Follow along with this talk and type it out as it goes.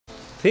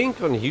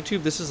think on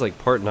YouTube this is like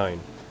part 9.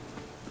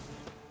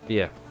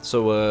 Yeah,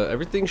 so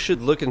everything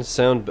should look and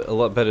sound a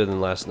lot better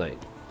than last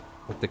night.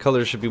 Like, the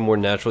colors should be more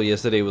natural.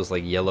 Yesterday was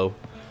like yellow.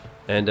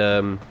 And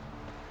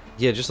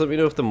yeah, just let me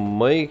know if the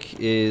mic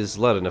is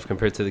loud enough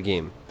compared to the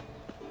game.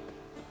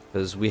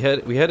 Because we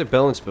had it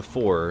balanced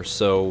before,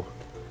 so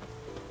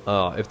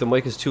if the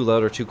mic is too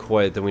loud or too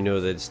quiet, then we know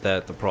that it's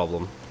the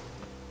problem.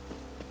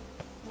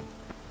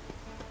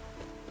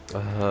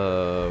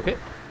 Okay.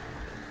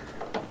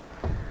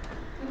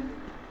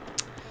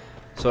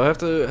 So I have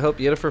to help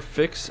Yennefer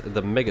fix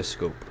the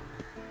Megascope.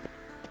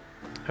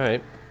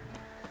 Alright.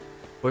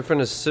 Boyfriend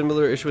has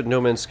similar issue with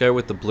No Man's Sky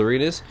with the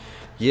blurriness.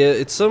 Yeah,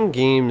 it's some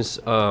games,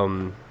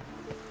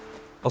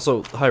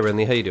 Also, hi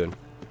Renly, how you doing?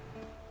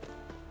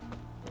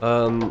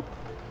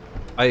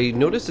 I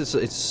noticed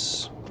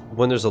it's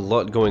when there's a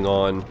lot going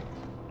on,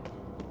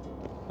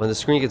 when the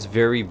screen gets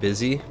very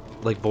busy,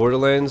 like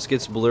Borderlands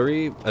gets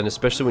blurry, and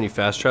especially when you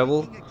fast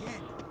travel,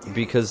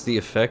 because the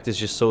effect is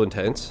just so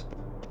intense.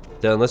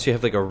 That unless you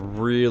have like a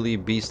really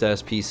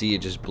beast-ass PC, it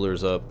just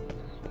blurs up.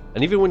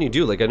 And even when you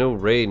do, like I know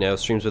Ray now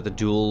streams with a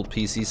dual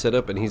PC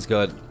setup, and he's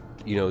got,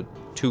 you know,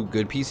 2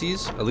 good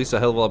PCs, at least a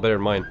hell of a lot better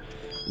than mine.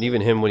 And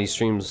even him, when he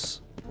streams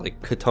like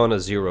Katana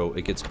Zero,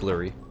 it gets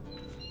blurry.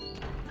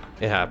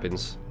 It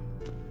happens.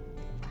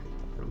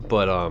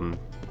 But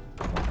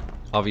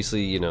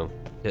obviously, you know,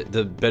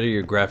 the better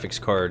your graphics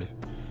card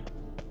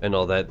and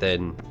all that,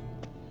 then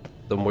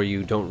the more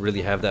you don't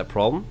really have that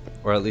problem,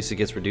 or at least it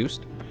gets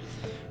reduced.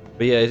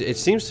 But yeah, it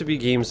seems to be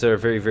games that are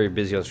very, very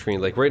busy on screen.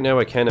 Like right now,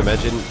 I can't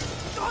imagine.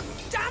 God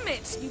damn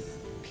it, you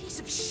piece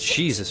of shit!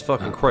 Jesus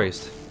fucking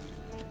Christ!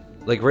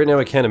 Like right now,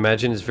 I can't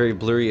imagine it's very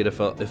blurry if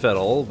at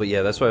all. But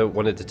yeah, that's why I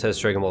wanted to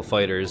test Dragon Ball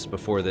FighterZ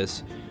before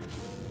this,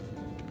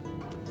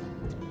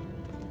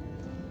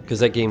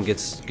 because that game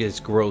gets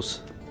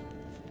gross.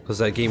 Because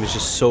that game is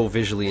just so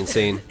visually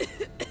insane.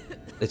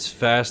 It's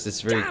fast.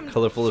 It's very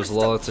colorful. There's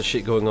lots of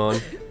shit going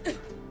on.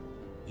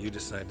 You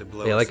decide to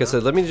blow. Yeah, like I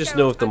said, let me just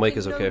know if the mic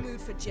is okay,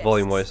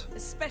 volume-wise.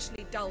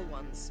 Especially dull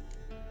ones.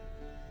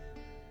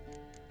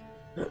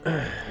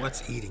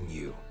 What's eating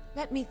you?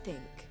 Let me think.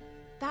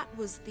 That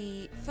was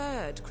the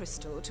 3rd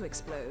crystal to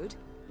explode.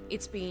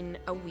 It's been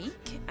a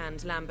week,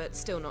 and Lambert's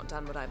still not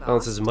done what I've asked.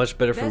 Balance is much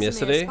better from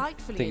yesterday. I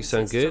think think you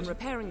sound good.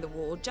 Repairing the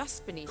wall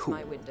just beneath Cool.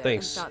 my window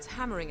Thanks. and starts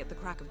hammering at the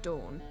crack of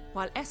dawn.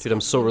 While Dude, I'm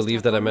so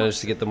relieved that I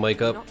managed to get the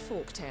mic up,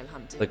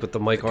 like with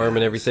the mic arm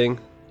and everything.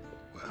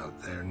 Well,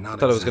 they're not. I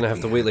thought I was gonna have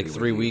to wait like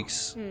 3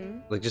 weeks,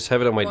 like just have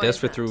it on my desk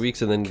for 3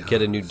 weeks and then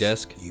get a new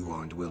desk. You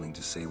aren't willing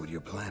to say what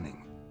you're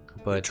planning.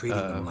 But treating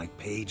them like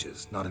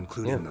pages, not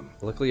including yeah. them.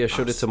 Luckily, I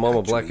showed it to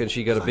Mama Black and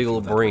she got a big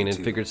old brain and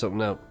figured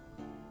something out.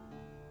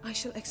 I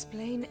shall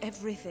explain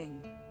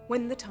everything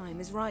when the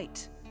time is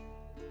right.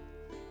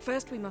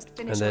 First, we must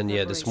finish. And then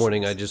yeah, this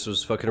morning I just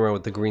was fucking around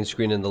with the green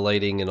screen and the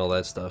lighting and all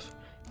that stuff.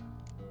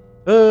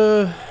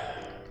 What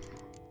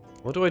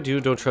do I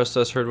do? Don't trust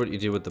us. Heard what you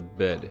did with the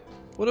bed.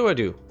 What do I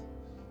do?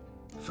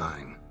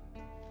 Fine.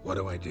 What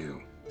do I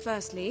do?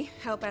 Firstly,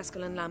 help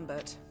Eskel and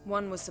Lambert.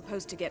 One was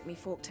supposed to get me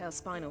forktail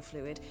spinal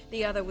fluid.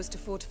 The other was to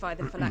fortify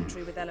the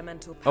phylactery with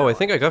elemental power. Oh, I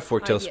think I got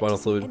forktail I've yet spinal to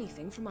see fluid.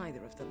 anything from either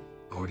of them.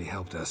 Already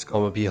helped Eskel.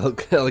 I'm gonna be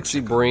Galaxy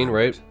Brain,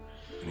 right?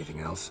 Anything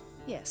else?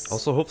 Yes.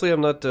 Also, hopefully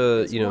I'm not,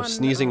 you know,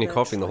 sneezing and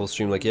coughing the whole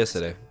stream like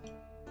yesterday.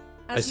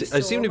 I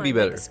seem to be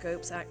better.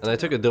 And I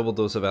took a double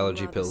dose of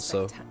allergy pills,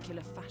 so...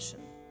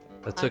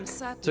 I took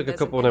a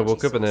couple when I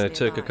woke up, and then I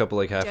took a couple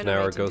like half an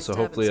hour ago, so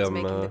hopefully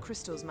I'm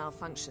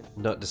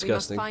not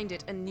disgusting. We must find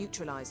it and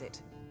neutralize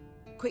it.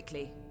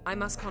 Quickly, I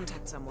must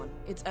contact someone.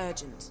 It's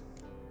urgent.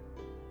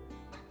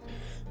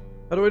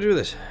 How do I do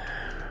this?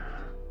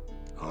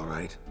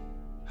 Alright.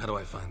 How do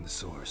I find the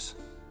source?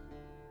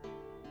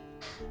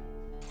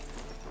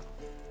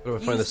 How do I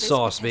find the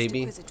sauce,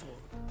 baby?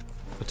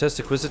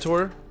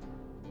 Potestaquisitor?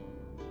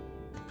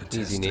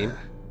 Easy name.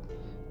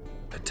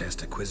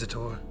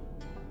 Potestaquisitor?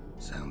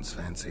 Sounds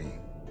fancy.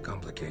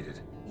 Complicated.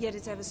 Yet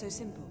it's ever so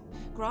simple.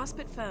 Grasp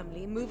it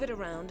firmly, move it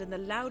around, and the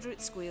louder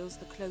it squeals,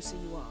 the closer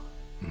you are.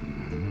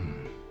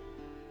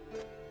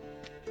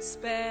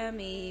 Spare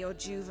me your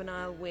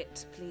juvenile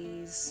wit,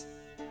 please.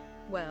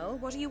 Well,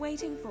 what are you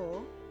waiting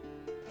for?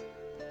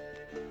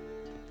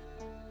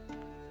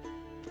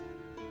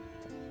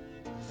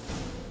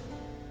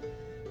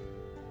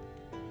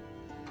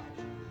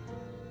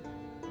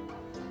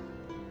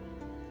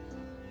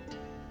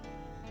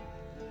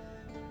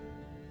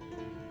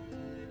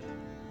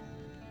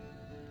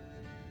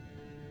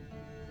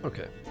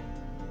 Okay.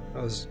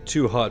 That was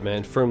too hot,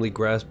 man. Firmly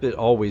grasp it.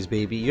 Always,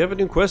 baby. You have a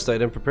new quest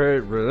item. Prepare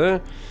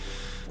it.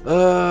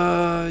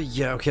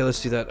 Yeah, okay, let's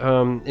do that.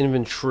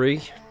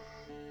 Inventory.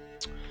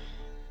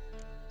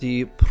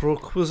 The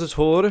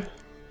Proquisitor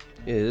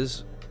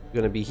is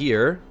gonna be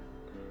here.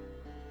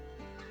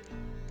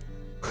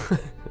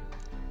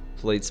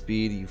 Flight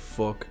speed, you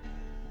fuck.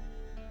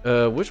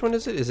 Which one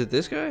is it? Is it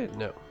this guy?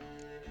 No.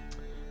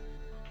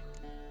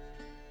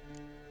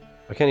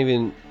 I can't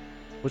even...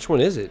 Which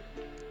one is it?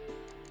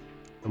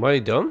 Am I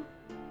dumb?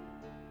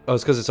 Oh,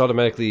 it's because it's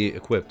automatically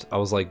equipped. I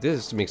was like,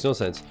 this makes no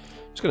sense.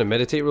 Just gonna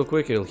meditate real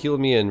quick. It'll heal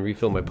me and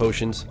refill my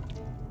potions.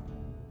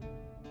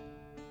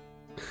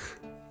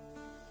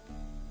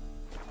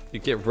 You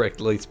get wrecked,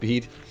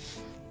 Lightspeed.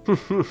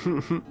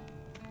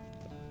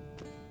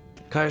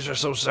 Guys are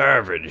so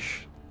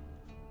savage.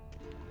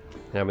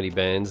 How many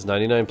bans?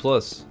 99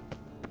 plus.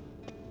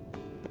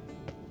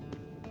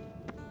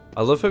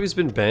 I love how he's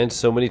been banned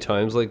so many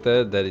times like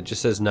that it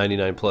just says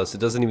 99 plus. It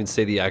doesn't even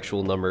say the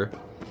actual number.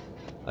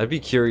 I'd be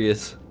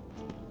curious.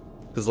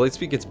 Because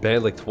Lightspeed gets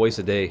banned like twice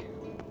a day.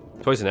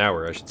 Twice an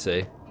hour, I should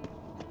say.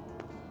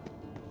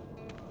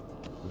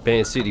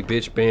 Ban City,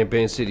 bitch.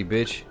 Ban City,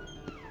 bitch.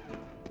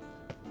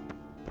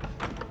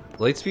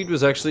 Lightspeed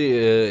was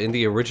actually in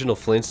the original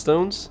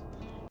Flintstones.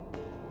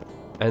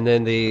 And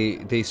then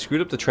they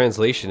screwed up the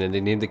translation and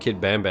they named the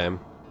kid Bam Bam.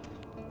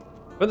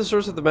 Find the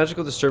source of the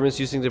magical disturbance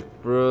using the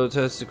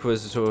protest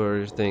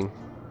inquisitor thing.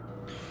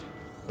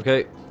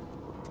 Okay.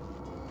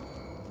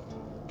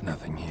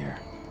 Nothing here.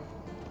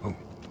 Oh,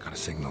 got a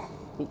signal.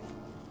 Ooh.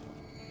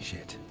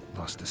 Shit,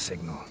 lost the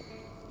signal.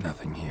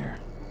 Nothing here.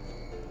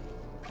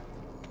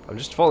 I'm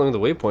just following the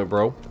waypoint,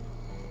 bro.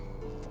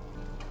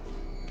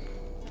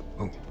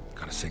 Oh,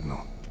 got a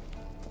signal.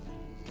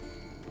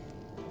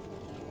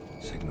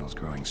 Signal's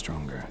growing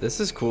stronger. This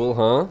is cool,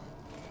 huh?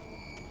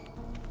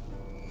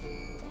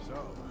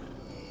 So,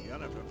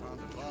 Yennefer found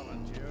a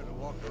volunteer to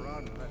walk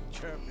around with that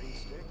chirping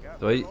stick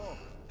after Wait. all.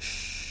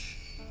 Shh.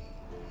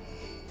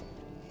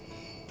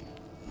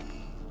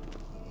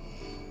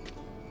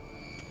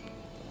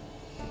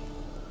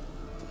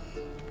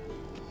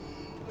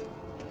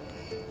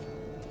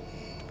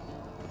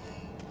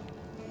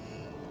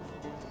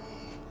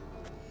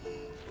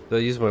 Do I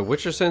use my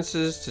Witcher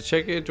senses to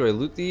check it? Do I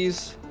loot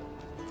these?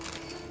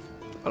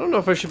 I don't know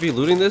if I should be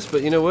looting this,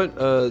 but you know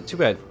what? Too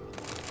bad.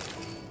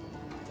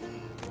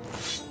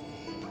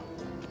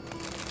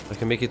 I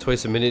can make it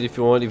twice a minute if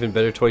you want, even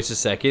better twice a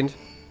second.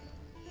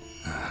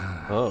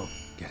 Oh.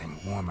 Getting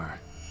warmer.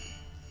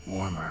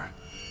 Warmer.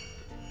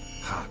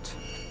 Hot.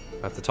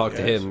 I have to talk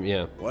to Yes. him,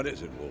 yeah. What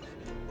is it, Wolf?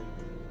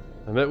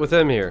 I met with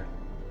them here.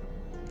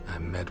 I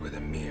met with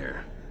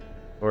Emir.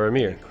 Or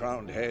Amir.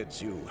 Crowned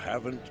heads you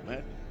haven't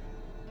met?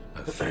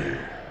 A few.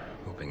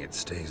 Hoping it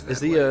stays that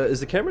Is way.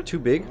 the camera too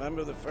big?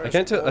 Remember the first I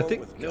can't tell. I war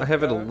think with I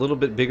have it a Nilfgaard? little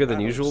bit bigger than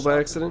Battle of usual by Sutton,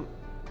 accident.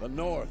 The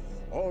North,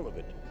 all of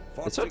it.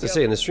 fought It's hard to together.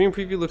 say. In the stream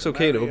preview looks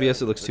okay. In Maria,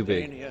 OBS it looks too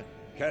big. Redania,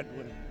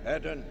 Cadwin,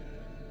 Eddon,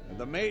 and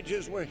the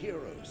mages were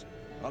heroes.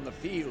 On the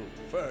field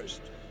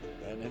first,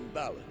 then in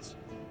ballads.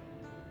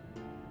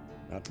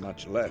 Not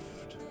much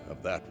left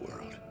of that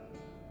world.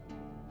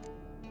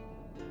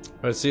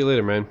 Alright, see you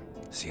later, man.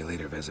 See you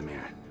later,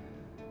 Vesemir.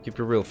 Keep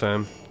it real,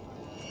 fam.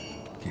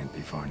 Can't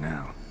be far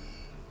now.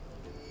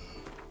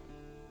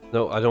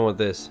 No, I don't want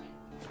this.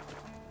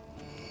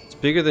 It's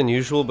bigger than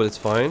usual, but it's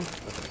fine.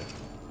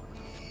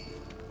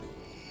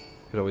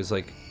 Could always,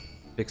 like,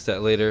 fix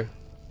that later.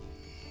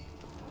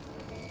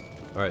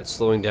 Alright,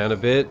 slowing down a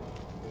bit.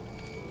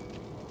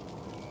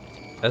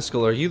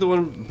 Eskel, are you the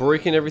one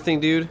breaking everything,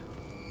 dude?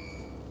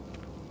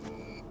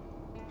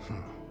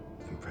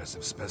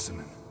 Impressive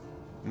specimen.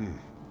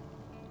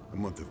 A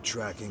month of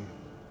tracking,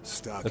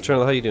 stalking,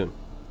 Eternal, how you doing?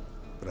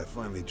 but I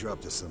finally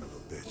dropped the son of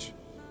a bitch.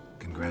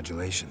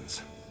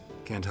 Congratulations.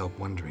 Can't help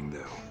wondering, though.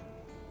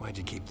 Why'd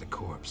you keep the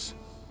corpse?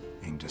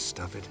 Aim to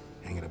stuff it?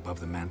 Hang it above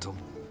the mantle?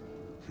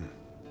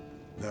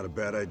 Not a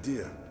bad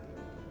idea.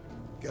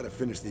 Gotta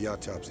finish the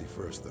autopsy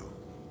first, though.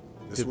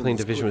 This Good one playing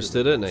was Division with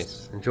quicker than Studa.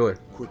 most. Nice. Enjoy.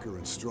 Quicker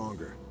and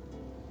stronger.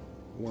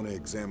 Want to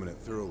examine it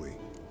thoroughly.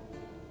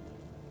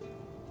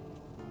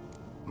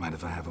 Mind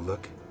if I have a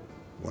look?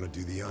 Want to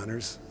do the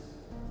honors?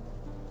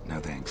 No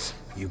thanks.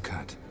 You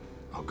cut.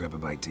 I'll grab a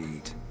bite to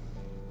eat.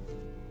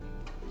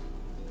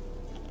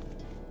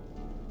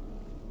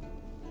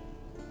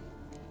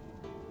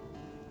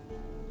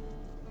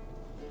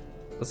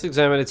 Let's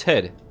examine its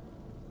head.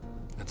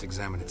 Let's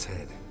examine its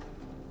head.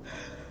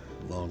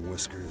 Long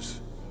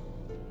whiskers.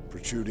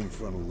 Protruding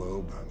frontal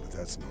lobe, but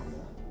that's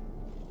normal.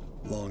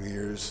 Long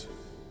ears.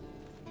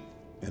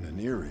 And an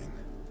earring.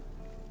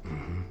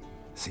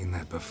 Seen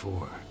that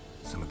before.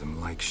 Some of them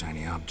like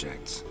shiny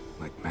objects,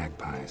 like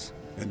magpies.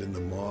 And in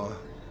the maw,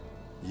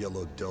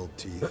 yellow dull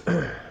teeth.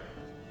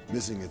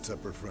 Missing its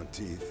upper front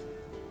teeth.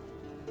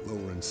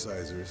 Lower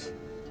incisors.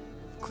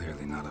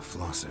 Clearly not a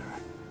flosser.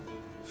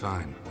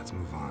 Fine, let's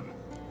move on.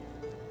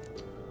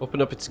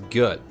 Open up its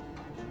gut.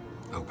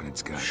 Open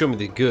its gut. Show me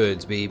the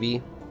goods,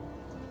 baby.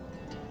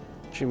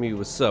 Show me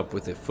what's up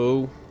with it,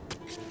 fool.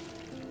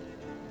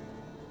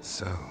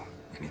 So,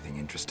 anything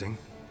interesting?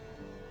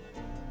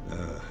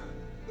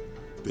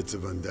 Bits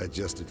of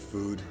undigested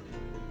food.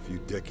 A few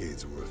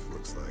decades worth,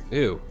 looks like.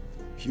 Ew.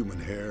 Human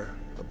hair,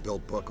 a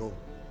belt buckle,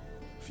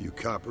 a few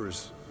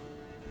coppers,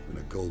 and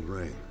a gold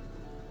ring.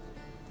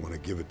 Want to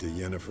give it to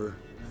Yennefer?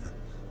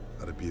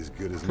 Ought to be as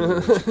good as new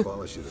when she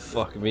polish it a bit.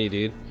 Fuck me,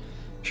 dude.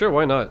 Sure,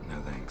 why not?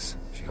 No thanks.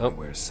 She Oh. only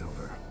wears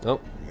silver.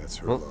 Nope. That's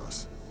her Well.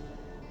 loss.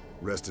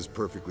 Rest is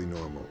perfectly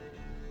normal,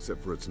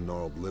 except for its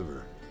gnarled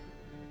liver.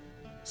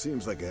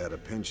 Seems like I had a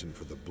penchant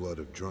for the blood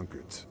of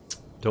drunkards.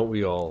 Don't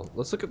we all?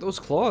 Let's look at those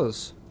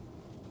claws.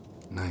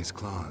 Nice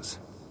claws.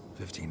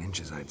 15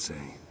 inches, I'd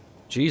say.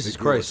 Jesus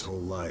They grew its Christ. whole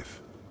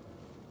life.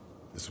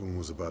 This one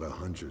was about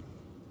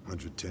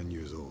 110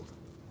 years old.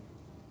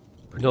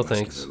 Pretty No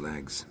muscular thanks.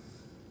 legs.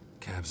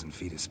 Calves and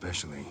feet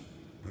especially.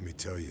 Let me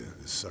tell you,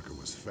 this sucker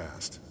was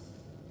fast.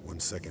 1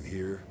 second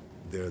here,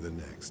 there the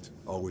next.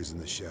 Always in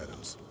the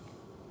shadows.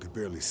 Could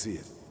barely see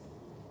it.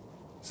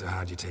 So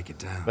how'd you take it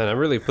down? Man, I'm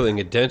really putting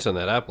a dent on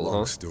that apple, Long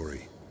huh?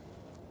 story.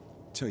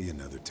 Tell you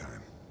another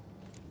time.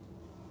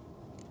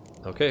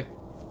 Okay.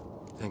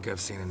 Think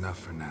I've seen enough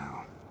for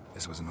now.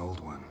 This was an old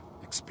one.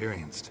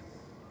 Experienced.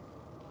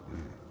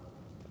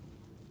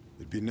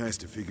 It'd be nice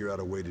to figure out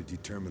a way to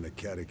determine a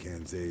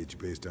Katakan's age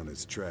based on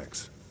its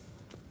tracks.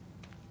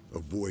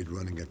 Avoid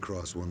running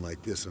across one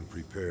like this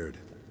unprepared.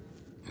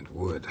 It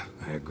would,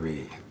 I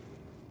agree.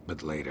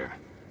 But later.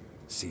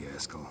 See you,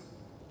 Eskel.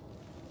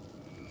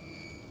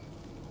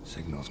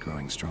 Signal's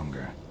growing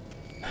stronger.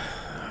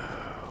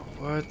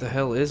 What the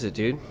hell is it,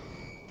 dude?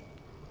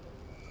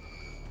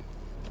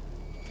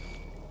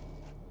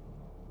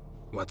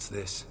 What's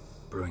this?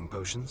 Brewing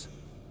potions?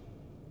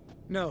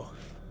 No.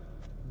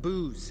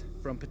 Booze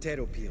from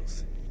potato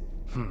peels.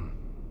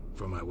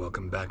 For my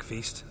welcome back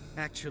feast?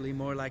 Actually,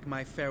 more like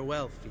my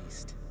farewell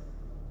feast.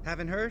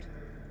 Haven't heard?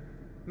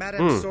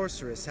 Madame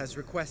Sorceress has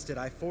requested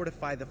I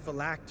fortify the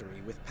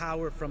phylactery with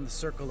power from the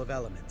Circle of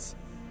Elements.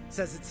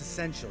 Says it's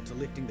essential to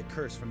lifting the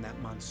curse from that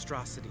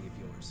monstrosity of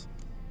yours.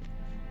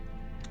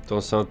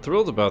 Don't sound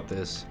thrilled about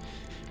this.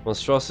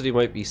 Monstrosity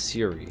might be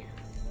Ciri.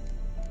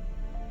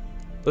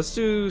 Let's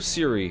do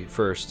Ciri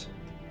first.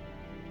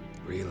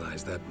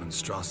 Realize that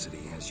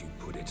monstrosity, as you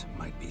put it,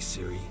 might be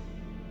Ciri?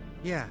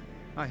 Yeah,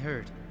 I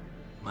heard.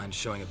 Mind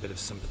showing a bit of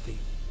sympathy?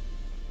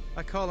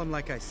 I call him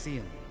like I see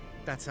him.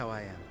 That's how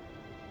I am.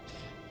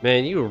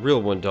 Man, you a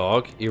real one,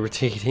 dog.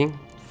 Irritating.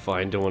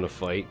 Fine, don't want to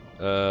fight.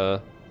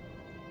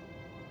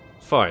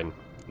 Fine.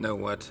 Know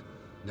what?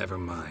 Never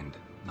mind.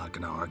 Not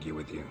gonna argue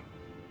with you.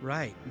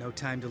 Right, no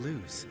time to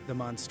lose. The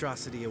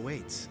monstrosity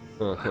awaits.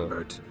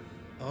 Lambert.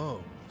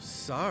 Oh,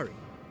 sorry.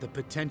 The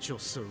potential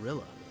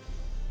Cirilla.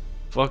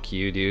 Fuck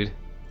you, dude.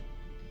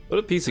 What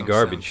a piece of Don't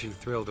sound garbage. too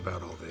thrilled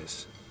about all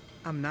this.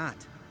 I'm not.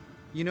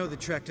 You know the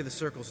trek to the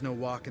Circle's no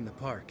walk in the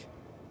park.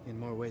 In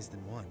more ways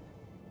than one.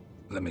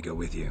 Let me go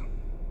with you.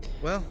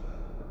 Well,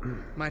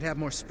 might have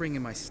more spring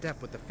in my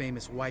step with the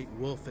famous white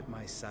wolf at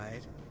my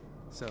side.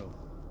 So,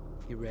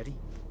 you ready?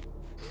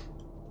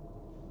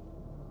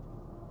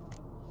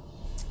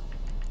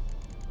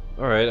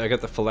 Alright, I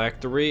got the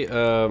phylactery.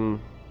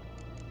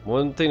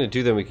 One thing to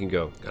do, then we can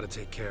go. Gotta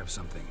take care of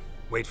something.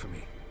 Wait for me.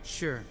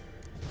 Sure.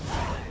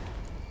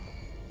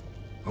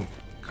 Oh,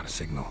 got a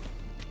signal.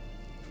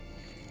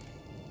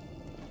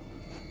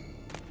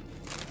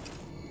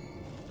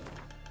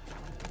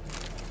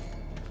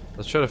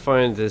 Let's try to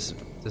find this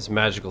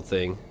magical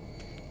thing.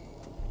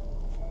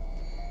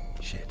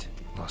 Shit,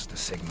 lost the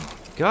signal.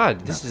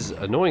 God, this is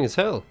annoying as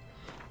hell.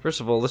 First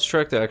of all, let's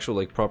track the actual,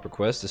 like, proper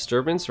quest.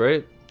 Disturbance,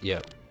 right? Yeah.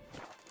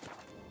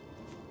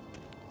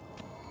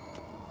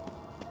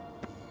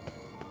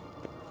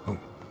 Oh,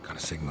 got a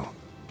signal.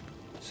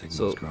 Signal's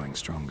So- growing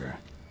stronger.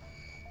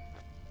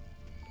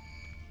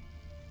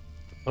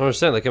 I don't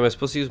understand. Like, am I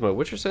supposed to use my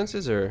Witcher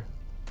senses, or...?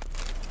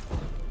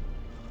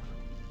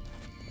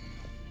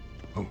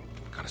 Oh,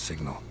 got a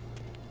signal.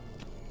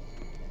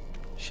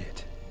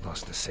 Shit,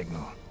 lost the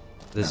signal.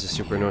 This is Nothing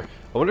super here. annoying.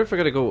 I wonder if I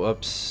gotta go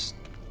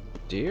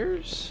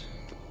upstairs?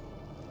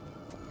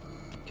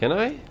 Can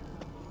I?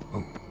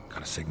 Oh,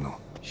 got a signal.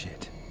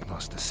 Shit,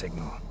 lost the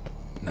signal.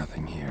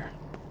 Nothing here.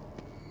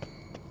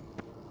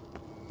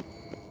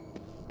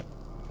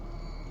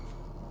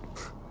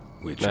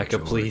 Witcher Maka,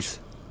 George. please.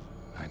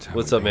 That's how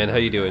What's we up, man? pay How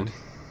you for doing?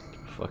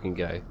 that. Fucking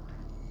guy.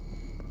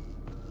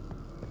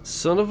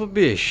 Son of a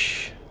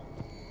bitch.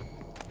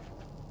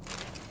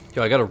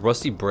 Yo, I got a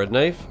rusty bread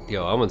knife?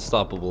 Yo, I'm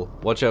unstoppable.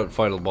 Watch out,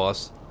 final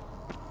boss.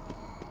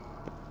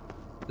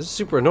 This is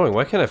super annoying.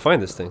 Why can't I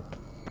find this thing?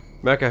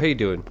 Maka, how you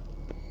doing?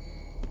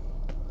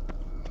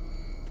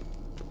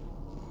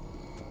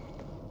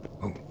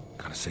 Oh,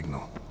 got a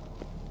signal.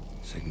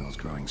 Signal's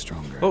growing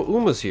stronger. Oh,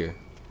 Uma's here.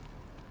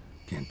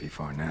 Can't be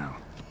far now.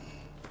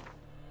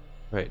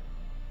 Right.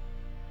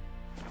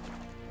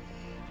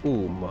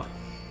 Uma.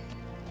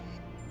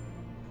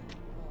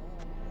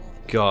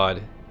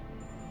 God.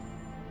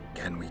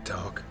 Can we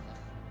talk?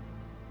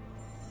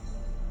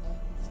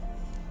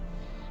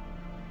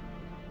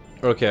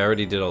 Okay, I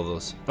already did all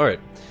those.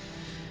 Alright.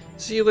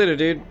 See you later,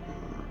 dude.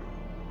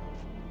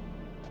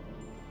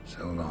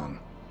 So long.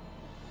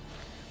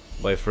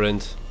 Bye,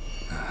 friend.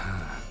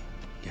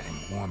 Getting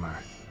warmer.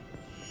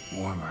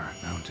 Warmer.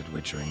 Mounted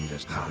witchering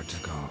just never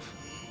took off.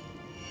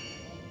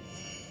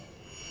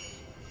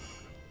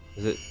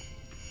 Is it...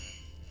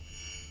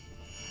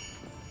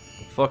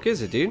 The fuck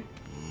is it, dude?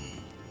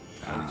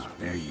 Ah,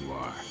 there you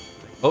are.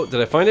 Oh,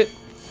 did I find it?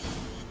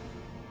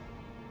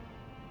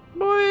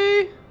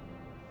 Boy!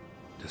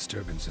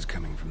 Disturbance is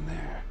coming from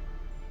there.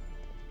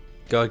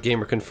 God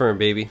Gamer confirmed,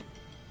 baby.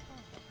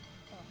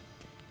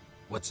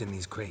 What's in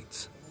these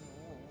crates?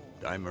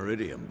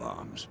 Dimeridium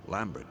bombs.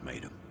 Lambert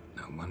made them.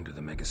 No wonder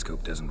the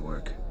megascope doesn't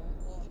work.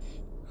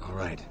 All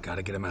right,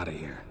 gotta get him out of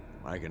here.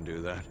 I can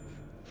do that.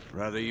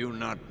 Rather you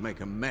not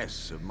make a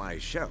mess of my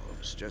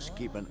shelves. Just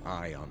keep an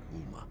eye on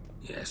Uma.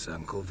 Yes,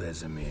 Uncle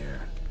Vesemir.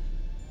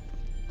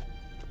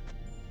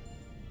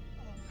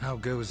 How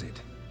goes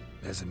it?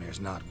 Vesemir's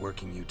not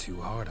working you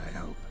too hard, I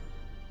hope.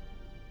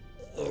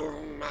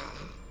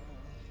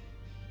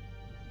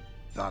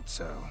 Thought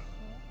so.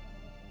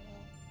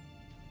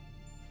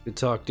 Good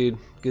talk, dude.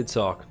 Good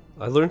talk.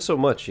 I learned so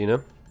much, you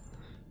know?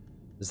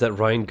 Is that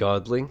Ryan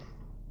Gosling?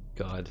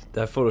 God,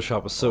 that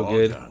Photoshop was so All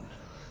good. done.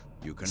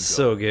 You can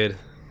So go. good.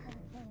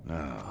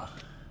 Now,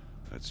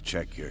 let's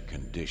check your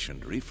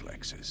conditioned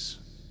reflexes.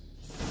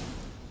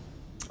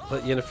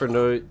 Let Yennefer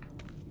know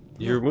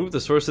you removed the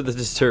source of the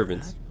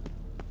disturbance.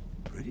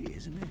 Pretty,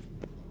 isn't it?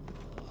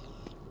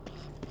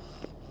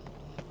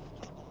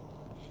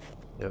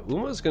 Yeah,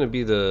 Uma's gonna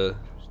be the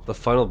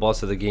final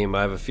boss of the game,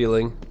 I have a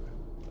feeling.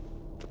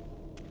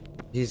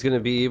 He's gonna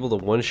be able to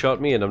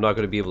one-shot me and I'm not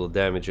gonna be able to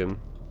damage him.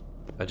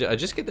 I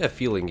just get that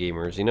feeling,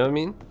 gamers, you know what I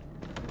mean?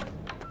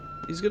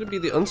 He's gonna be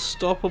the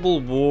unstoppable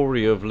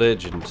warrior of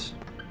legend.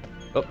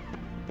 Oh.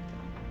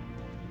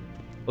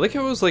 I like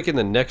how it was like in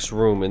the next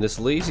room and this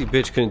lazy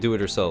bitch couldn't do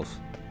it herself.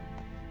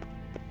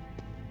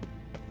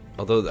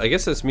 Although, I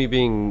guess that's me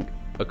being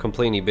a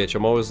complaining bitch.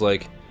 I'm always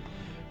like,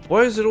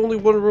 why is it only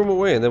one room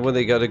away? And then when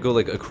they gotta go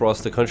like across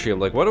the country, I'm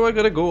like, why do I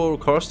gotta go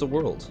across the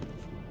world?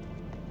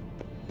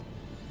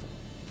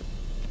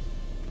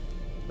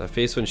 That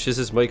face when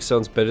Shiz's mic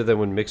sounds better than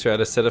when Mixer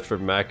had a setup for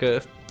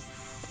Maka.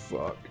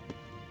 Fuck.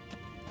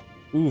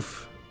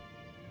 Oof.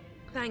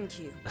 Thank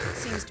you.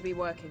 Seems to be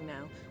working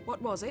now.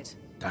 What was it?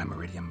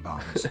 Dimeridium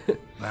bombs.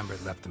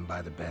 Lambert left them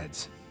by the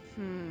beds.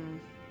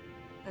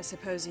 I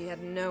suppose he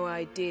had no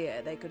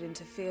idea they could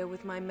interfere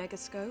with my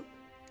megascope.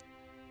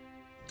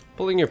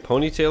 Pulling your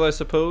ponytail, I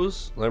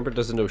suppose? Lambert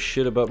doesn't know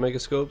shit about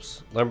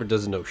megascopes. Lambert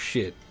doesn't know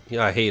shit.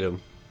 Yeah, I hate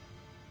him.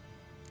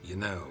 You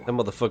know, That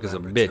motherfucker's a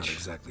Lambert's bitch. not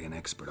exactly an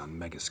expert on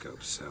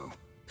megascopes, so...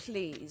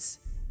 Please.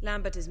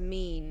 Lambert is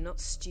mean, not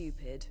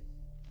stupid.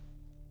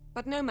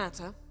 But no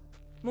matter.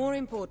 More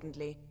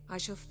importantly, I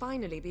shall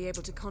finally be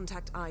able to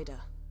contact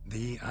Ida.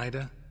 The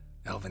Ida?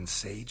 Elven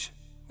Sage?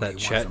 What That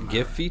do you want from chat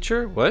GIF her?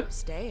 feature? What?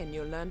 Stay and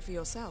you'll learn for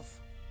yourself.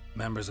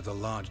 Members of the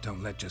Lodge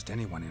don't let just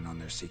anyone in on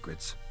their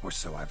secrets, or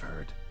so I've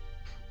heard.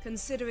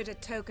 Consider it a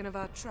token of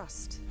our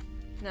trust.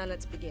 Now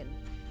let's begin.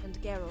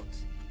 And Geralt,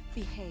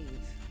 behave,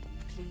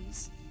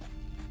 please.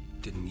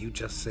 Didn't you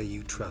just say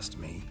you trust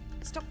me?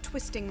 Stop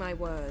twisting my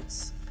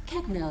words.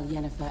 Kednel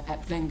Yennefer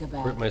at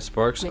Vengerberg. Rip my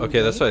sparks?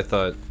 Okay, that's what I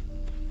thought.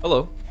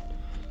 Hello.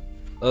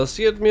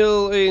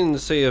 Siedmil ein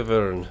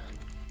Seavern.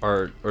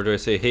 Or do I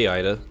say, hey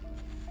Ida?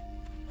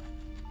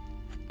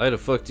 I'd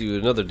have fucked you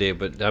another day,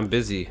 but I'm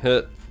busy.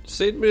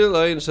 Siedmil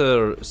ein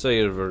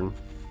Seavern.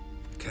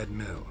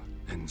 Kedmil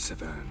and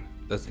Severn.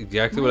 That's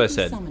exactly what I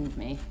said. Summoned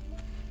me.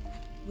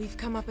 We've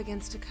come up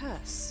against a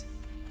curse.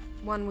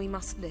 One we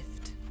must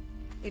lift.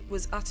 It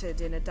was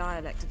uttered in a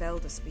dialect of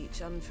Elder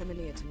speech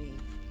unfamiliar to me.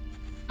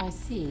 I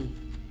see.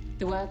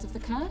 The words of the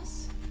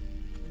curse?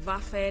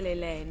 Vafel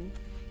Elaine,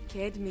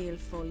 Kedmil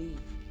Foli,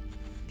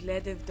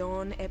 Gledev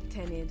Don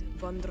Eptenid,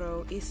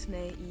 Bondro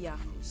Isne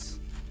Iacus.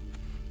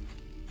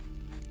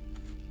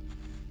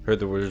 Heard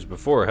the words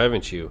before,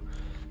 haven't you?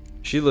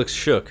 She looks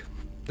shook.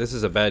 This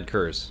is a bad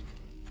curse.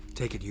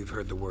 Take it you've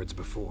heard the words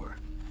before.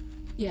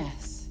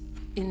 Yes.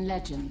 In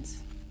legends.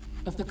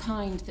 Of the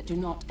kind that do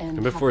not end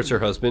And before it's her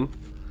happily. husband.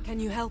 Can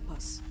you help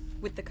us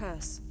with the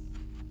curse?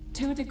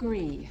 To a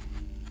degree.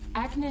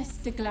 Agnes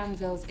de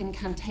Glanville's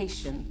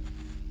incantation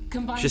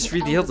combined Just with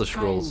read the Elder Elder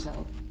Scrolls.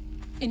 Triangle.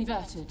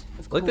 Inverted,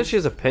 of I like that course. she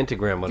has a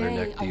pentagram on her They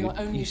neck, are your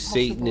dude. only You possible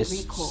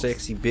Satanist, recourse.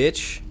 sexy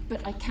bitch.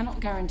 But I cannot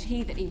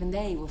guarantee that even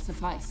they will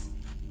suffice.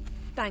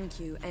 Thank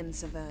you,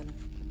 Ensevern.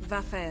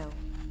 Vafel.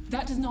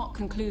 That does not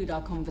conclude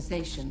our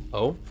conversation.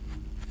 Oh?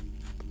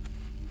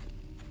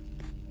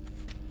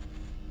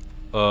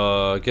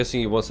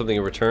 Guessing you want something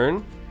in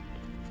return?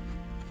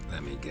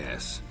 Let me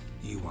guess.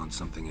 You want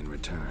something in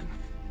return.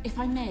 If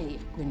I may,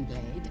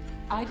 Gwynblade,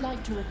 I'd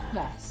like to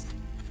request.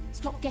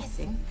 Stop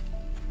guessing.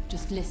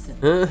 Just listen.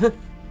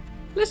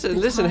 Listen, The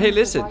listen, time hey, for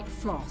listen. White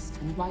frost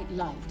and white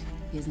light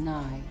is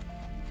nigh.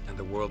 And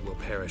the world will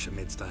perish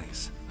amidst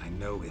ice. I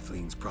know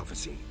Ithleen's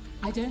prophecy.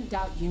 I don't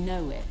doubt you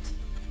know it.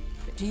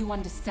 But do you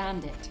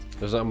understand it?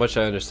 There's not much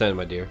I understand,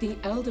 my dear. The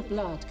Elder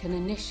Blood can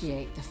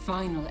initiate the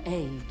final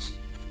age,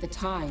 the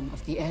time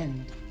of the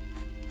end,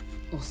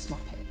 or stop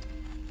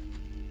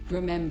it.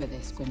 Remember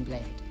this,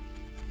 Gwynblade,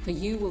 for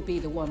you will be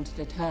the one to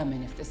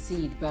determine if the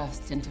seed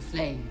bursts into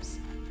flames.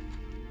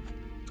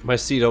 My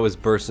seed always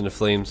bursts into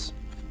flames.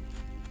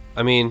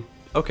 I mean,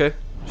 okay,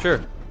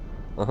 sure.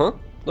 Uh-huh,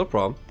 no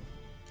problem.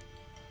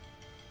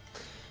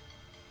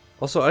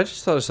 Also, I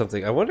just thought of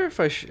something. I wonder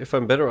if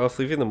I'm better off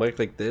leaving the mic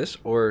like this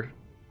or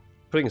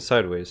putting it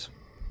sideways.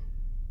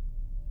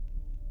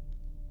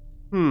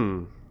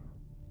 I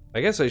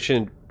guess I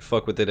shouldn't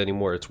fuck with it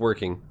anymore. It's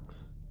working.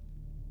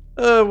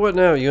 What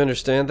now? You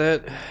understand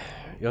that?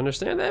 You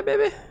understand that,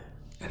 baby?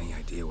 Any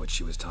idea what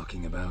she was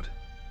talking about?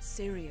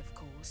 Ciri, of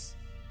course.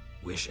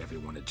 Wish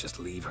everyone would just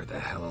leave her the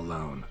hell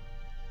alone.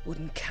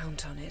 Wouldn't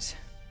count on it.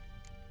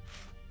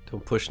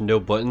 Don't push no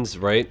buttons,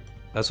 right?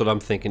 That's what I'm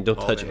thinking. Don't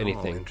touch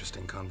anything.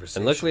 Interesting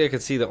conversation. And luckily I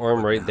could see the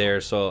arm right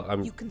there, so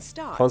I'm You can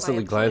start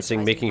constantly by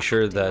glancing, apologizing making for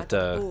sure acting like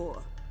that a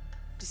bore,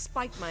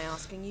 despite my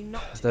asking you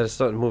not to. that it's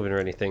not moving or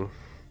anything.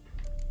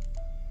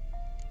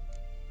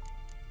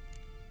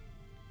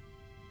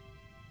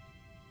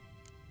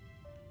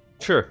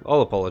 Sure,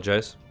 I'll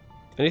apologize.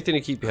 Anything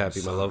to keep you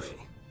happy, my love. Sorry.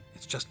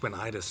 It's just when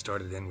Ida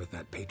started in with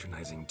that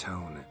patronizing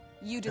tone.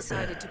 You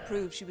decided to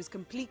prove she was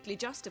completely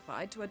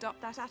justified to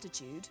adopt that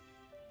attitude.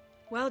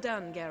 Well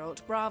done,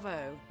 Geralt.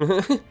 Bravo.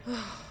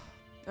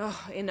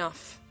 Oh,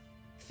 enough.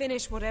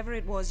 Finish whatever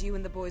it was you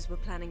and the boys were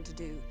planning to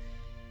do.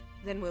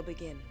 Then we'll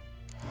begin.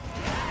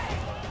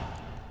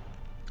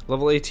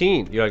 Level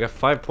 18. Yeah, I got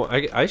 5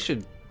 points. I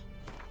should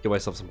give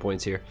myself some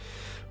points here.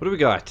 What do we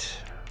got?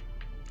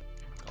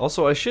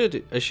 Also, I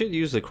should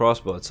use the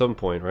crossbow at some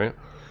point, right?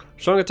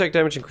 Strong attack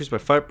damage increased by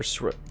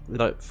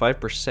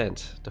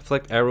 5%.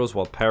 Deflect arrows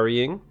while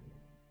parrying.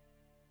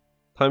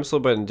 Time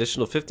slowed by an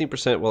additional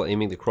 15% while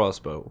aiming the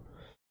crossbow.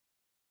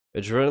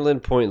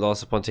 Adrenaline point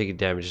loss upon taking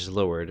damage is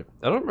lowered.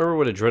 I don't remember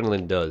what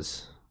adrenaline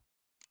does,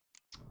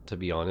 to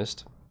be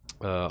honest.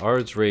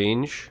 Ard's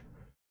range.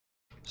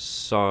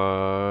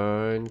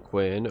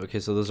 Sanguine. Okay,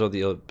 so those are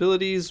the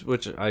abilities,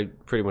 which I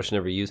pretty much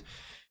never use.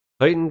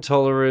 Heightened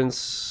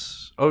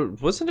tolerance. Oh,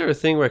 wasn't there a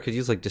thing where I could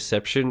use like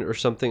deception or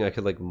something? I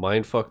could like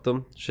mind fuck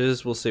them.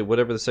 Shiz will say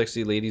whatever the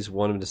sexy ladies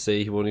want him to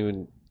say. He won't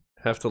even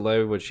have to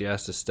lie when she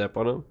has to step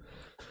on him.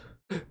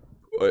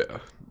 Oh yeah.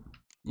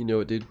 You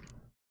know it, dude.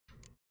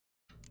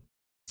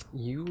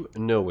 You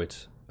know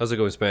it. How's it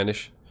going,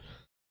 Spanish?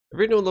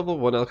 Every known level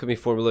 1 alchemy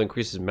formula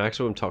increases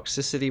maximum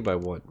toxicity by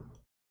 1.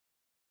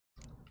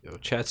 Yo,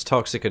 chat's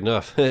toxic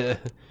enough.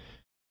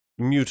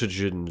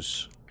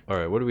 Mutagens.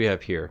 Alright, what do we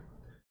have here?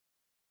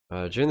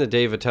 During the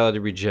day, vitality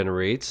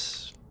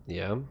regenerates.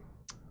 Yeah.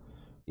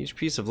 Each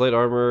piece of light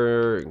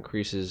armor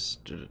increases.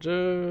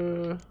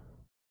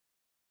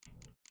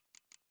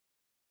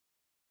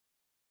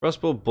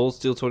 Crossbow, bolt,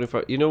 steel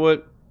 25. You know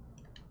what?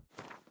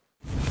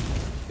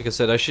 Like I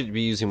said, I should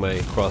be using my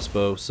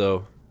crossbow,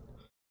 so.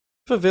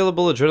 If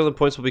available, adrenaline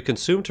points will be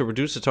consumed to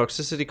reduce the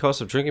toxicity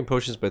cost of drinking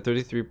potions by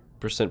 33%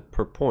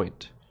 per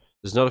point.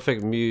 Does not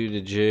affect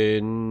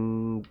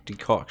mutagen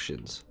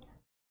decoctions.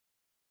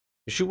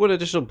 You shoot 1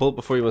 additional bullet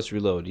before you must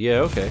reload. Yeah,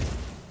 okay.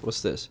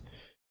 What's this?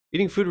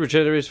 Eating food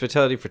regenerates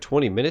vitality for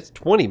 20 minutes?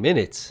 20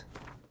 minutes?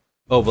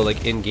 Oh, but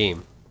like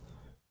in-game.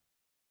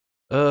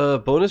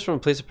 Bonus from a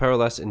place of power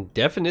lasts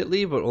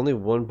indefinitely, but only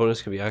 1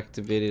 bonus can be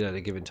activated at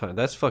a given time.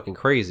 That's fucking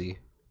crazy.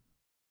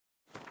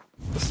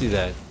 Let's do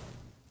that.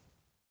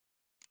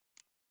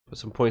 Put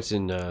some points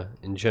in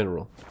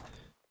general.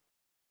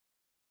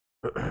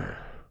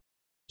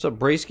 What's up,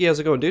 Brasky? How's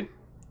it going, dude?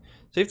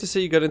 Safe to say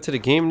you got into the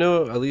game,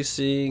 no? At least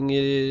seeing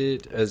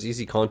it as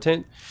easy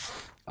content.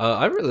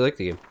 I really like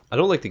the game. I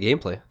don't like the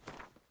gameplay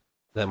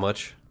that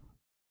much.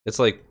 It's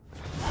like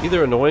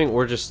either annoying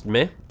or just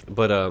meh.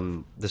 But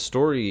the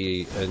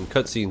story and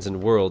cutscenes in the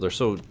world are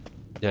so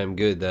damn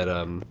good that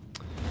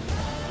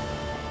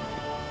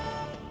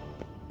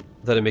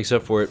that it makes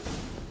up for it.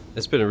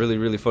 It's been a really,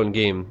 really fun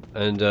game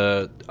and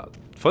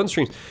fun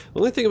streams. The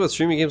only thing about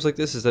streaming games like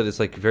this is that it's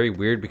like very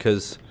weird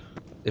because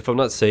if I'm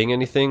not saying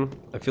anything,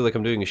 I feel like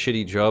I'm doing a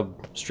shitty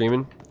job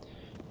streaming.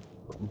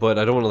 But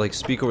I don't want to like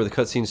speak over the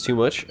cutscenes too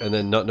much and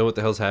then not know what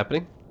the hell's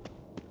happening.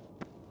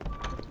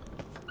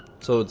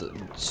 So the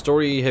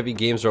story-heavy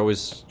games are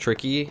always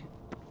tricky,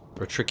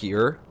 or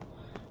trickier.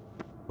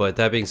 But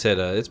that being said,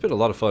 it's been a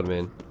lot of fun,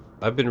 man.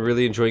 I've been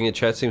really enjoying it.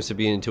 Chat seems to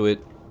be into it.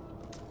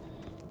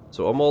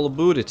 So I'm all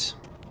about it.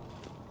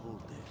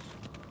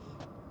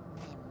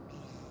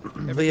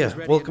 But yeah,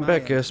 welcome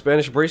back,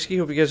 Spanish Brasky.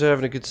 Hope you guys are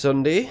having a good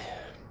Sunday.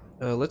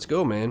 Let's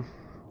go, man.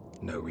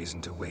 No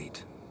reason to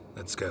wait.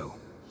 Let's go.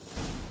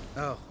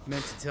 Oh,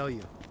 meant to tell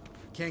you.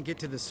 Can't get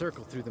to the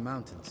circle through the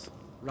mountains.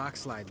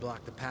 Rockslide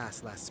blocked the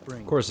pass last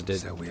spring. Of course it did.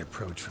 So we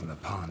approach from the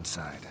pond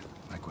side,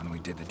 like when we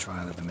did the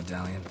trial of the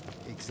medallion.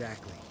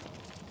 Exactly.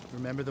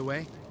 Remember the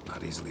way?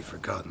 Not easily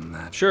forgotten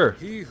that. Sure.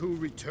 He who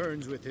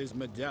returns with his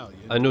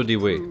medallion I know the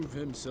way. prove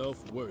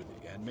himself worthy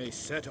and may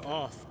set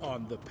off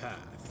on the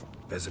path.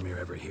 Vesemir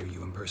ever hear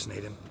you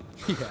impersonate him?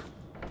 Yeah.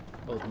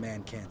 Old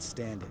man can't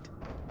stand it.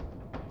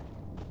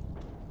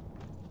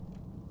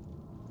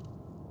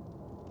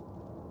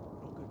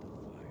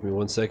 Give me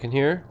 1 second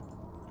here.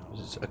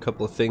 Just a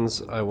couple of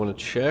things I want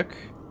to check.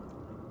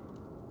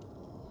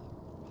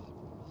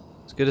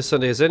 As good a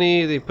Sunday as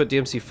any. They put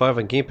DMC5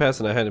 on Game Pass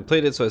and I hadn't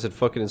played it, so I said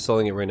fucking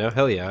installing it right now.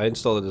 Hell yeah, I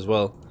installed it as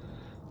well.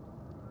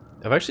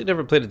 I've actually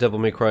never played a Devil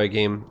May Cry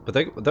game, but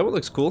that one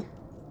looks cool.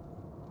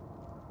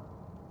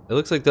 It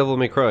looks like Devil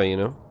May Cry, you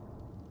know?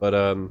 But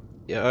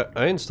yeah,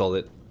 I installed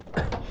it.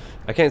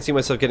 I can't see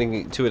myself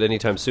getting to it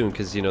anytime soon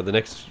because, you know, the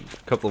next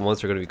couple of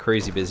months are going to be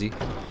crazy busy.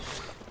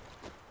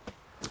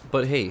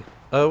 But hey,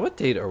 what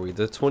date are we?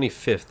 The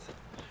 25th.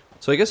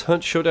 So I guess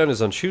Hunt Showdown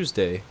is on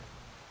Tuesday.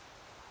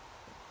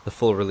 the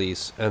full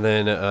release, and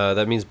then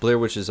that means Blair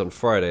Witch is on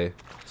Friday.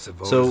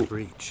 Savora's So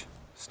breach.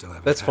 Still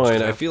haven't that's patched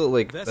fine. I up? feel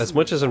like as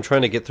much as I'm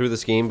trying to get through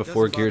this game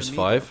before Doesn't bother Gears me,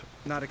 5,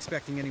 though. Not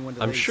expecting anyone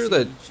to I'm lay sure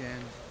that siege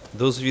and-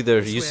 those of you that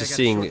are This used way to I got a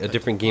seeing a shortcut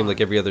different to game like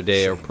every other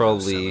day are Shame those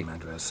probably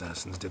Salamander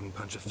assassins didn't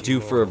punch a few due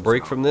more for a holes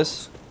break in from our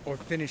this. or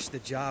finish the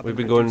job. We've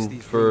and been reduce going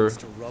these for- ruins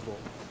to rubble.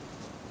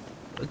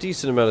 a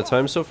decent amount of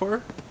time so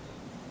far.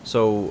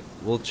 So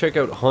we'll check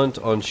out Hunt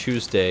on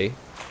Tuesday.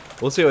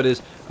 We'll see how it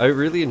is. I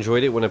really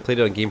enjoyed it when I played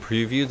it on Game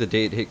Preview, the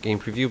day it hit Game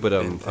Preview, but I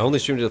only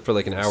streamed it for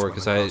like an hour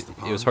because it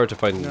was hard to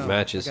find No,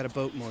 matches. I got a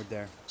boat moored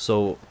there.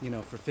 So You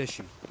know, for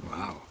fishing.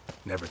 Wow.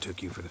 Never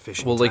took you for the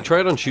fishing. we'll like type. try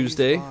it on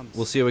Tuesday.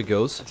 We'll see how it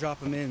goes. Drop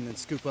them in and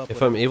scoop up.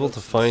 If I'm whatever able floats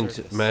to the find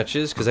surface.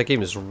 matches, because that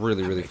game is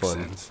really That really makes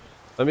fun. sense.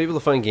 If I'm able to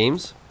find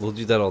games, we'll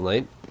do that all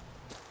night.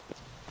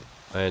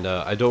 And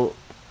I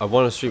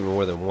want to stream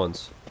more than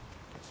once,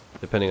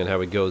 depending on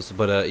how it goes.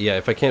 But yeah,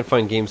 if I can't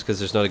find games because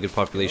there's not a good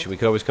population, we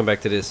could always come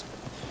back to this.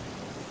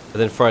 And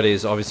then Friday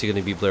is obviously going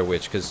to be Blair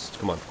Witch, because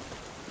come on,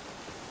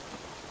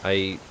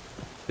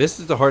 this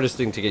is the hardest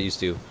thing to get used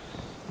to.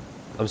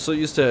 I'm so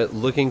used to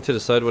looking to the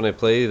side when I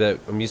play that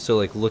I'm used to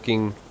like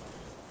looking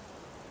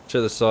to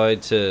the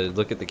side to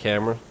look at the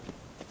camera.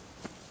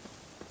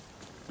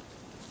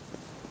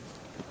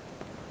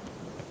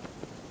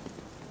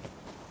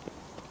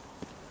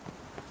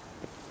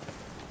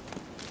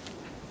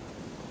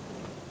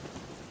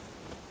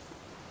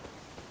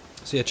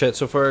 So yeah, chat,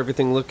 so far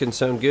everything look and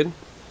sound good?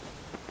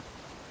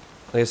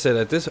 Like I said,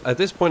 at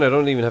this point I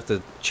don't even have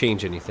to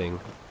change anything.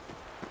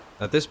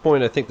 At this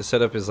point I think the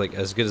setup is like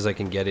as good as I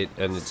can get it,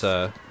 and it's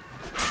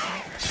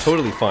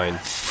totally fine.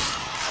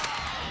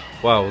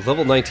 Wow, with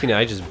level 19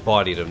 I just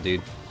bodied him,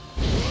 dude.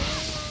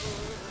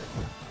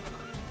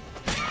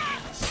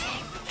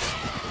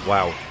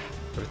 Wow.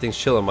 Everything's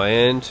chill on my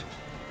end.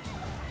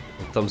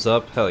 Thumbs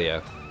up, hell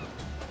yeah.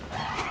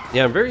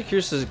 Yeah, I'm very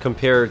curious to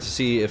compare to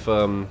see if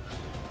the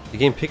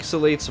game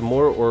pixelates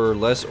more or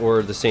less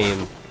or the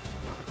same.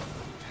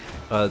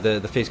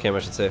 The face cam, I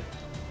should say.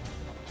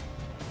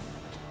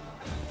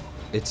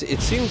 It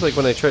seems like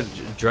when I tried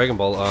Dragon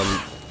Ball,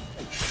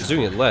 it's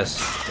doing it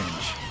less,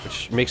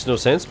 which makes no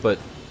sense, but.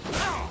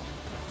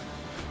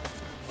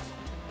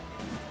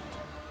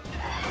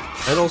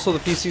 And also the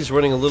PC's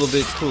running a little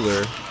bit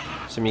cooler,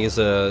 assuming it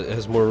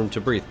has more room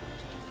to breathe.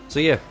 So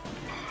yeah,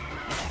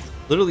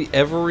 literally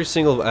every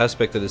single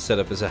aspect of this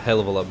setup is a hell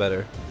of a lot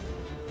better.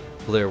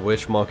 Blair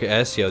Witch, Monka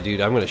S, yo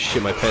dude, I'm gonna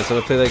shit my pants when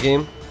I play that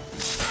game.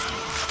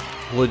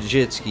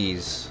 Legit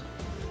skis.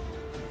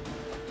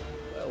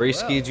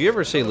 Brayski, do you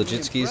ever say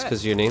legit skis because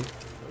of your name?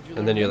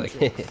 And then you're like,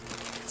 hehe.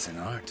 It's an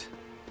art.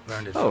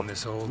 Learned it Oh, from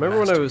this old remember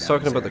when I master was down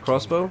talking about the Zerachina.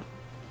 crossbow?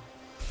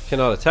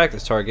 Cannot attack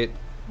this target.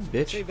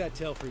 Bitch. Save that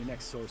tail for your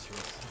next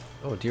sorceress.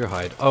 Oh, deer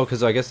hide. Oh,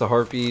 because I guess the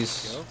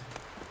harpies...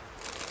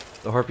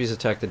 The harpies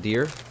attack the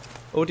deer.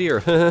 Oh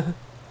dear.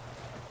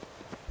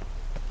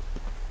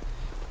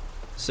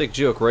 Sick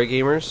joke, right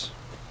gamers?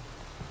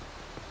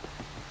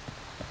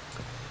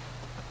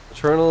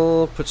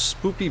 Eternal puts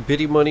spoopy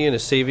bitty money in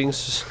his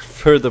savings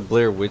for the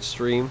Blair Witch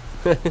stream.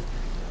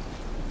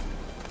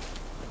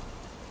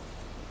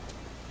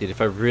 Dude, if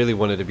I really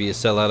wanted to be a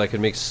sellout, I could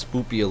make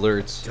spoopy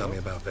alerts Tell me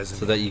about Vesemir.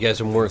 so that you guys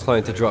are more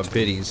inclined to drop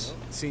biddies.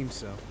 It seems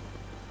so.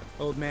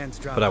 Old man's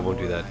dropping. But I won't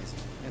do that.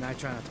 And I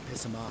try not to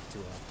piss him off too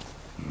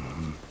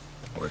often.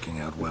 Working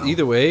out well.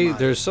 Either way,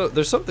 there's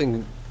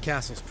something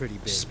Castle's pretty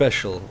big.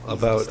 special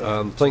about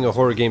playing a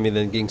horror game and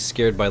then getting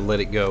scared by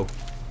Let It Go.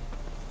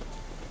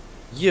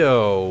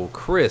 Yo,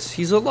 Chris,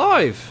 he's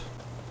alive!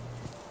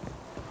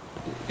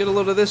 Get a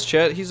load of this,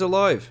 chat, he's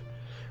alive.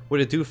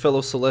 What it do, fellow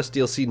Celeste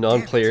DLC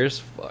non-players?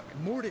 Fuck.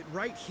 Moored it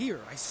right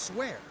here, I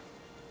swear.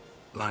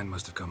 Line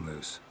must have come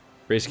loose.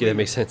 Brayski, that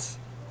makes sense.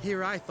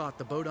 Here I thought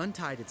the boat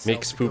untied itself.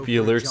 Make to go spoopy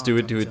for a alerts, do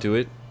it, jaunt do on it, its do own.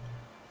 it.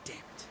 Damn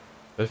it.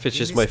 What if it's In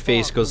just this my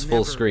face fog, goes we'll full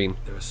never- screen?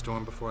 There a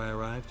storm before I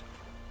arrived?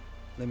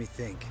 Let me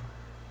think.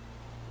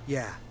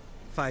 Yeah,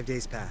 5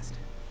 days passed.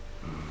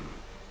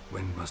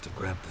 Wind must have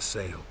grabbed the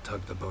sail,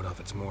 tugged the boat off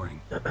its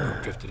mooring,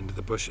 boat drifted into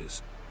the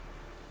bushes.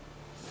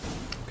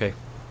 Okay.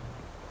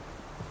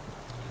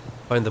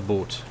 Find the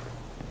boat.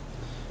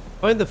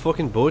 Find the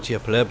fucking boat, you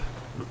pleb.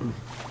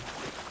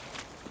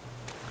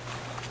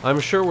 I'm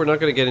sure we're not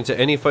going to get into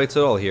any fights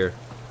at all here.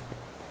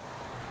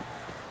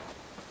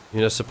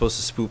 You're not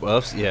supposed to spoop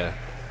us? Yeah.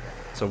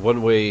 It's a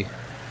one-way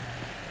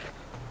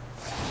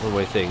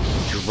thing.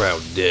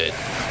 Drown dead.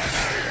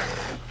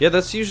 Yeah,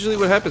 that's usually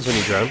what happens when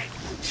you drown.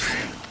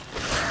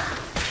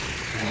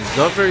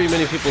 Not very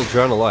many people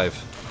drown alive.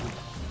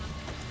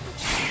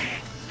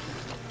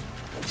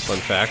 Fun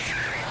fact.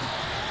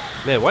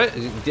 Man, why?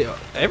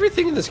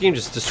 Everything in this game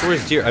just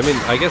destroys deer. I mean,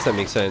 I guess that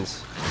makes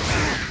sense.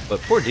 But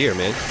poor deer,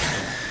 man.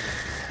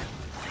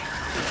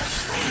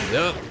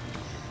 Yep.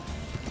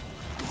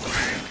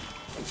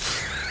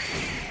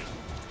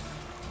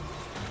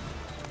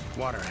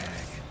 Water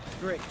hag.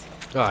 Great.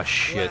 Ah,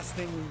 shit. Last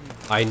thing we need.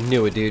 I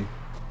knew it, dude.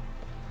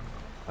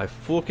 I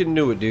fucking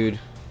knew it, dude.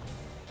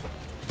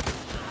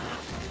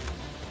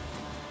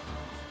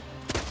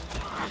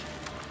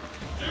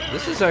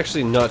 This is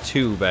actually not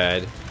too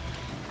bad.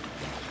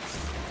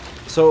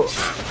 So,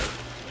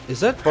 is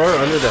that bar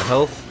under the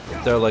health?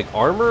 They're like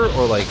armor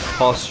or like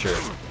posture?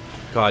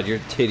 God, your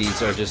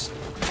titties are just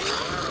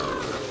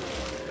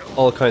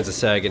all kinds of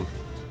sagging.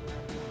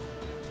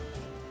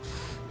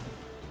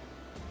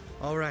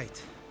 All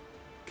right.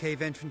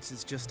 Cave entrance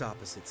is just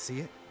opposite. See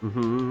it?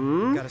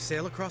 Mm-hmm. Gotta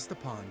sail across the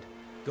pond,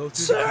 go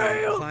through the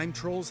cave, climb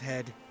Troll's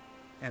Head,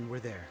 and we're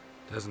there.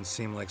 Doesn't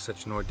seem like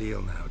such an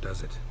ordeal now,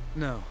 does it?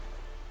 No.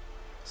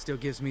 Still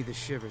gives me the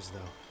shivers,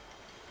 though.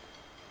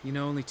 You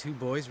know, only 2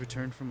 boys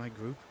returned from my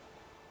group.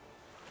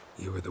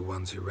 You were the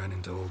ones who ran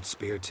into old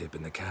Speartip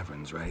in the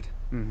caverns, right?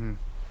 Mm-hmm.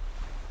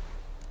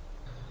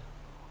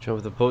 Jump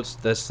with the boats,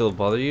 that still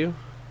bother you?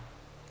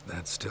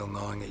 That's still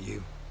gnawing at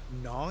you?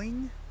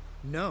 Gnawing?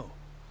 No.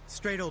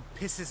 Straight old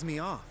pisses me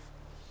off.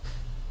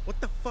 What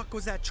the fuck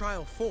was that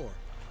trial for?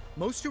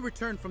 Most who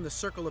returned from the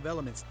Circle of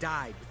Elements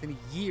died within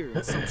a year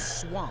in some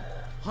swamp,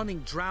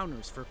 hunting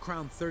drowners for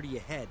Crown 30 a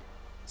head.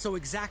 So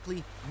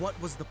exactly what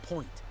was the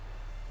point?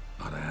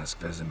 Ought to ask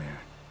Vesemir.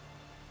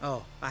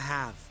 Oh, I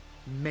have.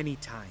 Many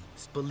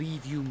times.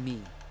 Believe you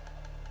me.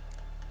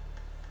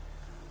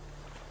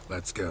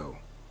 Let's go.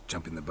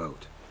 Jump in the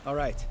boat. All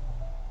right.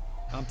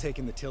 I'm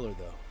taking the tiller,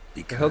 though.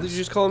 The hell did you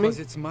just call me? Because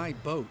it's my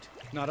boat,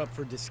 not up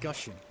for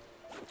discussion.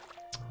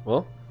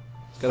 Well,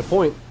 got a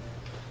point.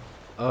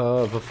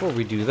 Before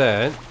we do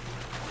that,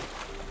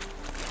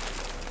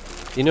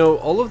 you know,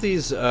 all of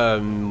these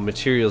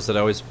materials that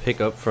I always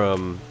pick up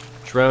from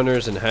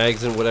drowners and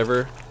hags and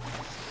whatever,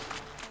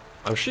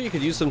 I'm sure you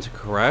could use them to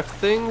craft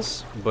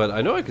things, but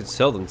I know I could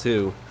sell them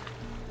too.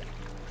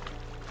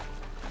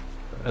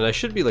 And I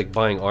should be like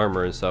buying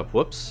armor and stuff.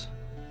 Whoops.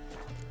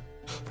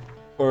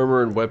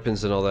 Armor and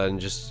weapons and all that,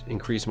 and just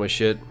increase my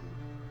shit.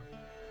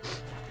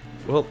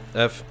 Well,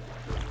 F.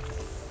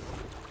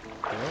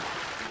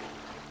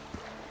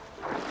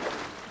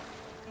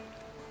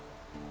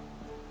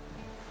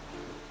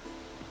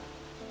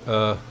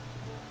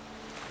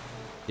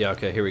 Yeah,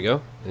 okay, here we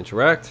go.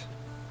 Interact.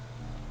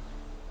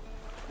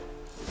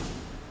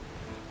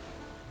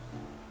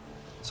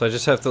 So I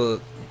just have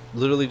to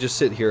literally just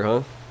sit here,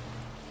 huh?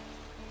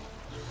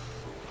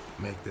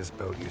 Make this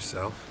boat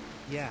yourself?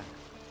 Yeah.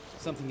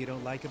 Something you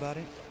don't like about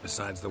it?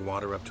 Besides the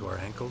water up to our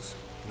ankles?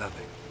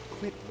 Nothing.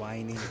 Quit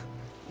whining.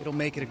 It'll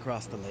make it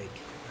across the lake.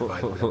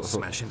 Provided we don't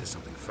smash into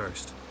something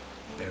first.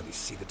 Barely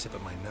see the tip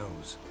of my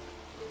nose.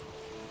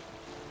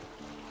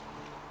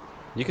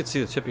 You can see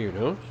the tip of your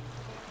nose?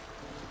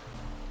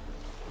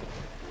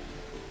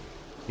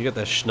 You got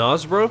that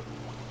schnoz, bro?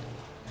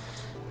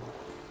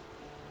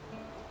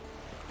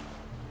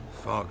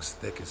 Fog's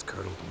thick as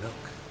curdled milk.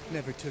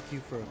 Never took you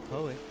for a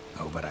poet.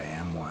 Oh, but I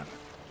am one.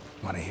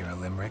 Want to hear a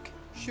limerick?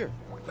 Sure.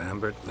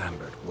 Lambert,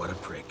 Lambert, what a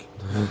prick.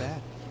 Not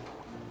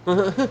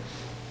bad.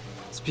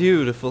 It's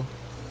beautiful.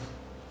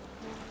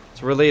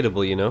 It's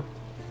relatable, you know?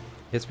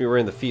 Hits me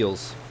right in the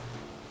feels.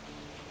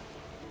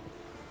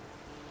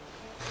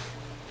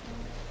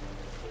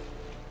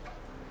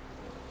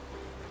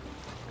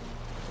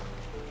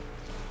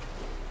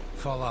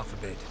 Fall off a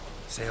bit.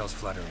 Sails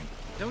fluttering.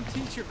 Don't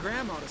teach your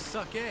grandma to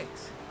suck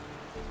eggs.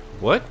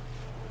 What?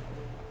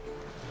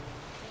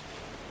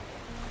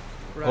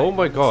 Right, Oh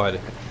my god.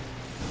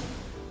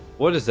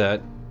 What is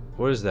that?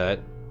 What is that?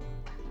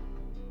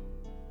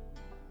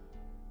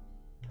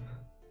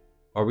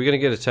 Are we gonna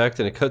get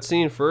attacked in a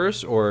cutscene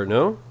first, or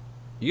no?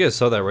 You guys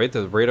saw that, right?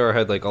 The radar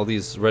had like all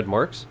these red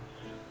marks?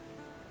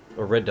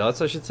 Or red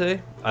dots, I should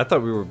say. I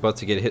thought we were about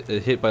to get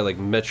hit by like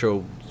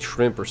Metro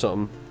Shrimp or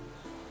something.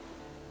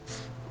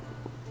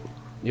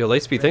 Yo,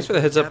 Lightspeed, thanks for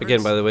the heads up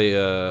again, by the way,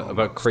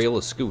 about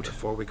Crayola Scoot.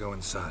 Before we go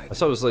inside. I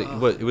saw it was like,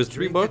 what, it was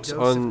 $3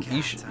 on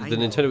the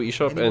Nintendo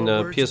eShop and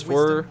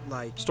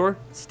PS4 store?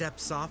 Step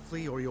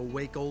softly or you'll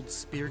wake old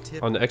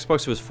Speartip. On the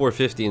Xbox it was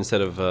 $4.50 instead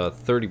of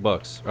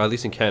 $30, or at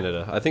least in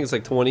Canada. I think it's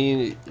like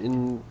 20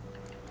 in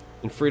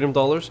Freedom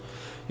dollars.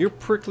 You're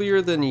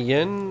pricklier than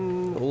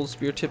Yen. Old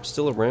Speartip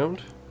still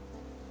around?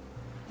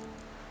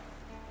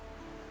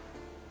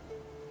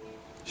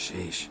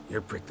 Sheesh,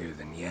 you're pricklier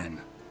than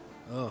Yen.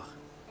 Ugh,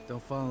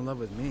 don't fall in love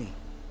with me.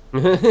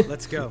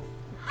 Let's go.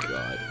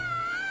 God.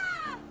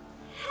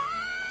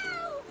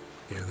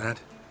 Hear that?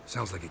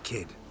 Sounds like a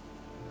kid.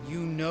 You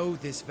know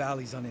this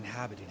valley's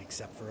uninhabited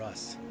except for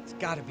us. It's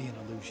gotta be an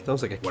illusion.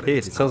 Sounds like a What if kid.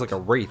 it's It sounds not? like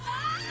a wraith.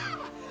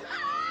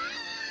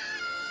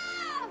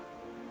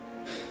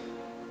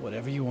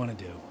 Whatever you want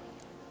to do.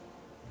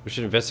 We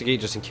should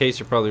investigate just in case.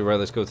 You're probably right.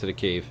 Let's go to the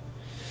cave.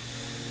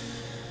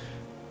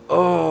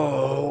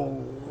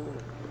 Oh.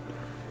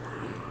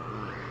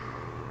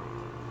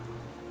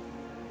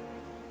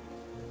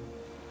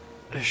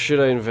 Should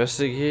I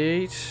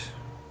investigate?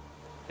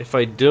 If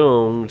I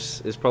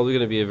don't, it's probably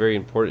going to be a very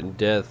important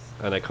death,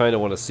 and I kind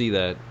of want to see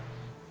that.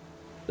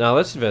 Now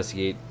let's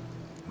investigate,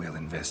 We'll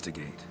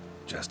investigate,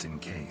 just in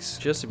case.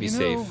 just to be You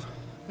safe. know,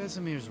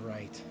 Vesemir's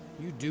right.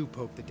 You do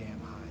poke the damn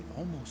hive,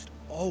 almost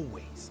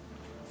always.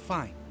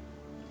 Fine.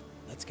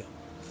 Let's go.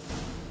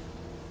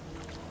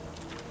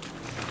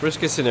 Worst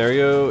case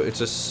scenario,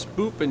 it's a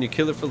spoop and you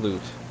kill it for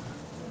loot.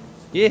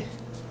 Yeah,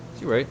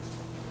 You right.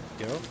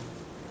 Geralt?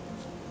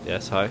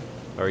 Yes, hi.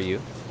 How are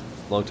you?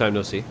 Long time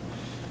no see.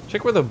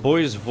 Check where the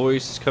boy's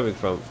voice is coming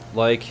from.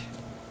 Like...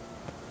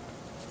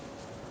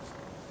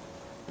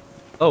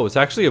 Oh, it's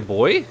actually a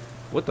boy?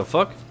 What the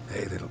fuck?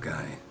 Hey, little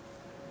guy.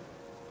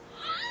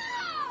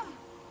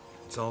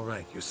 It's all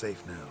right. You're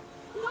safe now.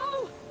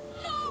 No!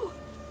 No!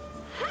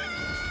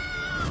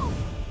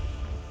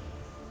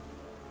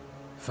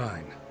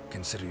 Fine.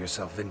 Consider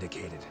yourself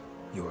vindicated.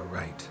 You were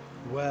right.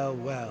 Well,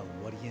 well,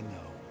 what do you know?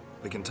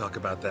 We can talk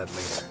about that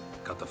later.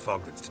 Got the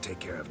foglets to take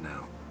care of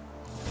now.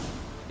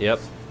 Yep.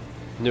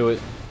 Knew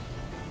it.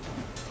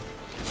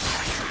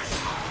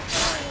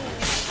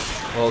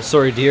 Oh,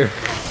 sorry, dear.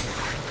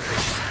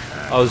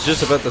 I was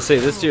just about to say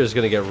this deer is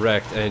gonna get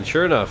wrecked, and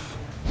sure enough.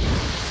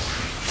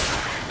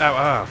 Ow,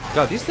 ow.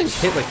 God, these things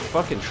hit like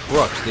fucking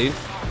trucks, dude.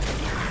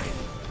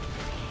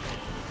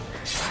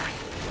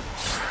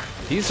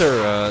 These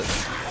are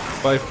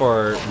by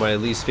far my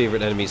least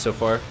favorite enemy so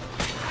far.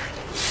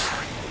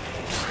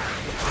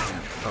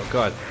 Oh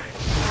god.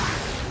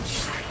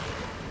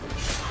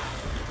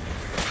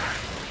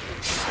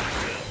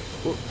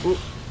 Ooh, ooh.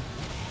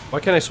 Why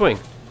can't I swing?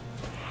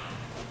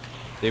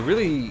 They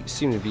really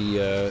seem to be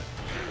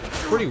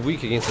pretty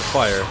weak against the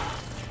fire.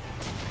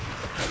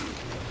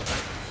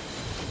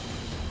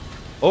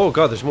 Oh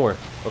god, there's more.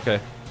 Okay.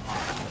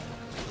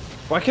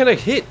 Why can't I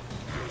hit?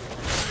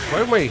 Why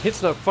do my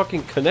hits not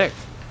fucking connect?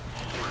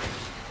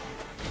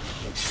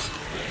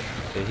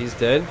 Okay, he's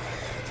dead.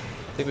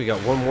 I think we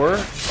got one more.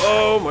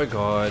 Oh my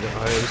god,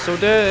 I am so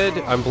dead.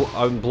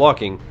 I'm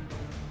blocking.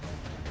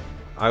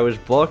 I was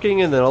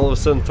blocking and then all of a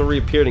sudden three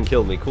appeared and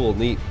killed me. Cool,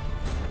 neat.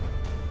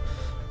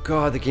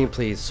 God, the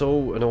gameplay is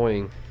so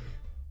annoying.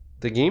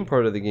 The game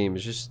part of the game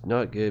is just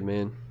not good,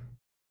 man.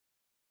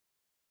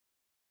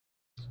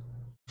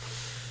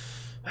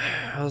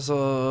 How's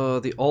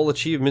the all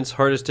achievements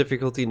hardest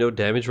difficulty no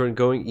damage run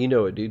going? You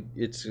know it, dude.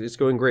 It's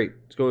going great.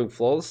 It's going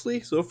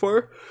flawlessly so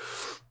far.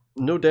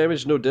 No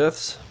damage, no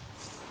deaths,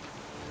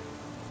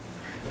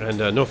 and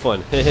no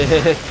fun.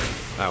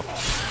 Ow.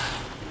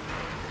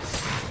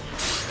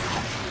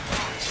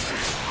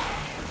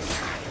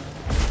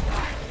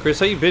 Chris,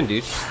 how you been,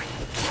 dude?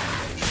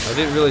 I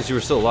didn't realize you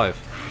were still alive.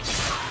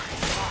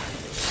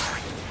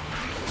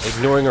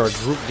 Ignoring our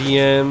group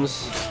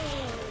DMs.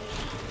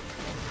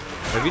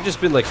 Have you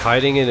just been like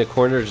hiding in a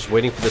corner just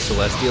waiting for the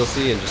Celeste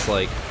DLC and just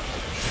like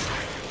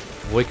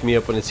wake me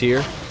up when it's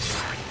here?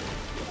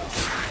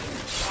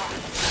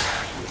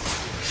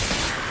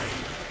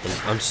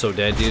 I'm so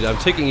dead, dude. I'm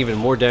taking even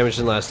more damage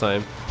than last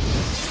time.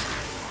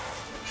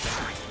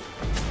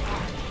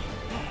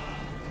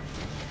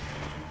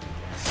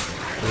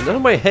 And none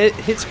of my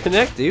hits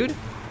connect, dude.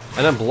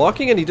 And I'm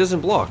blocking and he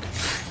doesn't block.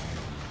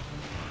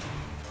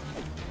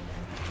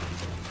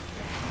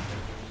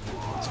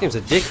 This game's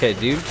a dickhead,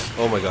 dude.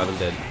 Oh my god, I'm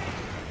dead.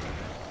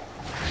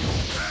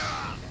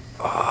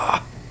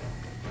 Ah.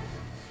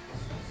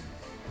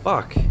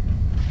 Fuck.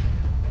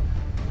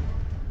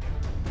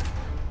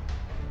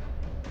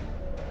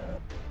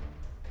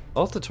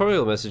 All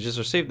tutorial messages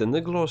are saved in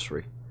the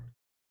glossary.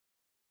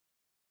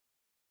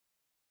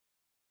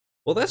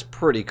 Well, that's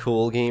pretty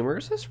cool,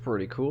 gamers. That's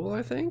pretty cool,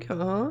 I think.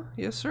 Uh-huh.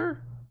 Yes, sir.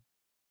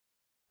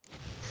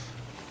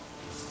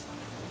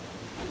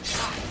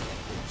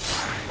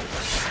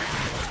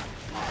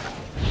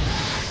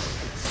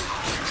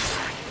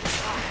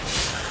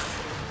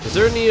 Is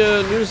there any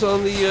news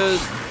on the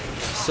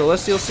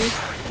Celeste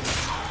DLC?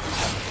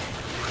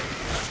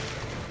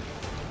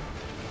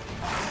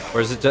 Or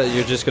is it that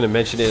you're just going to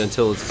mention it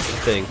until it's a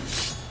thing?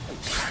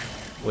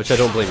 Which I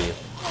don't blame you.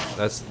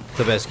 That's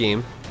the best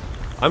game.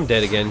 I'm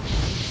dead again.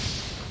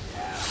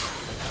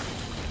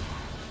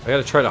 I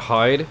gotta try to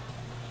hide.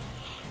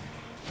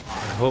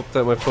 I hope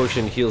that my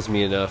potion heals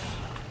me enough.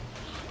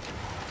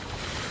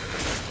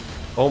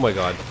 Oh my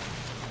god.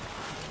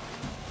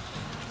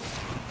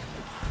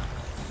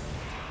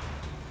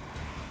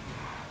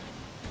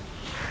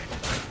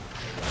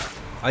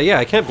 Yeah,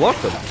 I can't block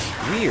them.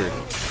 Weird.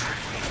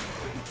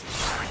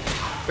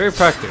 Very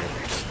practical.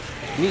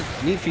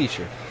 Neat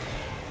feature.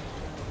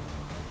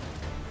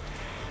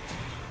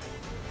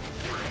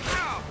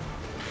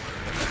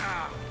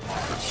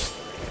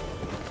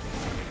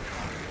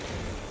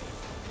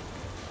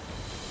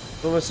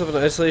 I put myself in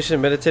isolation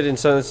and meditated in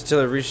silence until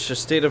I reached a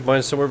state of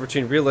mind somewhere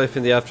between real life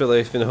and the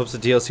afterlife in the hopes the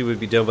DLC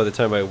would be done by the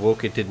time I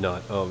awoke. It did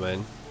not. Oh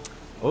man.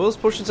 Oils,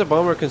 potions, and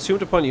bomb are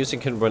consumed upon use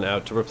and can run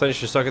out. To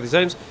replenish your stock of these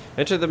items,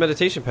 enter the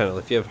meditation panel.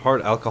 If you have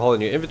hard alcohol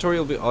in your inventory, it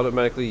will be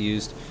automatically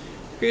used.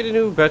 Create a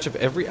new batch of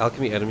every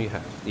alchemy item you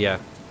have. Yeah.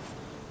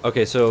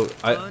 Okay, so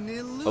An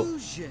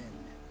illusion.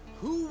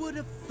 Who would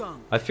have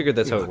thunk? I figured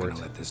that's You're how it not worked.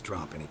 gonna let this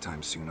drop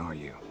anytime soon, are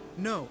you?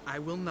 No, I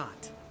will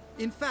not.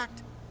 In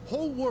fact,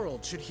 whole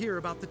world should hear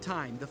about the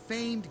time the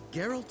famed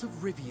Geralt of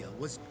Rivia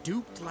was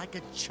duped like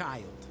a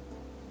child.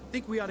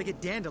 Think we ought to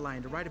get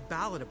Dandelion to write a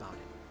ballad about it.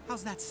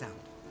 How's that sound?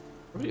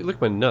 Why don't you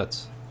lick my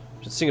nuts?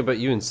 Should sing about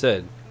you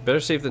instead. Better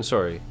safe than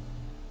sorry.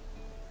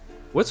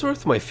 What's wrong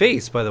with my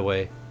face, by the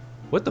way?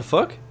 What the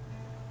fuck?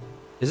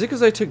 Is it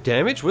because I took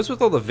damage? What's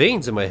with all the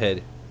veins in my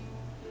head?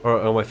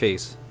 Or on my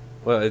face.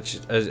 Well,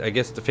 I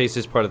guess the face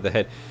is part of the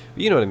head.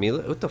 But you know what I mean.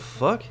 What the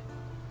fuck?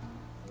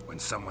 When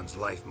someone's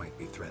life might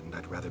be threatened,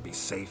 I'd rather be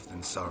safe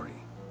than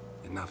sorry.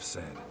 Enough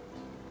said.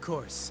 Of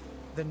course,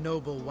 the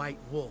noble white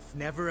wolf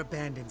never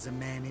abandons a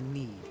man in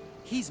need.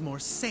 He's more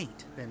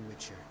saint than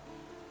Witcher.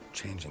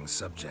 Changing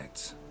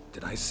subjects.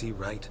 Did I see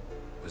right?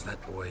 Was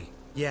that boy?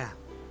 Yeah,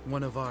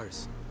 one of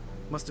ours.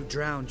 Must have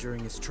drowned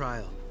during his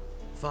trial.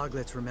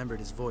 Foglets remembered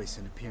his voice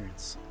and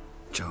appearance.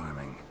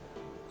 Charming.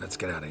 Let's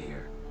get out of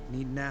here.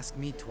 Needn't ask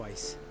me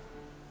twice.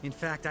 In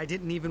fact, I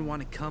didn't even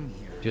want to come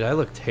here. Dude, I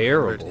look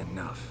terrible.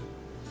 Enough.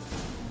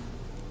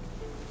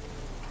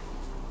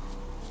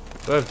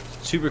 Do I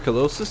have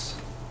tuberculosis?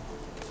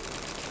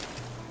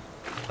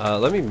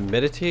 Let me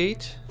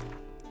meditate.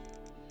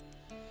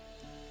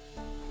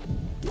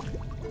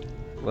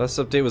 Last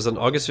update was on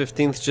August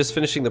 15th, just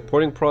finishing the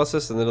porting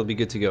process, and then it'll be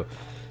good to go.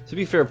 To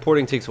be fair,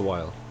 porting takes a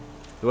while.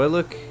 Do I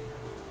look...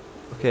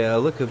 Okay, I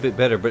look a bit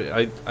better, but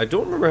I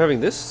don't remember having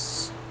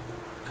this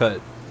cut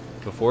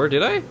before,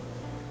 did I?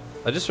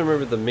 I just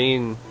remember the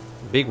main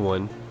big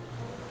one.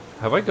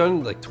 Have I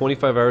gone like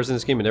 25 hours in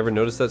this game and never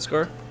noticed that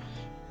scar?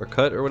 Or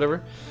cut or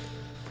whatever?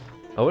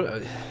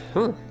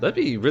 That'd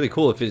be really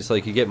cool if it's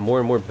like you get more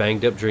and more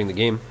banged up during the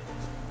game.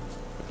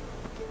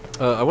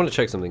 I want to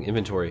check something.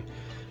 Inventory.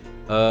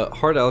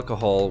 Hard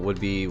alcohol would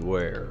be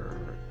where?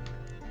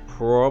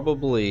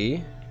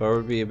 Probably, if I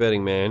would be a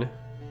betting man,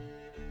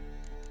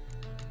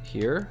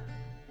 here.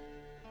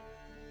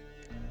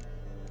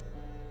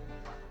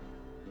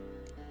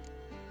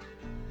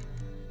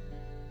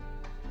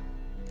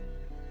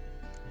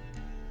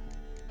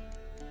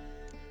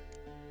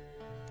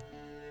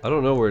 I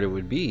don't know where it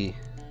would be.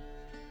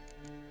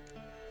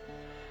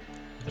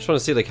 I just want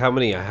to see like how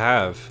many I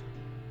have.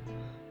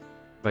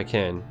 If I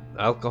can.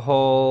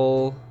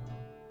 Alcohol.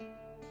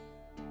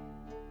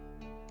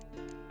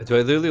 Do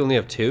I literally only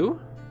have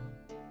 2?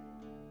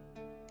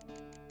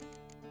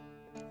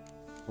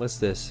 What's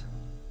this?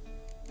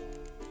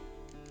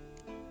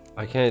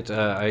 I can't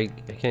I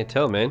can't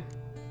tell, man.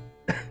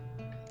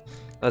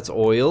 That's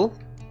oil.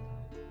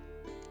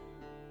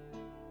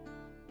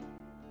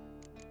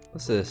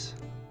 What's this?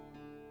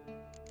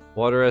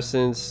 Water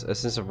essence,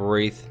 essence of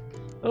wraith.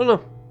 I don't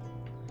know.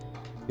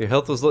 Your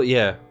health was low,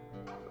 yeah.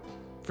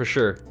 For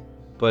sure.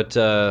 But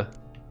that's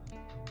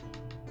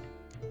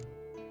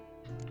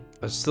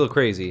still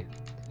crazy.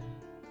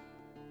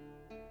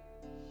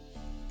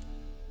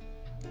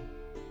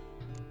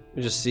 Let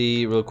me just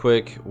see real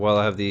quick while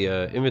I have the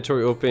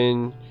inventory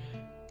open.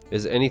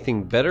 Is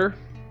anything better?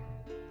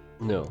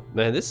 No.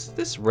 Man,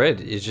 this red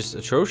is just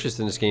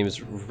atrocious in this game. It's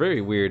very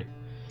weird.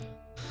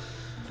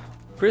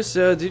 Chris,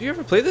 did you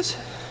ever play this?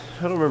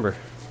 I don't remember.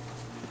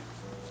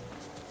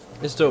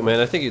 It's dope, man.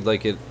 I think you'd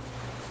like it.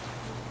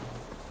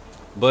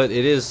 But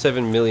it is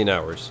 7 million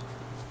hours.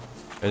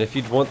 And if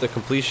you'd want the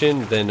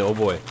completion, then oh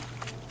boy.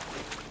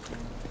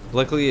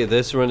 Luckily,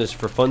 this run is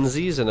for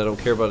funsies, and I don't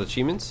care about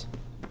achievements.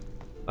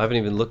 I haven't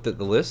even looked at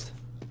the list.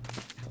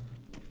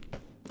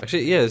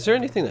 Actually, yeah, is there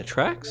anything that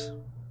tracks?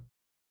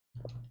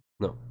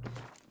 No.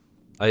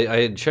 I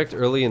had checked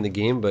early in the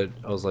game, but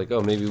I was like,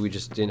 oh, maybe we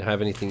just didn't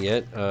have anything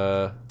yet.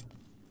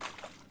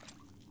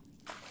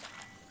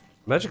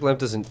 Magic lamp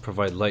doesn't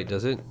provide light,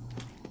 does it?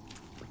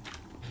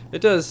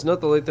 It does,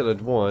 not the light that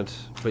I'd want.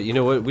 But you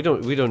know what? We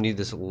don't need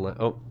this.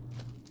 Oh.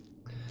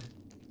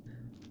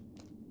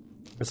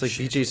 It's like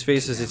BJ's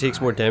face as he takes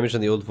more damage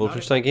than the old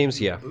Wolfenstein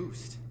games. Yeah.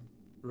 Boost.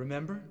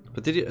 Remember?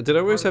 But did I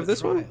always have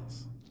this one?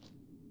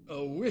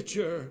 A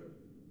witcher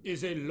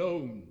is a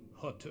lone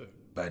hunter.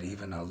 But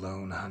even a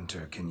lone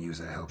hunter can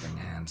use a helping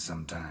hand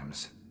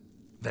sometimes.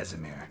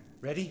 Vesemir.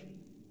 Ready?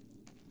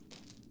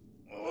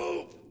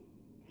 Oh,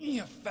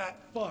 you fat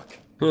fuck.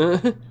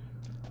 1,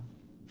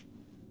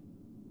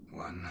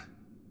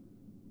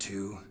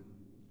 2,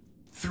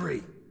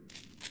 3.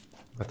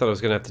 I thought I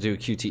was gonna have to do a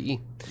QTE.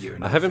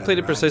 I haven't played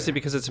it precisely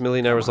because it's 1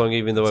 million hours long,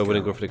 even though I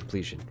wouldn't go for the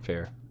completion.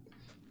 Fair.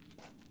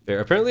 Fair.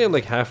 Apparently I'm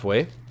like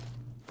halfway.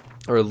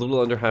 Or a little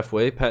under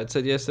halfway, Pat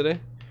said yesterday.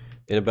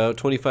 In about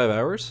 25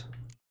 hours.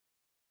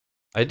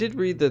 I did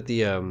read that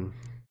the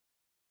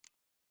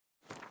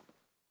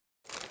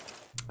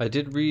I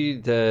did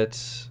read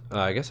that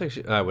I guess I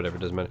should whatever,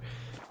 doesn't matter.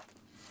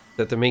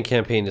 That the main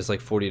campaign is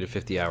like 40 to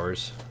 50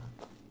 hours.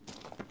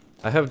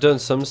 I have done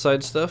some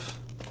side stuff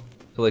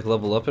to like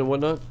level up and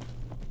whatnot.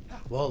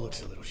 Wall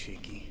looks a little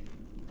shaky.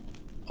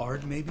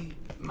 Ard, maybe?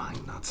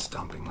 Mind not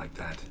stomping like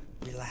that.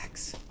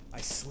 Relax.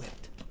 I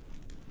slipped.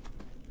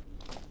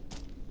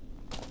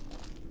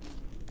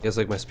 You guys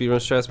like my speedrun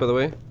strats, by the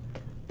way?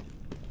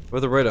 Or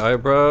the right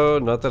eyebrow,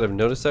 not that I've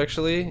noticed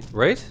actually.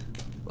 Right?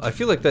 I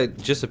feel like that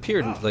just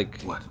appeared,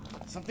 like... What?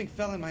 Something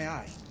fell in my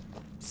eye.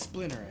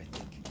 Splinter, I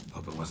think.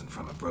 Hope it wasn't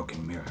from a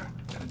broken mirror.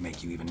 That'd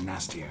make you even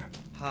nastier.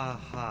 Ha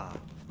ha.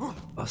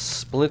 A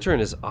splinter in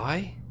his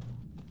eye?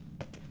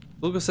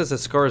 Lugo says that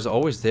scar is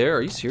always there.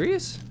 Are you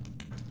serious?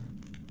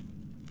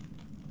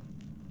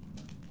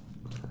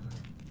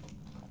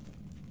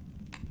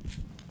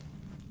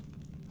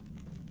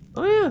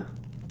 Oh yeah.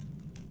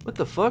 What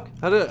the fuck?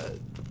 How did...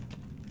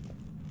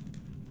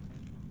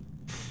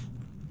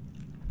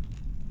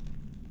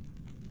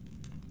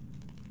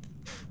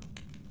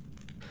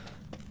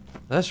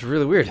 That's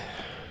really weird.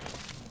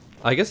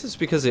 I guess it's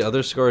because the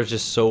other scar is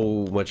just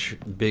so much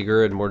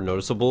bigger and more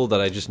noticeable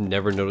that I just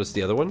never noticed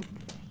the other one.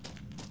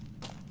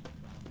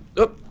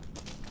 Oh,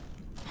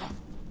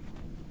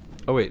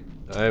 oh wait,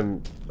 I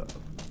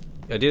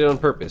did it on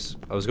purpose.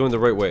 I was going the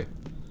right way.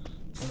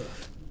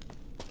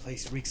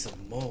 Place reeks of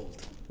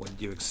mold. What did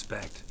you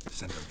expect?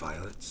 Scent of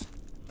violets?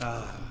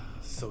 Ah,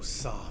 so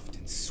soft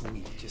and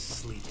sweet, just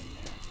sleeping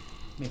there.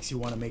 Makes you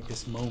want to make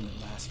this moment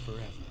last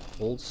forever.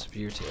 Old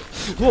spear tip.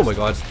 Oh my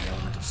god. The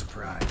element of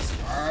surprise.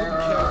 Couldn't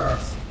care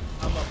less.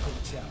 I'm up for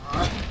the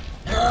challenge.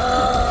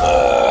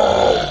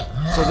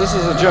 So this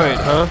is a giant,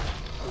 huh?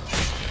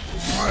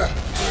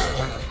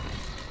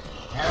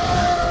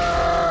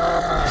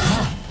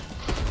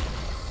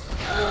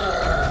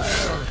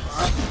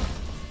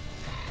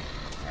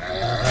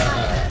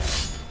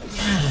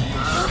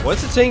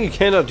 What's it saying you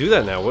cannot do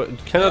that now?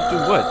 What cannot do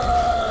what?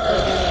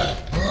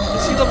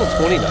 Is he level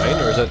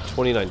 29 or is that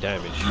 29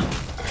 damage?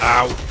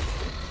 Ow.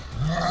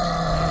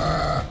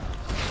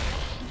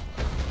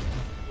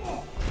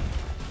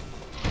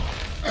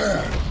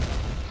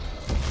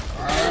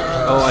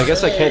 Oh, I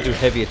guess I can't do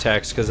heavy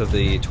attacks because of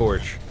the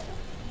torch.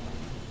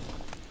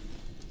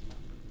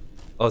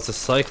 Oh, it's a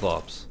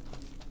Cyclops.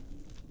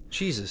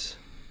 Jesus.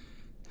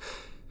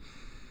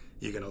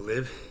 You gonna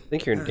live?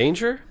 Think you're in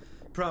danger?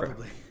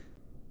 Probably.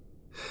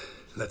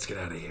 Let's get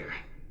out of here.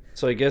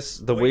 So I guess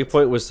the Wait.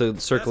 waypoint was to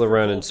circle That's for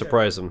around and Voltaire,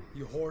 surprise him.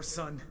 You whore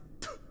son.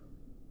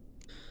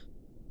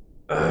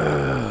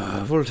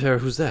 Voltaire,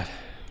 who's that?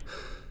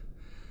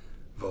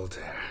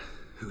 Voltaire.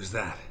 Who's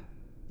that?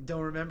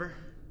 Don't remember?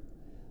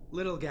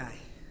 Little guy.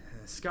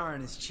 A scar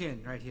on his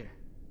chin, right here.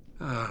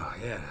 Oh,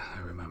 yeah, I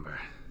remember.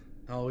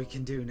 All we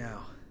can do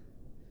now.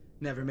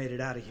 Never made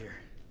it out of here.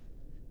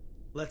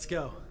 Let's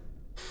go.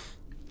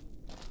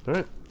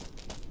 Alright.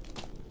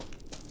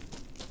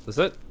 Was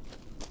that?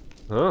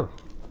 Oh.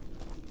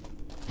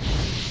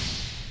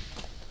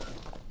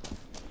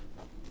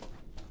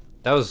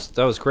 That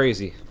was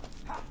crazy.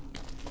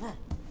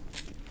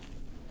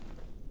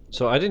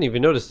 So I didn't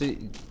even notice.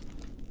 Did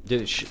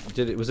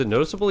it? Was it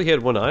noticeable he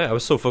had one eye? I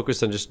was so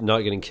focused on just not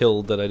getting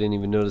killed that I didn't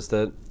even notice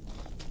that.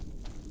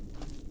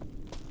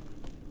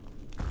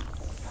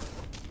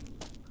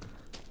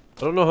 I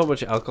don't know how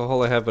much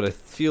alcohol I have, but I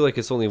feel like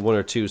it's only 1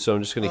 or 2, so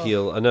I'm just gonna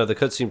heal. I know the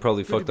cutscene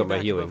probably fucked up my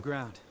healing,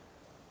 Ground.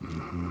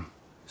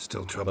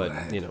 Still trouble but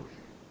ahead. you know.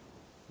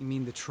 You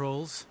mean the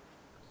trolls?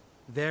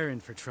 They're in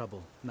for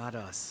trouble, not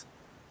us.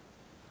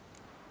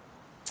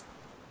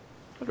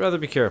 I'd rather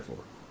be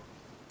careful.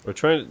 Or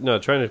trying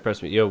to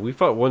impress me. Yo, we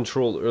fought one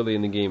troll early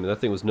in the game, and that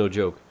thing was no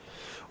joke.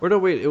 Or no,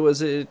 wait,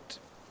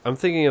 I'm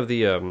thinking of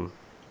the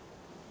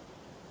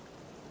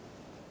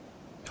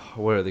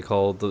what are they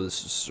called?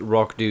 Those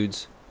rock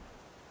dudes.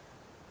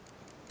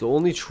 The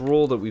only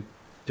troll that we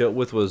dealt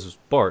with was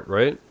Bart,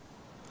 right?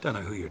 Don't know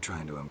who you're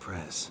trying to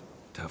impress.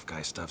 Tough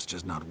guy stuff's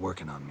just not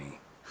working on me.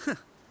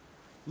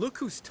 Look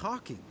who's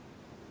talking.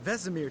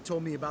 Vesemir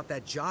told me about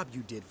that job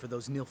you did for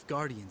those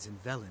Nilfgaardians in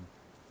Velen.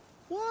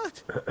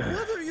 What?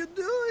 What are you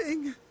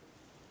doing?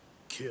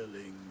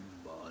 Killing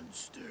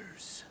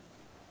monsters.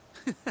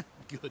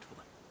 Good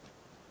one.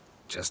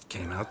 Just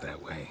came out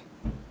that way.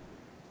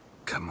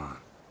 Come on.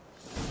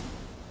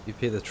 You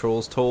pay the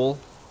troll's toll.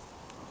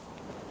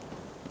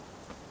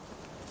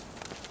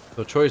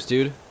 No choice,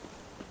 dude.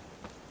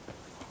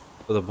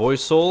 For the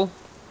boy's soul.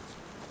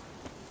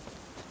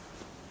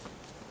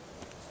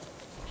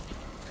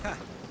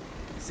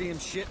 See him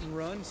shit and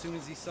run soon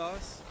as he saw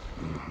us?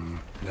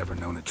 Never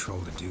known a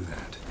troll to do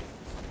that.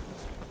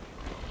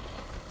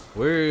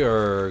 We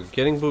are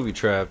getting booby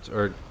trapped,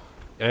 or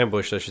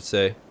ambushed, I should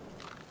say.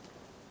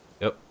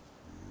 Yep.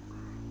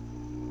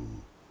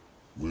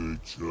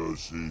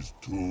 Witches is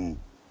to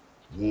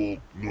walk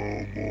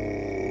no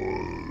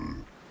more.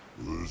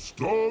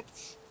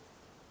 Stops.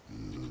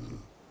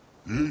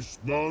 This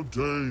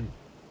mountain,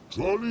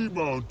 Trolley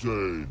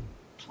Mountain.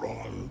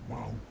 Troll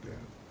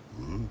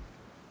Mountain.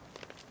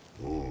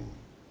 Oh.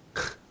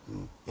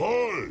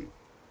 Hi!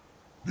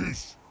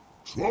 This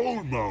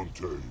Troll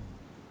Mountain.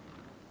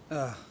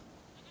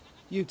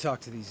 You talk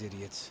to these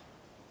idiots.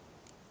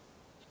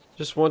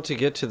 Just want to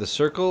get to the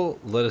circle.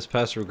 Let us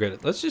pass or regret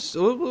it. Let's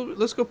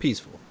go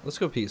peaceful. Let's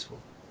go peaceful.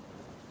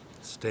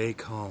 Stay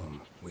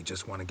calm. We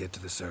just want to get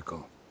to the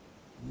circle.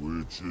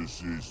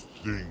 Witches is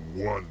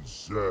thing 1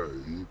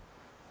 say,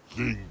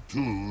 thing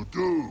 2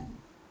 do,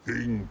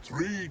 thing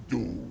 3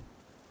 do.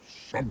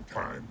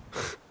 Sometime.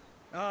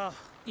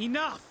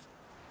 Enough!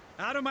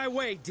 Out of my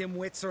way,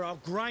 dimwits, or I'll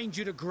grind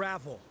you to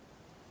gravel.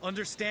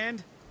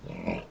 Understand?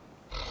 You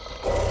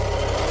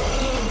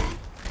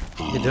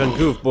done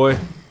goof, boy.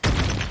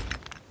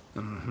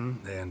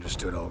 They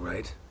understood all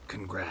right.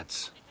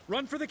 Congrats.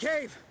 Run for the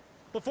cave!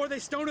 Before they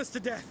stone us to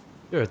death!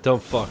 You're a dumb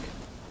fuck.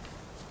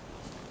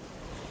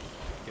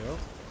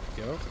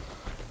 Go.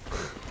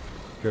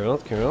 Girl.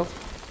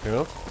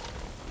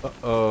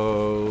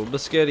 Uh-oh.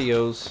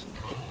 Biscottios.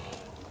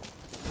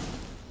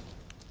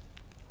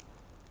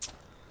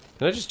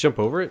 Can I just jump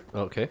over it?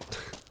 Okay.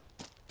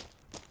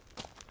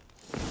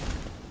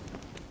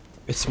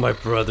 It's my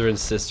brother and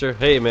sister.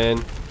 Hey,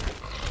 man.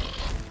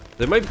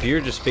 Did my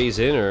beard just phase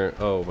in, or...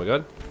 Oh, my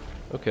God.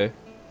 Okay.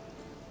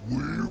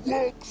 We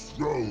walk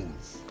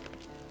throws.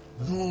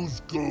 Use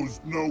goes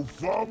no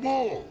far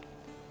more.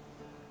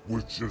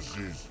 Witches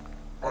is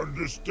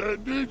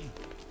understand it?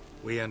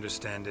 We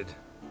understand it,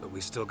 but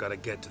we still gotta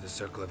get to the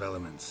Circle of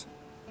Elements.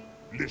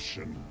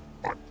 Listen,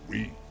 but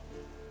we.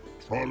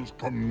 Trolls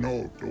come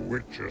no to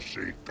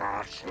Witchersea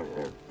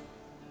Castle.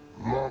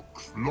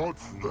 Locks not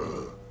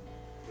there.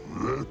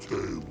 Let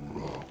him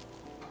rock.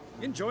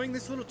 Enjoying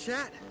this little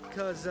chat?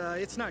 Because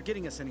it's not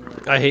getting us anywhere.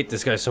 I hate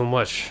this guy so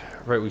much.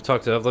 Right, we've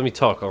talked enough. Let me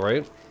talk,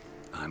 alright?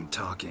 I'm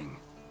talking.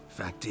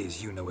 Fact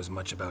is, you know as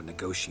much about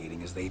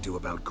negotiating as they do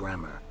about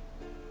grammar.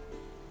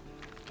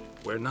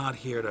 We're not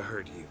here to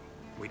hurt you.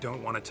 We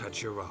don't want to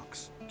touch your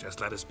rocks.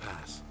 Just let us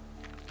pass.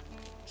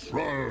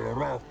 Troll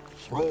rock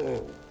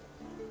throw.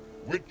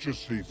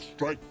 Witchersea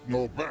strike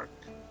no back.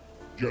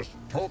 Just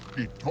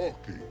talky.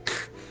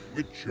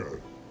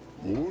 Witcher,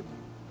 good?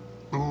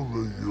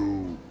 Only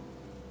you.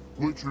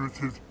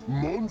 Witchersea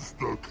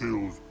monster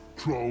kills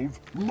trolls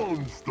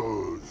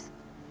monsters.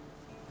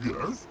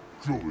 Yes,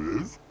 true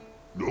is.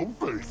 No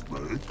face,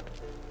 mate.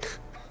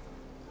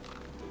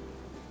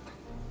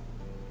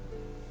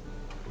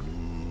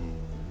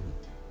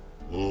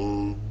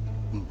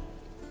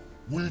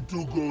 We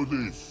do go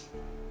this.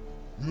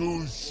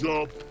 Use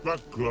sharp back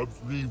clubs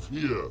leave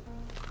here.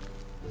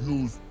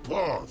 Use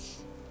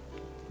pass.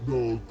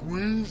 No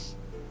agrees?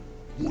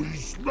 We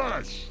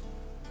smash.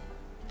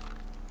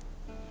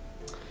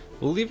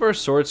 We'll leave our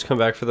swords, come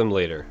back for them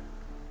later.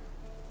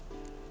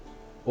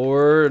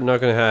 Or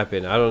not gonna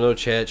happen. I don't know,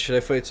 chat. Should I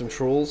fight some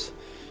trolls?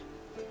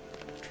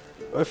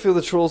 I feel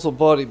the trolls will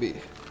body me.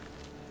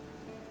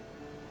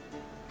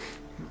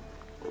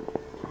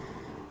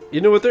 You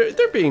know what?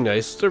 They're being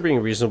nice. They're being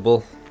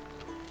reasonable.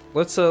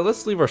 Let's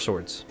leave our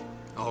swords.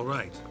 All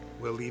right.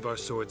 We'll leave our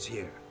swords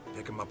here.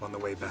 Pick them up on the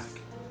way back.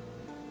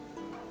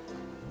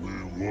 We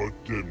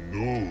want them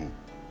know.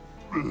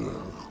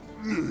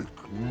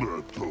 Lick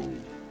metal.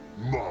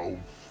 Mouth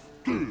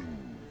stings.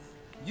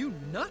 You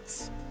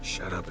nuts?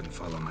 Shut up and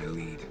follow my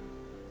lead.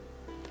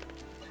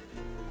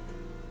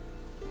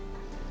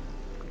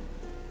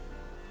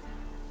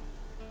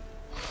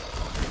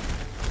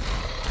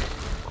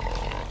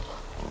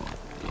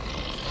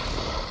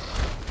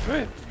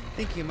 Right. I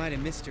think you might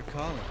have missed your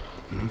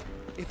calling.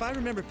 If I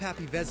remember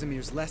Pappy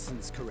Vesemir's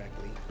lessons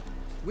correctly,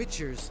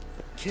 Witchers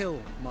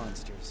kill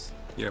monsters.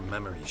 Your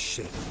memory's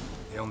shit.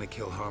 They only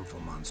kill harmful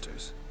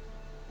monsters.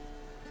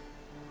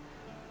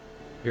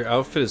 Your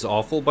outfit is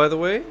awful, by the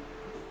way.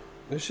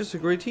 It's just a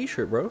great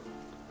t-shirt, bro.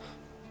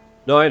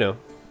 No, I know.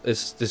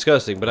 It's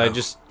disgusting, but I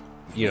just,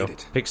 you know,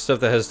 pick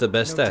stuff that has the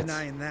best No stats.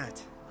 denying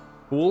that.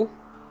 Cool?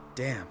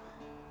 Damn.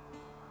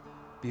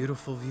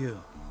 Beautiful view.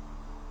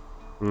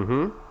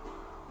 Mm-hmm.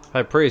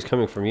 High praise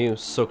coming from you.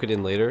 Soak it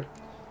in later.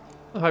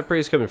 High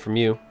praise coming from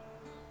you.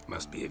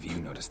 Must be if you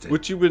noticed it.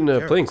 What you been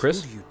playing,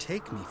 Chris? Who do you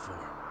take me for?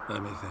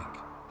 Let me think.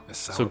 A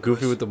So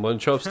goofy with the mud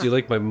chops. Do you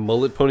like my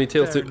mullet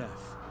ponytail Fair too?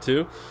 enough.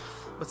 Too?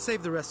 Let's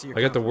save the rest of your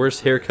I got the compliment.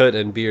 worst haircut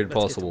and beard Let's get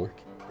to possible.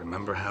 work.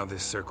 Remember how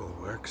this circle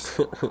works?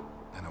 Been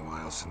a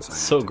while since I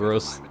So activated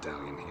gross. my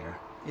medallion here.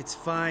 It's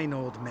fine,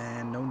 old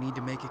man. No need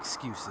to make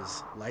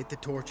excuses. Light the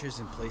torches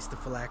and place the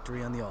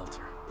phylactery on the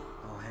altar.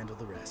 I'll handle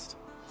the rest.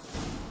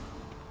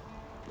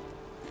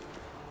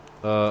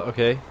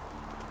 Okay.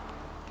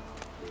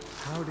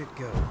 How'd it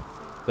go?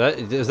 That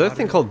is that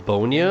thing called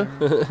Bonia?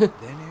 Then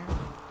air?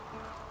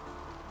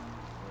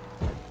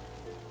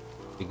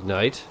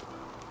 Ignite.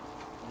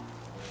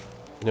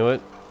 You know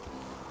what?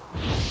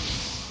 Know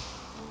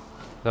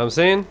what I'm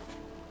saying?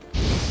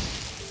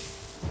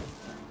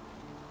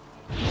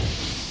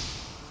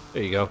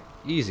 There you go.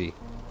 Easy.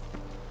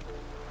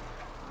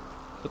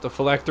 Put the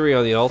phylactery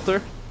on the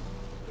altar.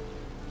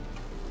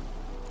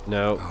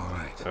 No.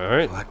 Alright.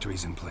 Alright.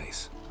 Phylactery's in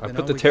place. I Then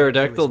put all the we gotta do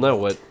pterodactyl, is now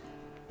wait.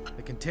 what?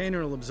 The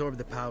container will absorb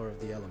the power of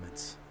the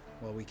elements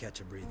while we catch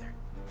a breather.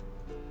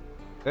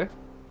 Okay.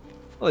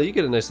 Well, you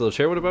get a nice little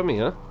chair. What about me,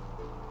 huh?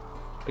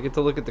 I get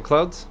to look at the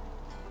clouds?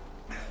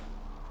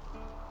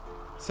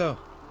 So,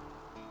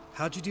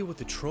 how'd you deal with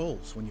the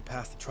trolls when you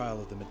passed the trial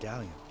of the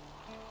medallion?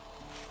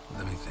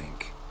 Let me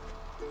think.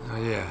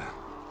 Oh yeah.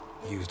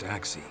 Used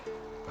Axii,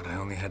 but I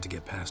only had to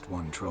get past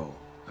one troll.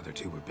 Other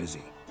two were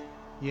busy.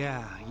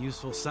 Yeah,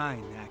 useful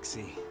sign,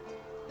 Axii.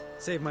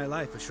 Saved my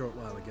life a short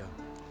while ago.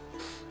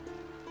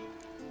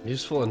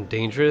 Useful and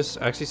dangerous?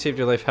 Actually saved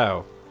your life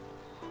how?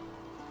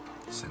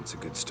 Sense a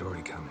good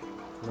story coming.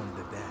 One of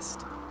the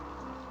best.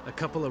 A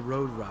couple of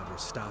road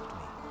robbers stopped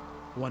me.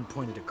 One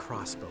pointed a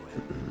crossbow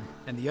at me,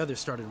 and the other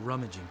started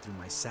rummaging through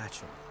my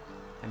satchel.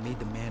 I made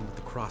the man with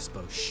the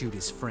crossbow shoot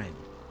his friend,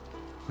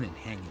 and then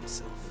hang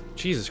himself.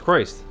 Jesus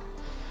Christ.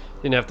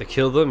 Didn't have to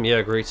kill them?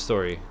 Yeah, great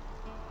story.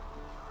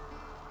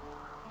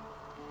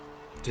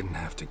 Didn't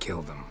have to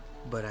kill them.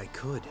 But I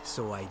could,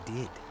 so I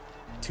did.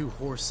 2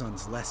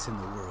 whoresons less in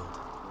the world.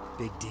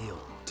 Big deal.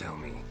 Tell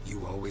me,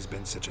 you always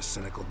been such a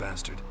cynical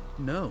bastard?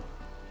 No,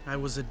 I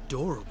was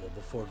adorable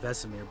before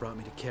Vesemir brought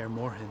me to Kaer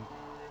Morhen.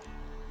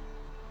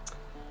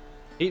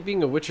 Hate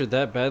being a Witcher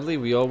that badly.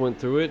 We all went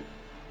through it.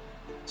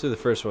 Let's do the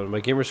first one. My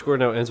gamer score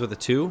now ends with a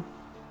 2.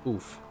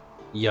 Oof.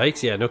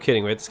 Yikes. Yeah, no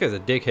kidding, right? This guy's a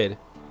dickhead.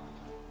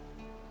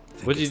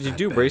 What did you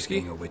do, Bracey?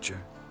 Being a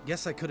Witcher?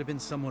 Guess I could have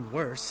been someone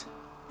worse.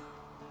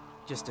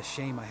 Just a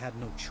shame I had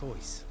no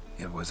choice.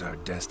 It was our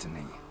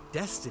destiny.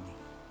 Destiny?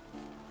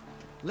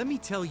 Let me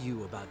tell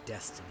you about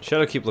destiny.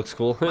 Shadowkeep looks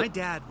cool. My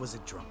dad was a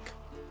drunk.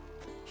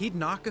 He'd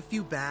knock a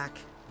few back,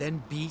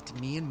 then beat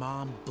me and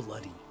Mom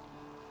bloody.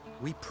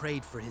 We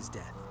prayed for his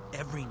death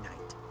every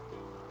night.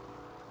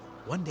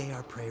 One day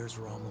our prayers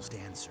were almost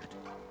answered.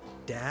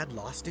 Dad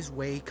lost his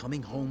way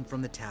coming home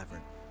from the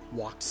tavern,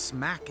 walked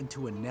smack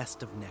into a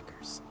nest of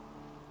neckers.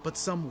 But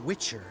some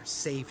Witcher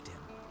saved him.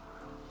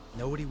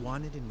 Know what he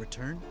wanted in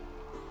return?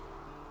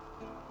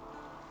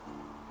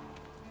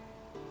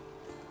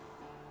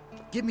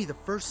 Give me the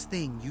first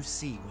thing you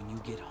see when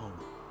you get home.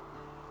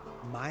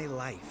 My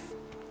life.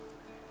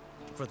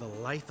 For the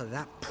life of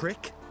that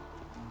prick?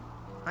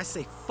 I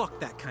say fuck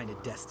that kind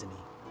of destiny.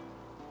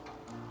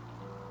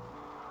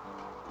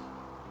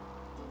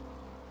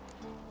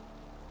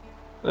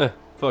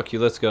 Fuck you,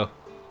 let's go.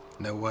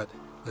 Know what?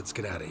 Let's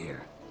get out of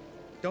here.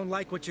 Don't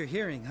like what you're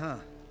hearing, huh?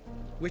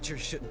 Witchers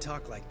shouldn't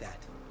talk like that.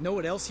 Know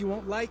what else you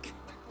won't like?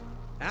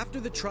 After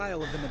the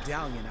trial of the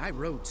medallion, I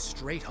rode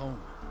straight home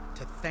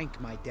to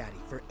thank my daddy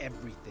for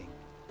everything.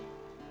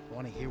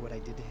 Want to hear what I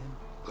did to him?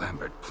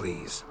 Lambert,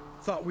 please.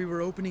 Thought we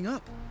were opening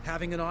up,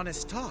 having an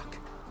honest talk.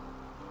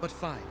 But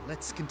fine,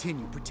 let's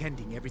continue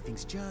pretending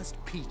everything's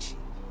just peachy.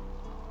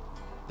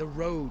 The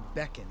road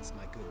beckons,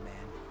 my good man.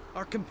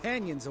 Our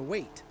companions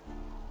await.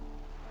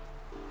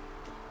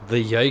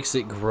 The yikes,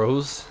 it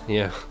grows?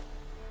 Yeah.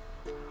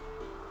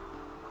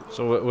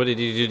 So what did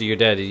you do to your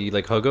dad? Did you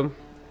like hug him?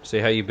 Say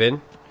how you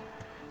been?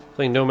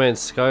 Playing No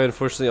Man's Sky,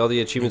 unfortunately all the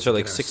achievements are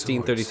like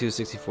 16, 32,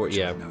 64.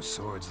 Yeah. No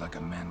swords like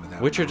a man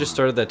without Witcher just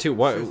started that too.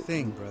 Why? Sure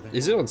thing, brother.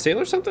 Is it on sale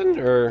or something?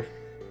 Or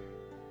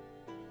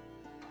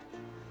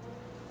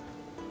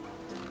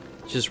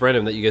it's just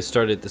random that you guys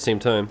started at the same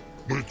time?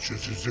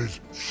 Witches is his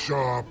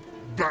sharp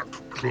back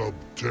club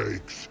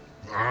takes,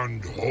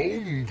 and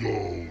home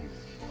goes.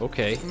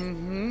 Okay.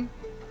 Mm-hmm.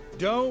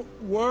 Don't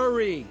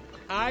worry.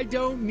 I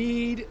don't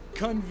need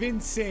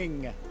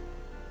convincing.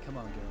 Come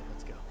on, girl,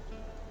 let's go.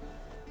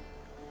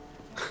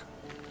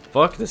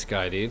 Fuck this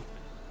guy, dude.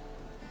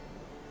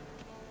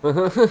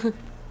 I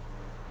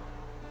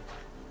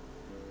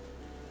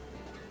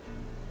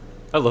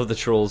love the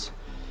trolls.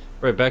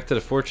 Right, back to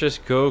the fortress.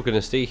 Go.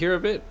 Gonna stay here a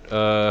bit.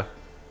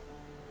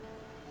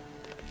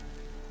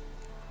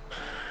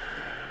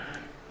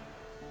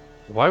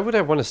 Why would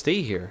I want to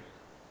stay here?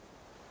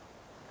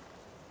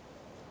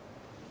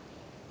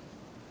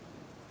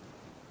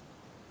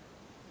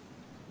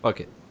 Fuck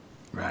it.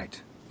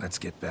 Right. Let's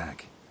get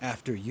back.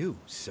 After you,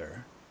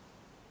 sir.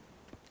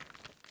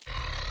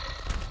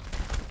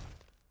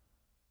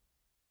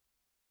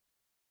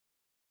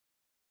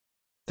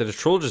 Did a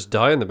troll just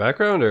die in the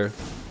background, or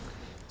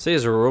say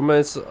is a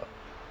romance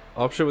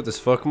option with this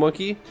fuck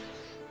monkey?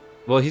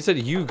 Well, he said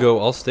you go,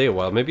 I'll stay a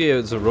while. Maybe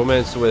it's a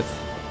romance with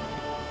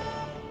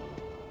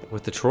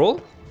the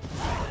troll?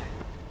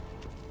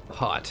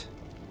 Hot.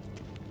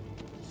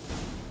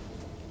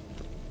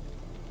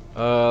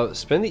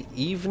 Spend the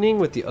evening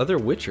with the other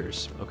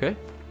Witchers. Okay.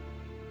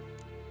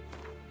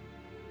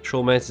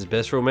 Trollmance is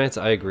best romance.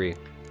 I agree.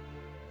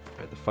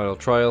 Alright, the final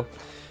trial.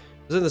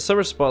 I was in the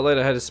summer spotlight.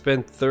 I had to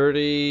spend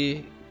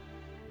 30...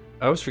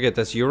 I always forget,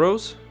 that's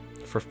euros?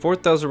 For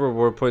 4,000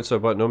 reward points, so I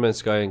bought No Man's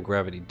Sky and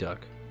Gravity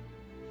Duck.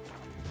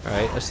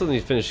 Alright, I still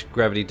need to finish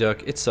Gravity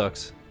Duck. It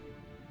sucks.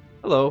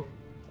 Hello.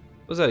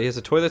 What's that? He has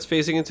a toy that's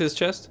phasing into his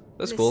chest?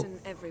 That's cool. Listen,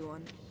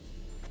 everyone.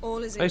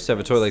 All is I used to have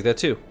a toy like that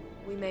too.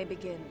 We may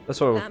begin. That's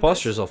why my Lambert,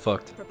 posture's all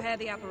fucked. Prepare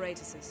the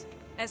apparatuses.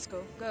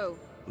 Esco, go.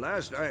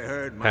 Last I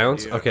heard, my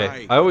Pounds? dear,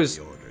 Okay, I always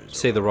gave the orders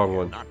say the over wrong here,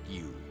 one. Not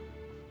you.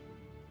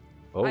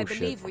 Oh I shit.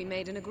 believe we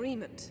made an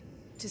agreement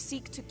to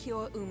seek to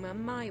cure Uma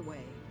my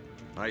way.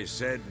 I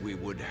said we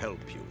would help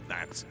you.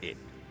 That's it.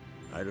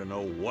 I don't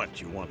know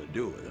what you want to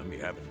do with them. You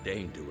haven't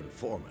deigned to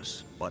inform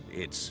us. But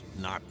it's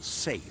not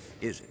safe,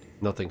 is it?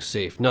 Nothing's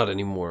safe. Not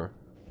anymore.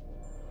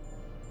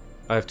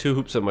 I have 2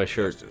 hoops on my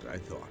shirt. Just as I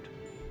thought.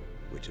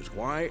 Which is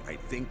why I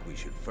think we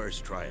should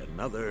first try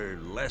another,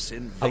 less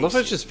invasive... I love how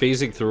it's just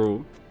phasing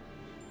through.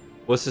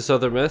 What's this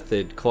other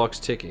method? Clock's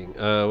ticking.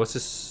 What's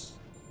this?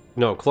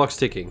 No, clock's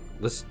ticking.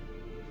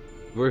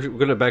 We're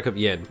gonna back up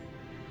Yen.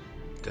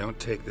 Don't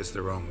take this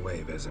the wrong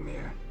way,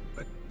 Vesemir,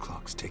 but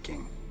clock's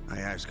ticking. I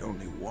ask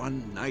only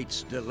one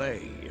night's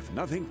delay. If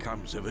nothing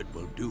comes of it,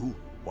 we'll do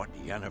what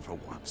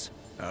Yennefer wants.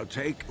 I'll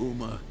take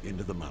Uma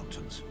into the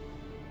mountains.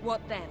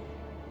 What then?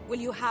 Will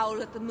you howl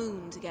at the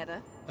moon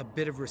together? A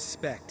bit of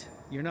respect.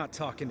 You're not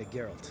talking to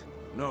Geralt.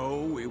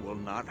 No, we will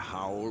not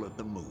howl at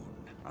the moon.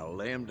 I'll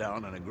lay him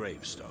down on a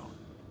gravestone.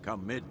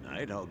 Come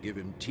midnight, I'll give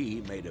him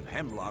tea made of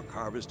hemlock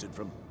harvested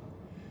from...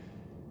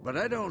 But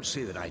I don't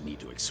see that I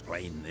need to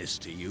explain this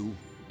to you.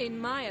 In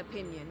my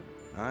opinion...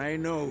 I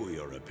know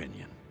your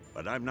opinion,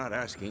 but I'm not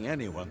asking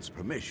anyone's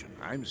permission.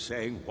 I'm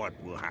saying what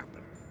will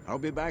happen. I'll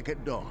be back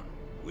at dawn,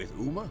 with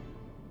Uma,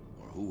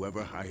 or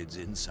whoever hides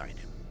inside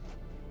him.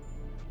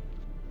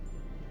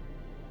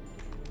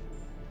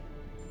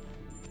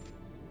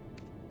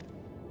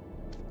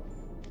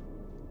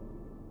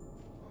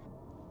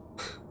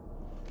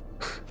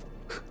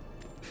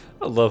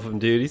 I love him,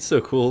 dude. He's so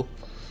cool.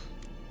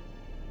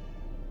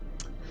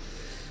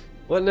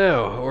 What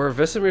now? Or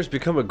Vesemir's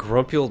become a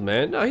grumpy old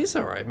man? No, he's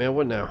alright, man.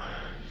 What now?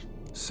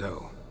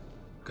 So,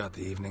 got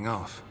the evening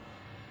off.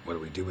 What do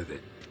we do with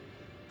it?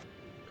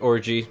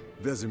 Orgy.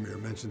 Vesemir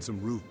mentioned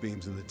some roof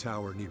beams in the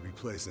tower need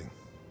replacing.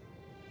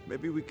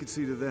 Maybe we could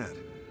see to that.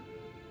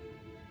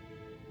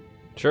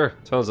 Sure.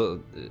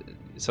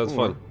 Sounds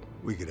fun.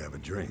 We could have a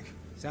drink.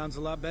 Sounds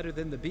a lot better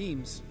than the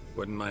beams.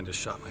 Wouldn't mind a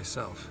shot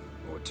myself.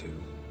 Or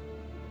two.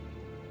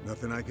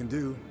 Nothing I can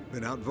do.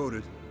 Been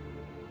outvoted.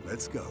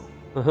 Let's go.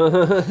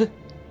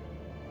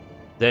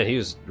 Then he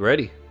was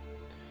ready.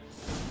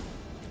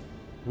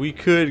 We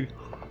could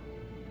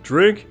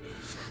drink.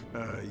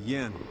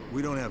 Yen,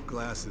 we don't have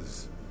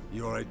glasses.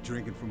 You alright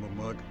drinking from a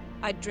mug?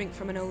 I'd drink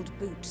from an old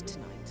boot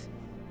tonight.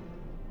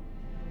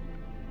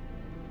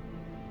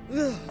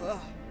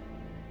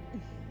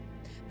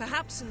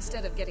 Perhaps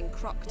instead of getting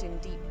crocked in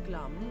deep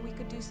glum, we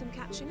could do some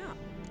catching up.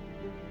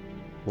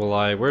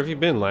 Well, where have you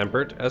been,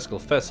 Lambert? Eskel,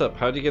 fess up.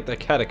 How'd you get that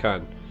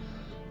catacon?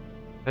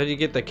 How'd you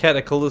get the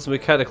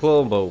cataclysmic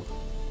cataclombo?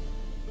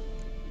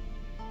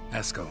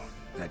 Eskel,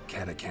 that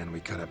catacan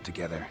we cut up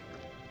together.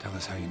 Tell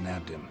us how you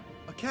nabbed him.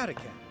 A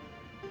catacan.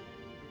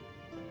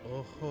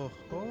 Oh ho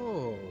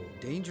ho.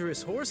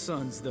 Dangerous horse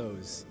sons,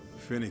 those.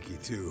 Finicky,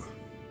 too.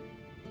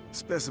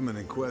 Specimen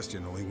in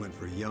question only went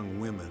for young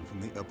women from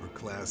the upper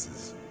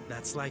classes.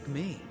 That's like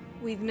me.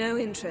 We've no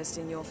interest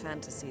in your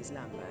fantasies,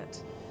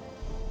 Lambert.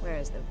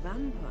 Whereas the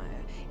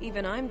vampire,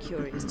 even I'm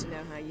curious to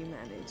know how you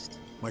managed.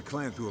 My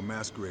clan threw a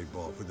masquerade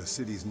ball for the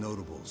city's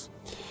notables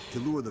to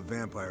lure the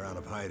vampire out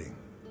of hiding.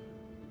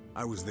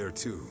 I was there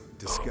too,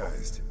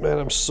 disguised. Man,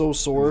 I'm so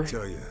sore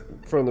Tell you,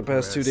 from the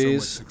past 2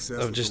 days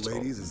of just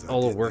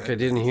all the work I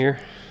did in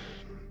here.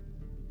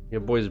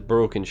 Your boy's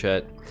broken,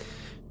 chat.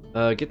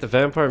 Get the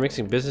vampire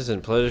mixing business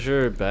and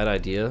pleasure. Bad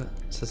idea.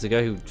 Says the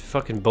guy who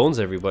fucking bones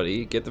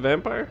everybody. Get the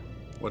vampire?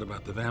 What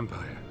about the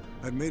vampire?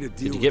 I'd made a deal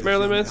Did you with get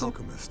Marilyn this young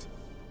Manson? alchemist.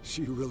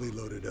 She really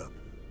loaded up.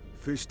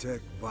 Fish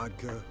tech,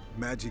 vodka,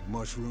 magic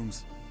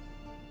mushrooms.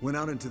 Went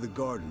out into the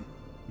garden.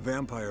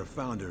 Vampire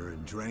found her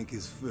and drank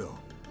his fill.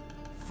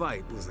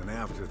 Fight was an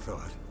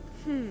afterthought.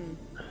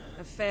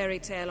 A fairy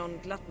tale on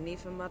gluttony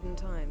for modern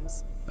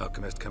times.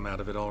 Alchemist come out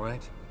of it all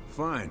right?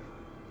 Fine.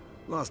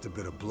 Lost a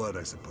bit of blood,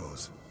 I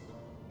suppose.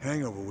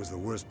 Hangover was the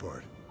worst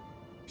part.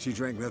 She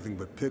drank nothing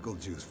but pickle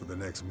juice for the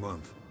next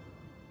month.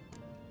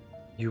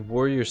 You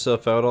wore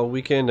yourself out all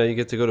weekend, now you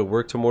get to go to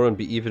work tomorrow and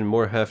be even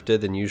more half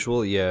dead than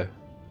usual? Yeah.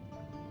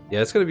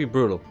 Yeah, it's gonna be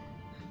brutal.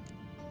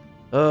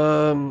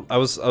 I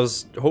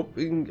was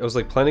hoping, I was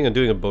like planning on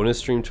doing a bonus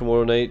stream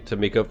tomorrow night to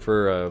make up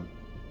for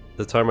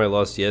the time I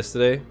lost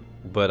yesterday,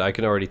 but I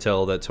can already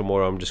tell that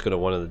tomorrow I'm just gonna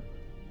want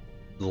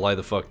to lie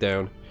the fuck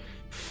down.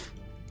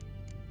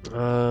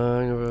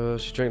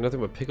 She drank nothing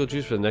but pickle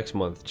juice for the next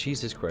month.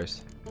 Jesus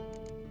Christ.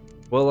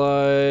 Well,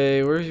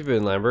 where have you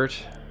been, Lambert?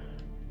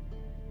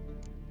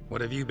 What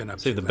have you been up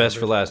to? Save the best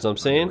for Lambert? last, know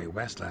what I'm On your saying? way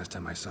west last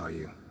time I saw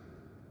you.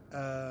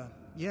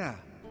 Yeah.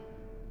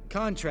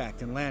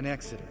 Contract in Lan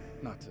Exeter.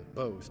 Not to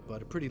boast,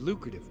 but a pretty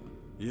lucrative one.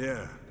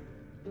 Yeah.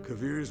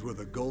 Kavir's were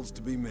the gold's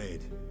to be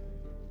made.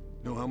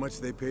 Know how much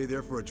they pay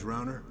there for a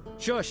drowner?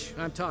 Shush,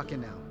 I'm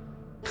talking now.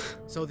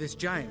 So this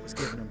giant was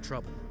giving him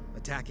trouble.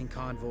 Attacking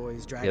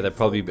convoys, dragging Yeah, that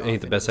probably folk ain't off the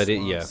into best idea,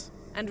 yeah. swamps.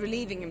 And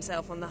relieving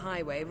himself on the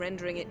highway,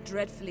 rendering it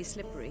dreadfully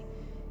slippery.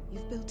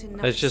 You've built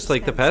enough It's just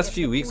like the suspense past to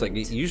few get the weeks, like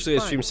point. usually I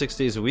stream 6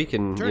 days a week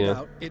and, Turned you know,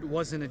 out it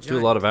wasn't a do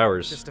giant, a lot of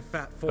hours. just a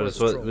fat But it's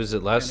forest what troll, was it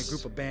and last? a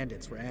group of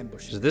bandits were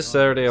ambushing So the this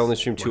Saturday I only convoys.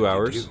 streamed What 2 did you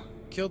hours. do?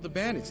 Killed the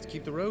bandits to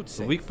keep the road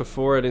safe. The week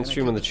before I didn't And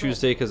stream on the killed troll.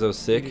 Tuesday because I was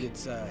sick. Needed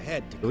its,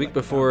 head to The week collect the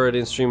before I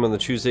didn't stream on the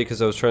Tuesday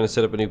because I was trying to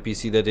set up a new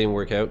PC that didn't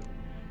work out.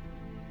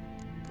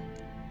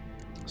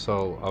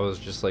 So I was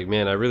just like,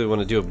 man, I really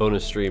want to do a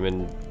bonus stream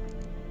and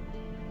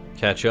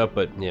catch up,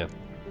 but yeah.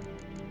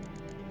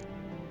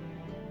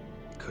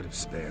 Could have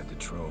spared the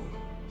troll.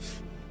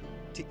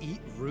 To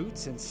eat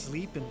roots and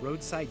sleep in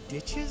roadside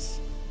ditches?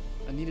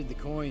 I needed the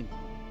coin.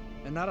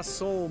 And not a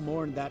soul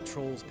mourned that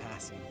troll's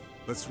passing.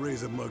 Let's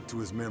raise a mug to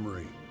his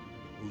memory.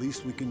 The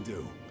least we can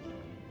do.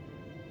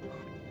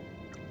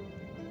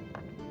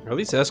 At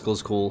least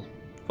Eskel's cool.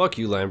 Fuck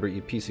you, Lambert,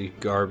 you piece of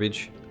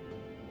garbage.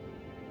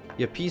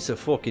 You piece of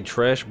fucking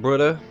trash,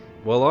 brother.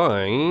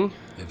 Well,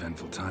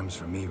 Eventful times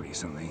for me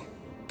recently.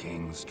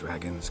 Kings,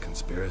 dragons,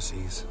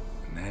 conspiracies.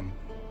 And then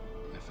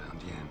I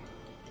found Yen.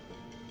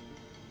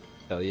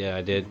 Hell yeah,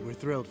 I did. We're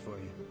thrilled for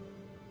you.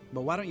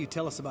 But why don't you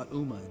tell us about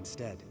Uma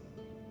instead?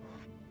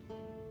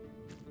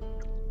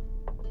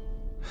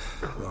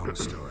 Long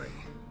story.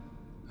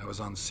 I was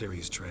on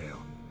Ciri's trail.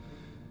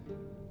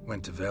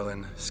 Went to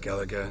Velen,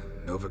 Skellige,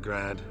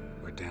 Novigrad,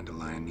 where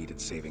Dandelion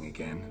needed saving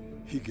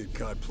again. He get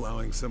caught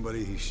plowing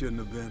somebody he shouldn't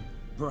have been.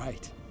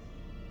 Right.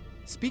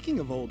 Speaking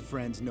of old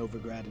friends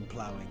Novigrad and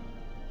plowing,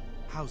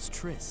 how's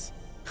Triss?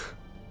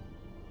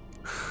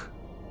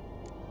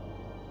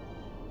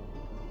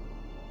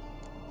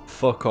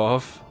 fuck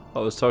off. I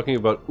was talking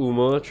about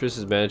Uma, Triss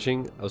is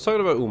managing. I was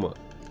talking about Uma.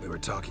 We were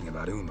talking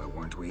about Uma,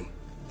 weren't we?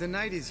 The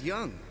night is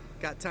young.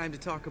 Got time to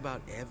talk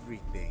about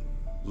everything.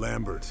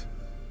 Lambert,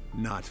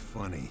 not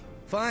funny.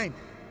 Fine.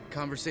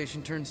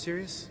 Conversation turned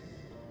serious?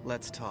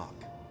 Let's talk.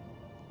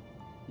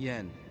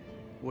 Yen,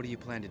 what do you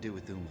plan to do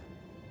with Uma?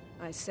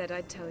 I said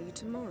I'd tell you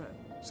tomorrow.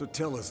 So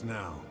tell us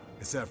now.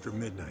 It's after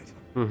midnight.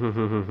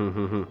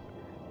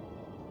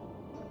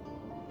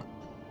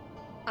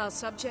 I'll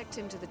subject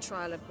him to the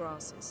trial of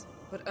grasses,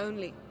 but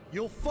only...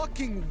 You'll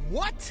fucking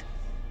what?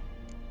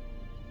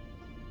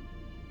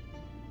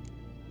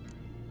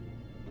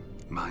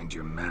 Mind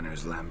your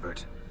manners,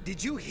 Lambert.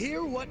 Did you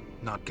hear what?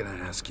 Not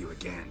gonna ask you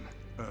again.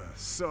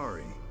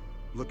 Sorry.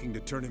 Looking to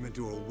turn him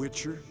into a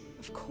witcher?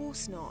 Of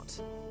course not.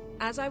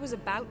 As I was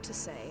about to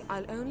say,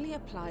 I'll only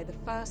apply the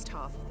first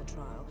half of the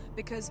trial,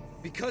 because...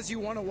 Because you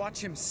want to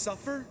watch him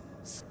suffer?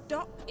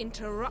 Stop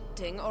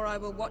interrupting, or I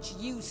will watch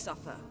you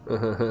suffer.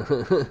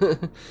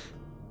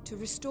 To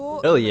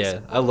restore Hell yeah,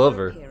 I love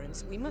her.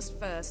 Appearance, we must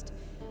first...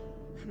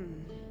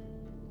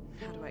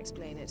 How do I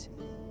explain it?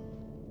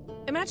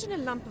 Imagine a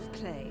lump of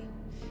clay.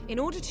 In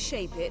order to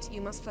shape it,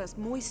 you must first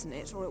moisten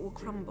it, or it will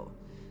crumble.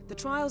 The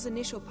trial's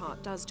initial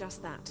part does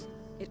just that.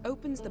 It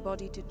opens the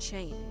body to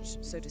change,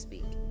 so to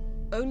speak.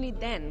 Only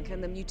then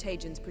can the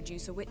mutagens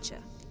produce a witcher.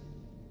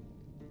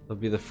 It'll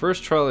be the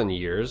first trial in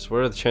years.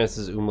 What are the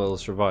chances Uma will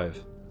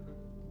survive?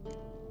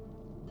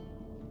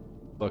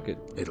 Fuck it.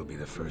 It'll be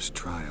the first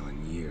trial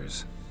in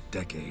years.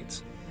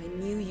 Decades. I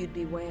knew you'd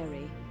be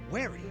wary.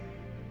 Wary?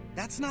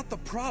 That's not the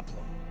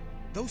problem.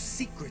 Those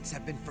secrets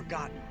have been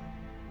forgotten.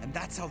 And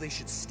that's how they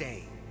should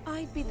stay.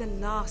 I'd be the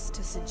last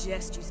to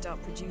suggest you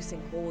start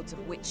producing hordes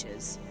of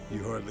witches.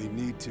 You hardly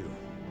need to.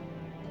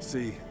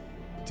 See,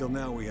 till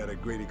now we had a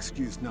great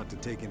excuse not to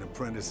take in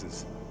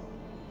apprentices.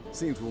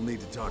 Seems we'll need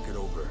to talk it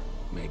over.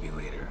 Maybe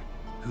later.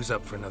 Who's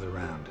up for another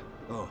round?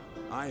 Oh,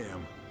 I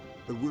am.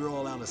 But we're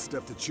all out of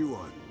stuff to chew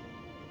on.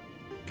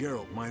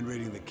 Geralt, mind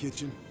raiding the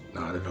kitchen?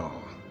 Not at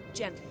all.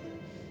 Gentlemen,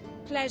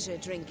 pleasure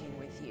drinking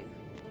with you.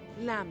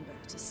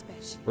 Lambert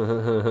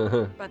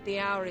especially. But the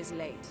hour is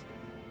late.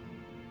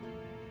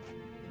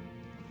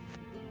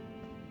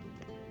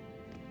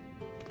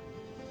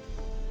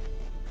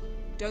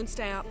 Don't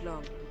stay up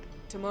long.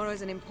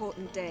 Tomorrow's an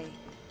important day.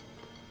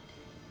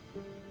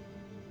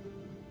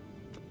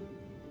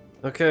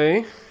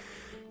 Okay.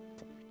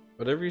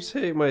 Whatever you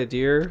say, my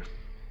dear.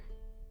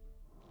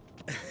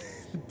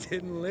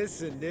 Didn't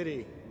listen, did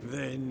he?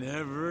 They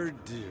never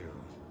do.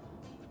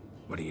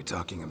 What are you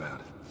talking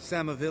about?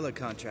 Samavilla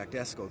contract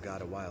Eskel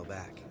got a while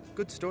back.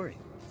 Good story.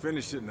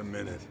 Finish it in a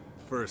minute.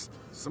 First,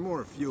 some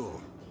more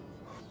fuel.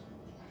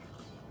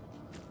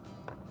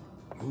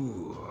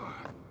 Ooh,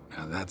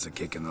 now that's a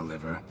kick in the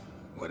liver.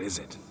 What is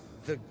it?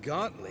 The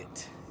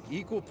Gauntlet.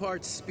 Equal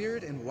parts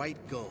spirit and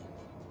white gold.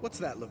 What's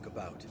that look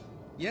about?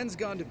 Yen's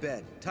gone to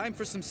bed. Time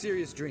for some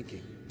serious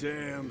drinking.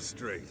 Damn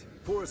straight.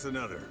 Pour us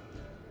another.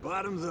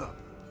 Bottoms up.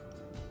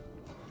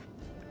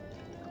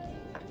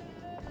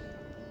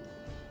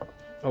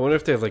 I wonder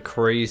if they have like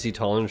crazy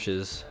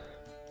tolerances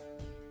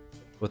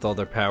with all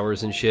their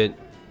powers and shit.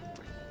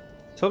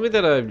 Tell me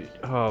that I'm...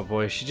 Oh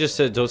boy, she just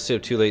said don't stay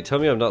up too late. Tell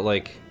me I'm not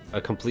like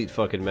a complete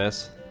fucking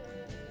mess.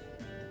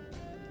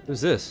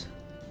 Who's this?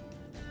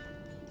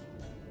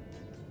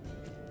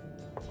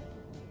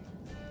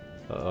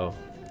 Uh-oh.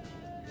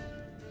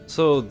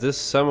 So, this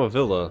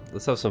Samavilla.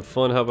 Let's have some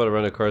fun. How about a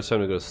rent a car? It's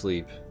time to go to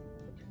sleep.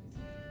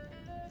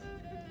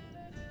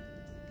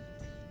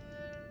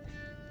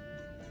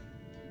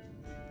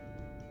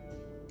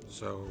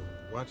 So,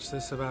 what's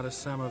this about a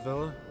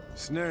Samavilla?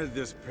 Snared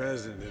this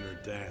peasant in her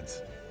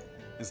dance.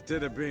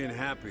 Instead of being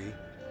happy,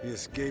 he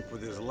escaped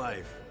with his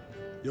life.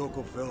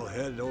 Yoko fell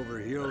head over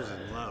heels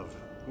in love.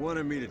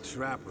 Wanted me to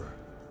trap her.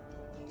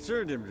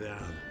 Turned him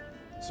down.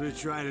 So he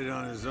tried it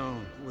on his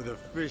own with a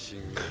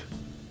fishing net.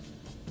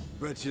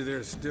 Bet you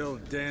they're still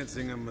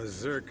dancing a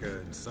mazurka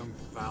in some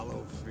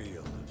fallow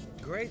field.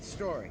 Great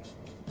story.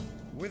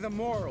 With a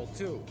moral,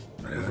 too.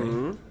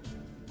 Really?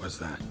 What's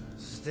that?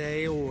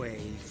 Stay away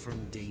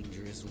from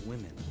dangerous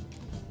women.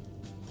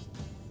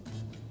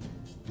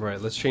 Right,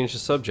 let's change the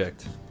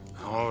subject.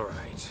 All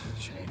right,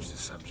 change the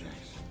subject.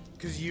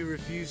 Because you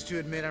refuse to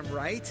admit I'm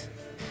right?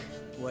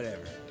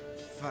 Whatever.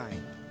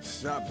 Fine.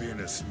 Stop being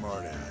a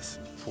smartass.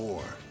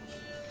 Poor.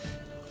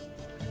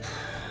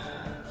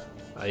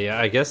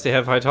 Yeah, I guess they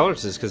have high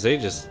tolerances because they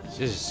just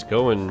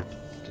go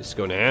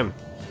ham.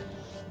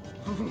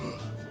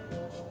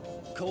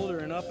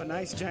 Coldering up a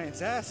nice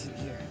giant's ass in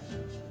here.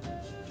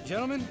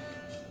 Gentlemen,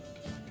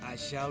 I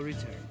shall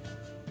return.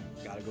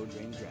 Gotta go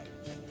drain the dragon.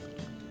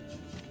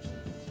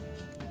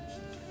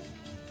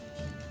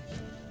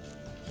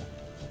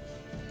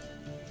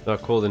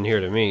 Not cold in here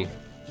to me.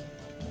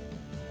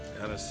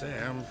 Gotta say,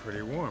 I'm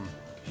pretty warm.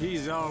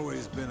 He's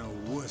always been a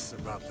wuss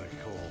about the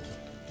cold.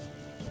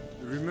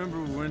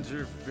 Remember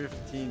winter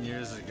 15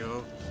 years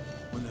ago?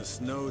 When the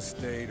snow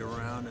stayed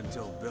around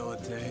until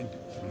Beltane?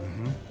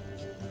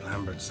 Mm-hmm.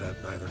 Lambert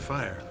sat by the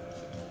fire,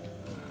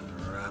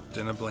 wrapped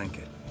in a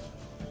blanket.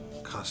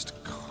 cussed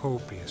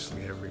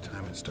copiously every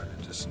time it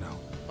started to snow.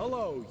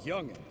 Hello,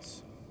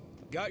 youngins.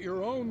 Got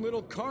your own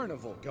little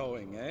carnival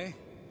going, eh?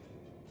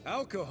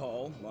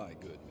 Alcohol, my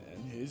good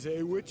men, is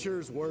a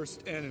Witcher's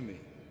worst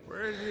enemy.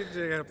 Where did you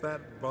dig up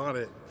that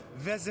bonnet?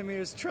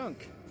 Vesemir's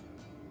trunk.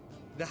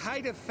 The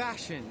height of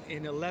fashion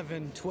in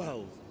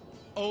 1112.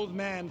 Old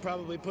man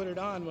probably put it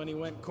on when he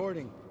went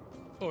courting.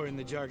 Or in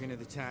the jargon of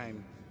the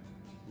time,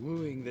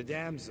 wooing the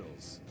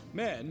damsels.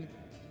 Men,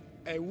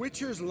 a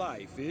Witcher's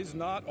life is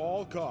not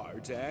all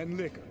cards and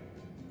liquor.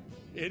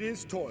 It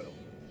is toil.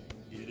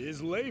 It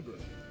is labor.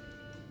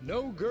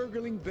 No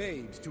gurgling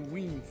babes to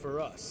wean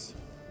for us.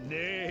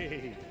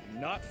 Nay,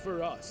 not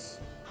for us.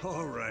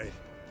 All right.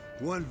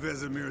 One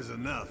Vesemir's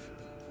enough.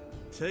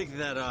 Take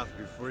that off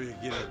before you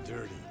get it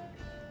dirty.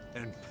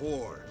 And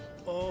pour.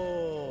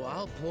 Oh,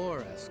 I'll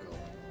pour, Eskel.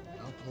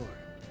 I'll pour.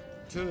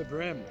 To the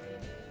brim.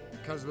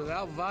 Because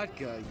without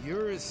vodka,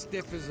 you're as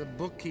stiff as a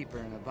bookkeeper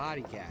in a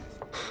body cast.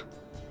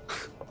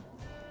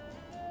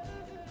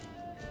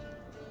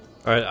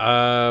 Alright,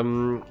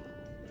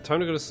 time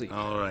to go to sleep.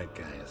 All right,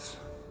 guys.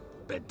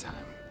 Bedtime.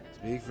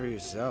 Speak for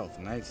yourself.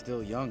 Night's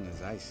still young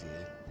as I see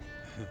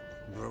it.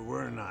 But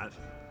we're not.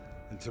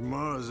 And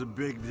tomorrow's a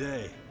big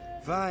day.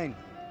 Fine.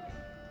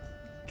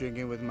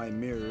 Drinking with my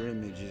mirror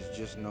image is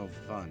just no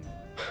fun.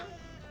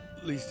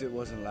 At least it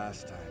wasn't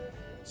last time.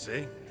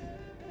 See?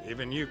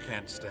 Even you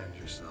can't stand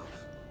yourself.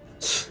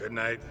 Good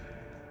night.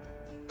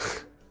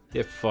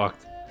 Get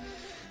fucked.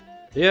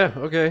 Yeah,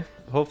 okay.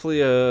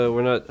 Hopefully,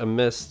 we're not a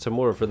mess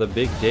tomorrow for the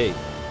big day.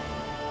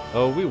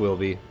 Oh, we will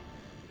be.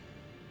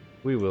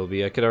 We will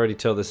be. I can already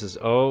tell this is...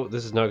 Oh,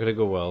 this is not gonna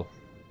go well.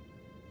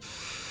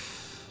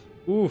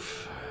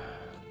 Oof.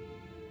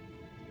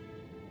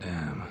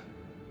 Damn.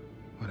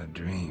 What a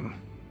dream.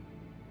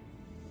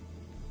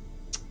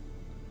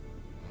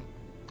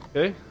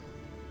 Okay.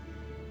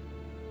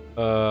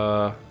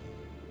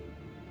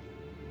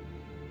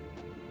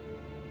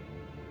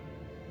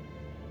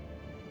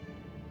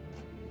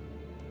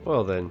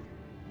 Well then.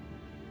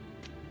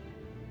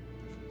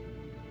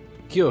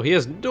 Yo, he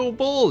has no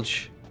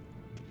bulge!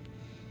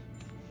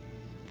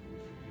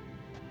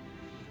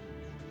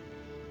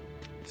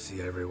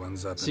 See,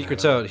 everyone's up.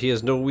 Secret's out, he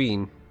has no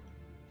ween.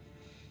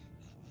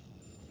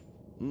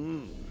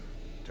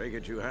 Take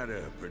it you had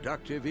a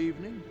productive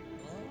evening?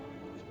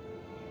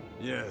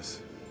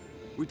 Yes.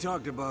 We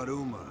talked about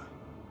Uma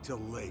till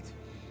late.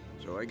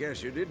 So I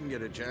guess you didn't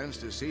get a chance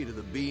to see to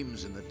the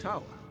beams in the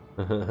tower.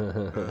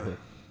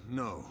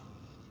 No.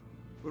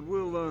 But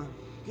we'll,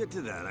 get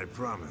to that, I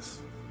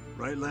promise.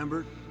 Right,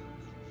 Lambert?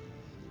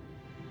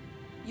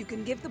 You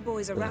can give the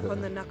boys a rap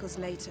on the knuckles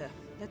later.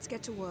 Let's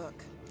get to work.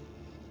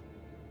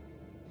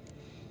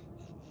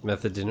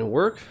 Method didn't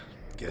work?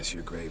 Guess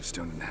your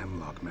gravestone and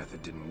hemlock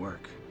method didn't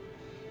work.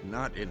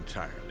 Not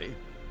entirely,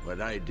 but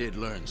I did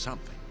learn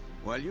something.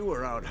 While you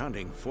were out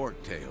hunting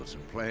forktails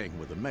and playing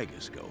with a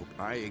megascope,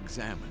 I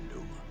examined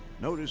Uma.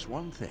 Noticed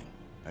one thing.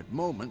 At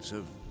moments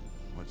of,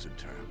 what's the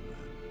term,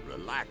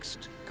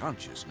 relaxed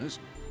consciousness,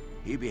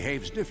 he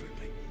behaves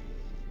differently.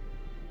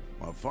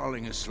 While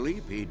falling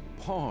asleep, he'd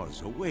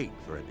pause, awake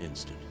for an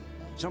instant.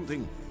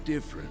 Something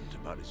different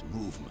about his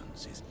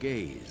movements, his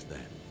gaze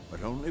then,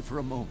 but only for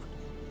a moment.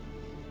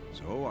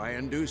 So I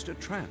induced a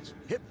trance,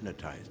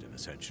 hypnotized him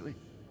essentially.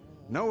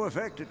 No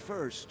effect at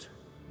first,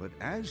 but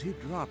as he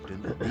dropped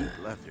into deep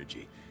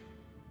lethargy,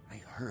 I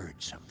heard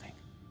something.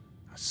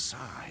 A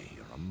sigh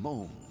or a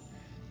moan.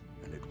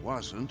 And it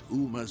wasn't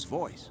Uma's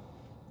voice.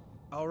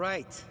 All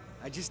right.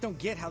 I just don't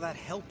get how that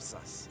helps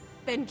us.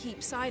 Then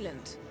keep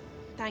silent.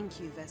 Thank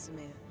you,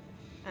 Vesemir.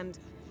 And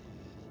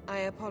I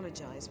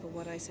apologize for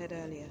what I said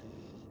earlier.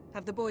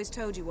 Have the boys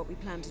told you what we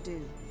plan to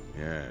do?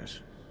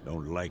 Yes,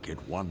 don't like it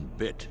one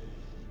bit.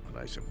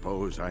 But I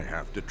suppose I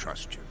have to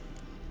trust you.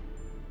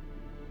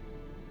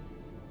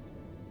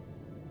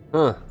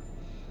 Huh.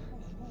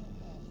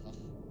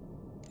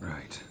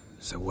 Right.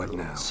 So what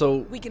now? So,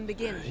 We can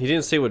begin. he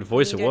didn't say what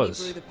voice it We need only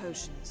was. brew the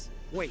potions.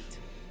 Wait.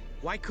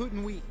 Why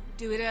couldn't we...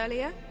 Do it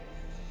earlier?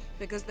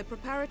 Because the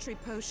preparatory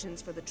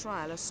potions for the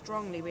trial are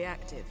strongly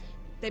reactive.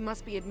 They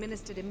must be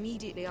administered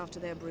immediately after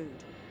they're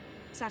brewed.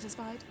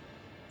 Satisfied?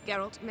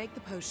 Geralt, make the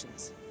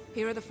potions.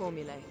 Here are the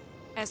formulae.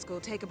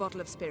 Eskel, take a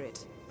bottle of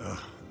spirit.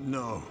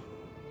 No.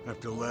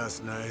 After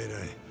last night,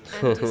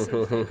 And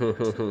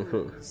disinfect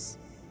tools.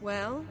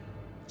 Well,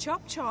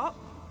 chop chop.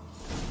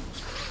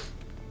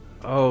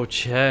 Oh,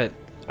 chat.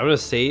 I'm gonna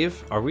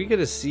save. Are we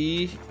gonna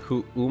see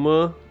who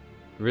Uma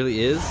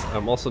really is?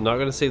 I'm also not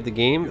gonna save the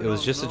game. It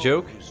was just a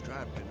joke.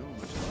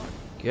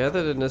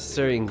 Gather the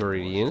necessary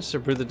ingredients to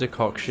brew the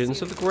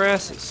decoctions of the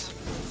grasses.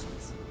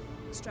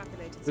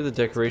 Extrapolated. Brew the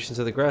decorations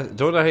of the grass.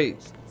 Don't I...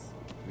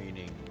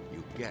 Meaning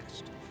you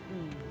guessed.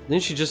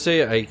 Didn't she just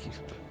say I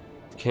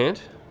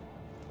can't?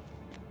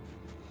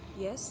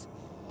 Yes?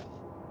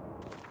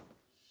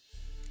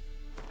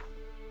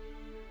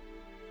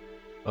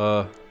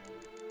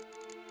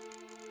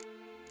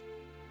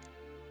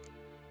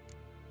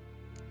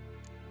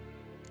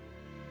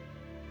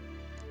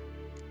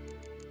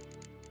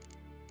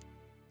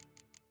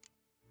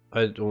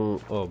 I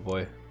don't... Oh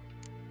boy.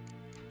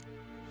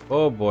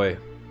 Oh boy.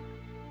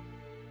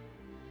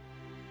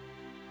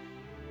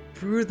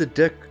 Through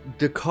the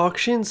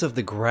decoctions of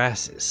the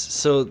grasses.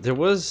 So there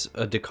was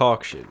a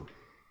decoction.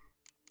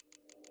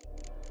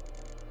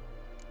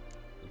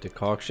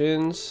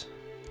 Decoctions.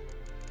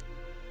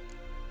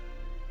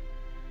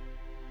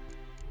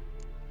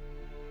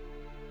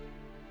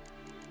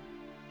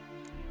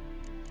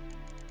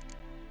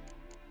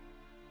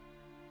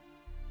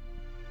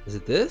 Is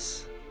it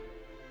this?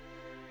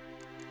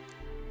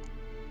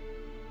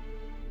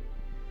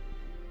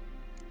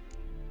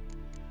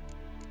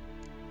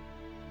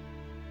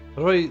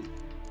 How do I...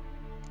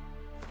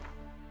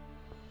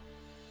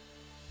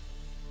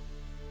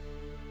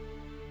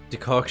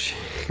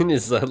 Decoction?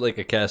 Is that like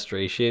a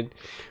castration?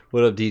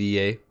 What up,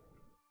 DDA?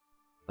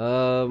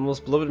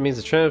 Most beloved means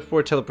of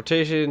transport,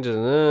 teleportation,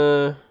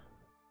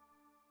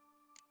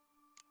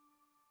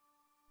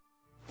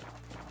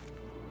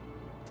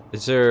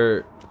 Is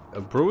there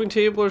a brewing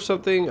table or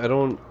something?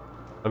 I'm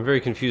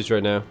very confused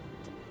right now.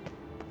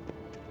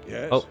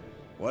 Yes? Oh.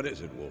 What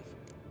is it, Wolf?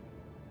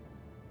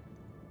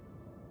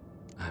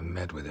 I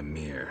met with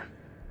Emir.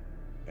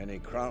 Any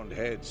crowned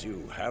heads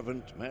you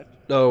haven't met?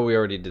 Oh, we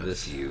already did A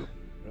this. few.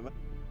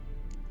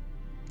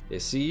 They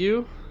see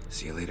you?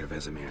 See you later,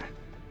 Vesemir.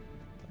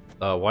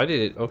 Why did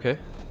it? Okay.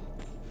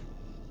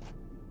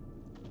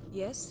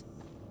 Yes?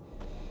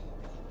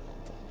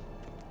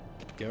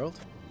 Geralt?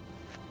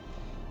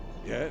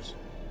 Yes?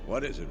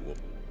 What is it,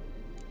 Wolf?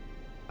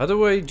 How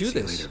do I do See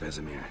this? you later,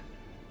 Vesemir.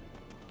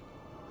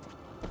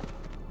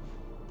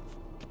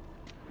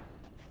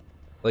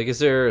 Like, is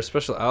there a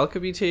special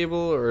alchemy table,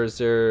 or is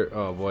there...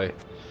 Oh, boy.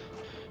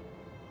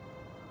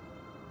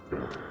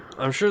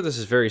 I'm sure this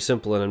is very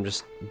simple and I'm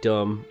just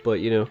dumb, but,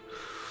 you know.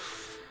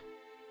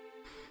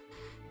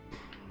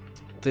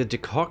 The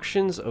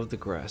decoctions of the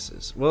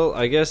grasses. Well,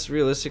 I guess,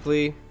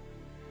 realistically...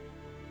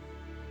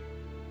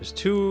 There's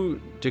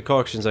 2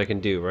 decoctions I can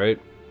do, right?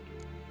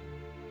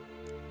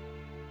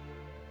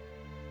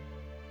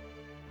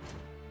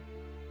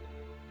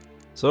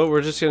 So,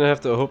 we're just gonna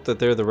have to hope that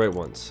they're the right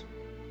ones.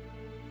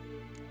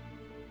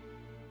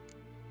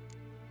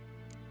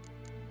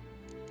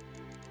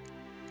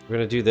 We're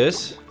gonna do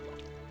this.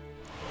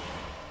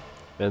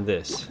 And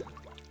this.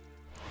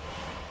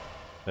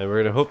 And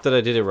we're gonna hope that I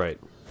did it right.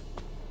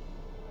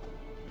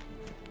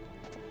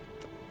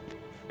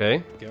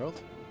 Okay. Geralt?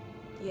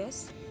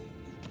 Yes?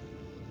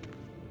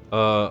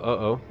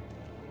 Uh-oh.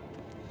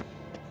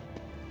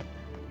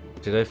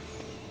 Did I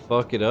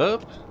fuck it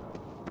up?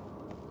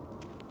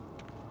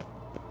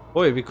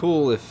 Boy, it'd be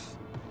cool if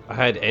I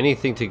had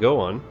anything to go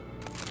on.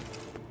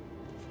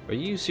 Are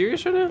you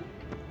serious right now?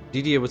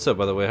 DDA, what's up,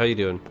 by the way? How you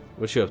doing?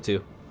 What you up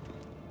to?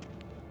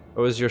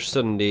 How was your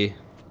Sunday?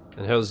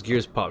 And how's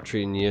Gears Pop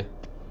treating you?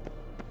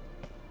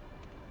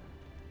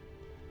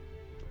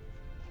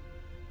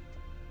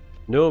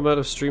 No amount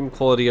of stream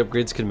quality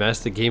upgrades can match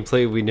the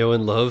gameplay we know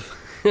and love.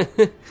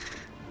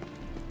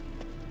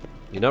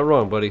 You're not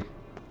wrong, buddy.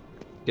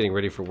 Getting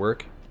ready for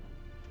work.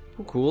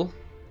 Oh, cool.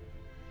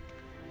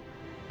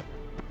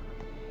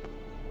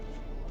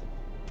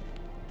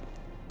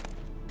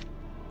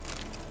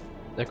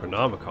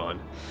 Necronomicon.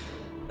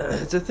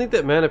 To think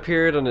that man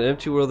appeared on an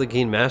empty world and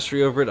gained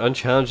mastery over it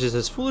unchallenged is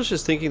as foolish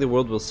as thinking the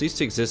world will cease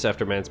to exist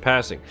after man's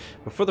passing.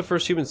 Before the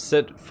first humans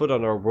set foot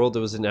on our world,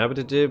 it was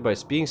inhabited by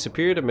beings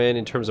superior to man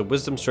in terms of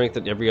wisdom, strength,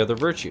 and every other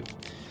virtue.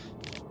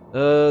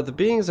 The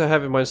beings I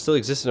have in mind still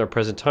exist in our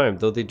present time,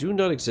 though they do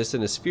not exist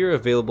in a sphere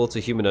available to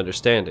human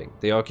understanding.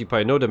 They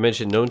occupy no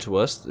dimension known to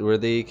us. Where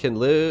they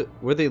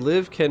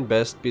live can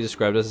best be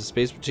described as a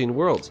space between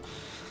worlds.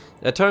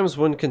 At times,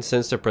 one can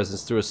sense their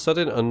presence through a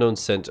sudden unknown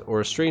scent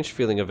or a strange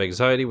feeling of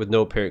anxiety with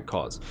no apparent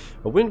cause.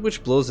 A wind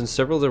which blows in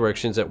several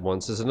directions at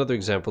once is another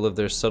example of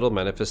their subtle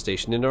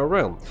manifestation in our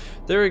realm.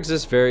 There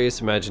exist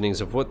various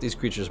imaginings of what these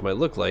creatures might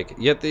look like,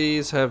 yet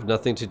these have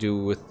nothing to do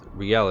with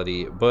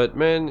reality, but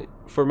man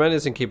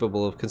is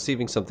incapable of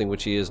conceiving something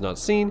which he has not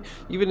seen,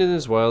 even in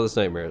his wildest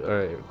nightmares.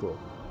 Alright, cool.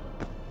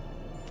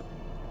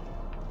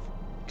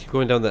 Keep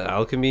going down the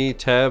alchemy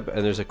tab,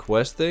 and there's a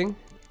quest thing?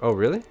 Oh,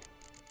 really?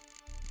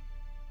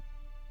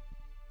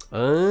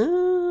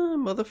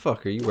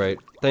 Motherfucker, you right.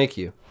 Thank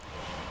you.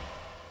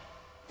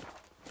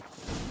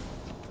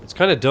 It's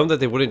kind of dumb that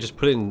they wouldn't just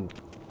put it in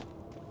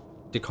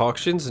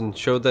decoctions and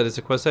showed that it's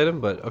a quest item,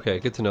 but okay,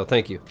 good to know.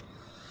 Thank you.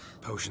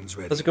 Potions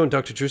ready. How's it going,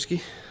 Dr.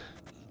 Drewski?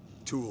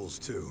 Tools,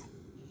 too.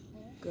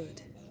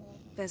 Good.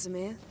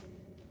 Vesemir?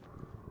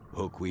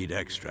 Hookweed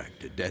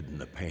extract to deaden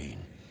the pain.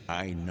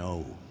 I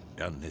know.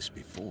 Done this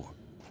before.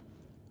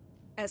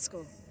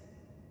 Eskel.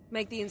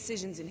 Make the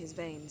incisions in his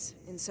veins.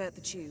 Insert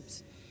the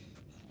tubes.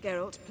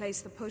 Geralt,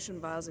 place the potion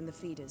vials in the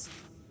feeders.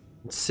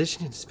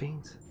 Incision in his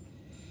veins.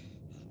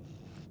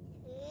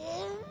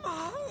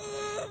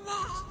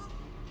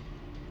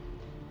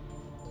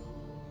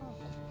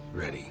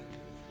 Ready.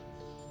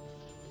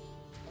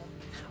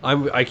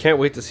 I can't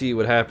wait to see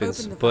what happens,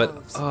 Open the but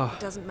valves.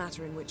 It doesn't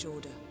matter in which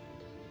order.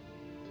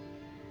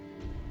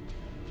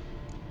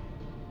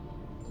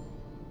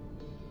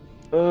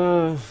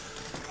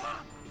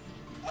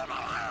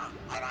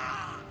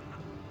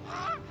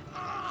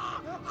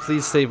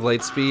 Please save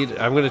Lightspeed.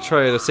 I'm gonna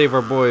try to save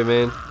our boy,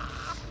 man.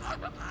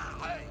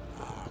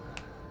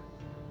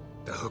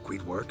 The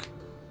hookweed work?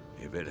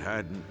 If it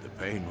hadn't, the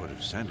pain would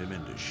have sent him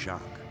into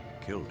shock,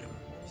 killed him.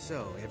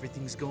 So,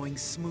 everything's going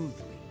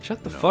smoothly.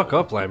 Shut the fuck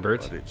up,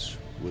 Lambert. But it's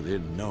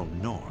within known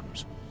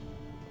norms.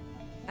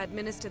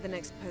 Administer the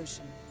next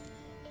potion.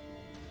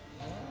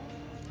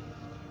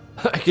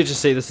 I could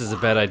just say this is a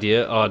bad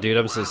idea. Oh, dude,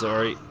 I'm so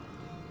sorry.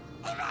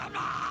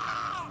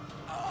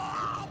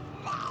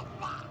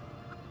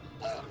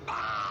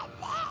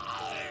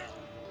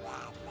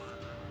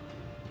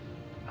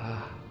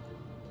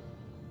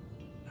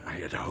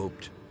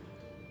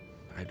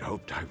 I'd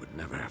hoped I would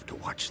never have to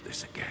watch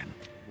this again.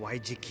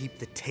 Why'd you keep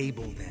the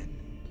table then?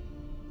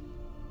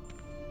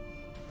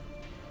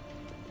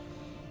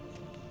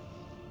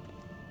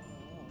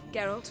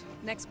 Geralt,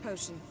 next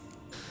potion.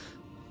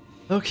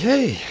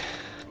 Okay,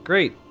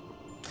 great.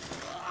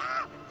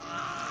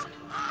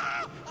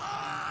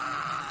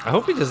 I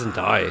hope he doesn't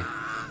die.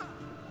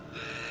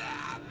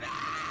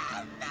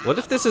 What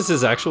if this is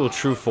his actual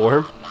true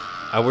form?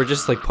 And we're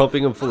just like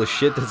pumping him full of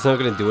shit that's not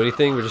gonna do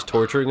anything, we're just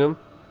torturing him?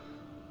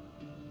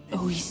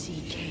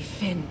 OECK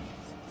Finn.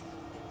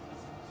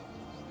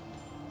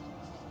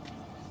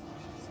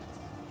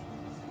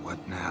 What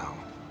now?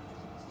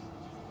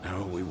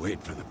 No, we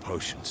wait for the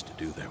potions to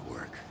do their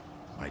work.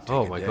 Might take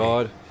Oh a my day,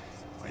 god.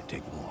 might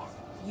take more.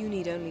 You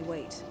need only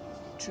wait.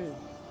 True.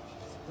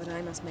 But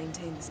I must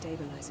maintain the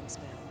stabilizing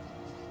spell.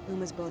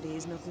 Uma's body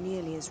is not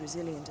nearly as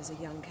resilient as a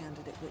young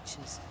candidate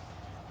witch's.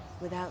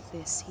 Without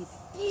this, he'd...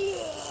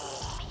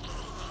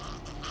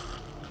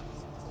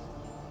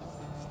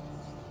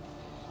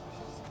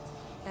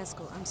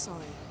 Eskel, I'm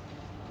sorry.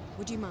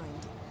 Would you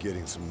mind?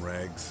 Getting some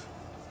rags?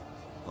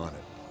 On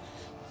it.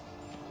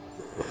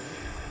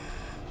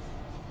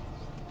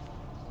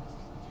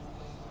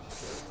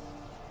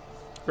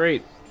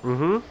 Great.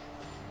 Mm-hmm.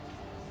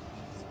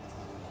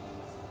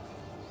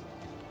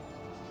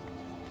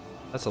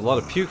 That's a lot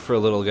of puke for a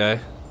little guy.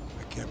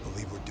 I can't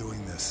believe we're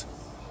doing this.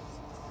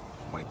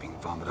 Wiping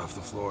vomit off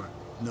the floor?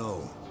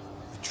 No.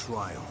 The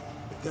trial.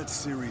 If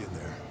that's Ciri in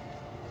there,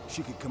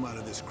 she could come out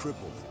of this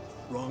crippled,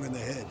 wrong in the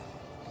head,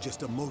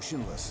 just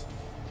emotionless.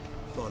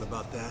 Thought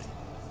about that?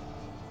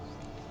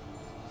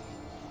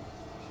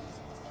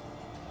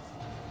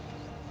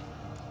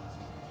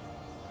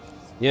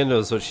 Yen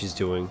knows what she's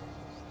doing.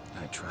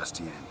 I trust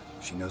Yen.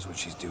 She knows what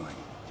she's doing.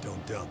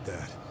 Don't doubt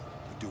that.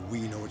 But do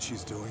we know what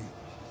she's doing?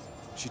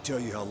 She tell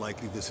you how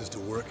likely this is to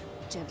work?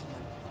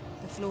 Gentlemen,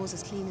 the floor's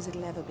as clean as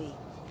it'll ever be.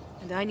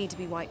 And I need to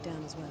be wiped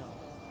down as well.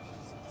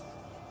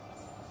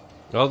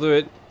 I'll do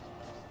it.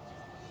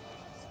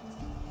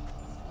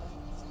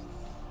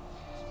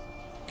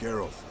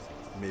 Geralt,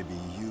 maybe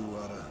you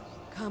oughta...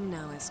 Come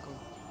now, Eskel.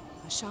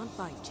 I shan't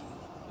bite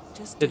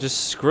you. Yeah,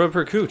 just scrub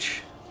her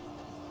cooch.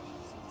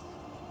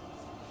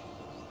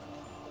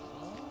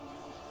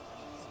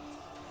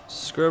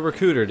 Scrub her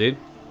cooter, dude.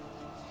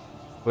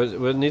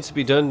 What needs to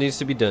be done needs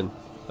to be done.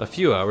 A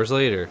few hours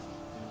later.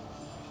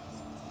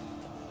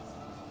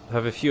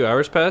 Have a few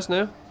hours passed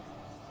now?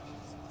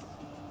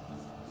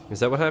 Is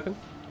that what happened?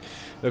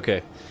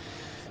 Okay.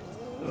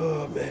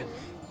 Oh, man.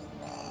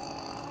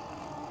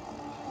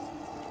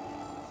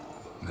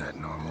 That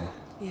normal?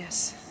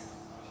 Yes.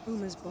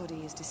 Uma's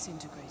body is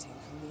disintegrating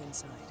from the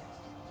inside.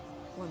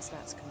 Once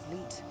that's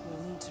complete,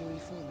 we'll need to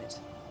reform it.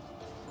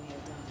 Or he'll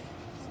die.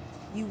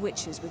 You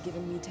witches were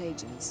given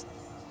mutagens.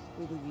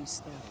 We will use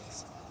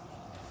spells.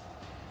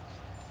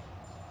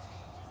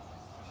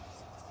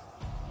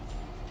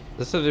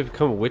 That's how they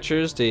become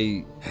witchers.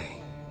 They...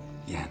 Hey,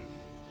 Yen.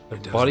 The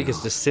body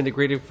gets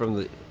disintegrated from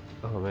the...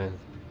 Oh, man.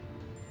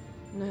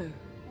 No.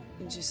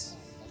 I'm just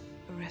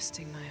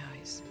arresting my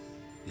eyes.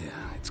 Yeah,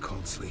 it's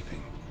called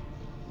sleeping.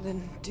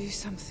 Then do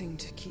something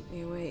to keep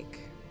me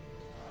awake.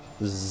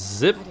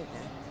 Zip. I don't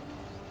know.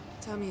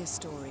 Tell me a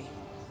story.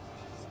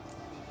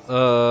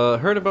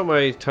 Heard about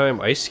my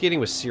time ice skating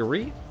with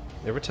Ciri?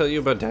 Ever tell you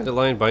about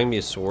Dandelion buying me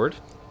a sword?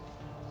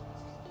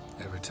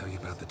 Ever tell you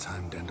about the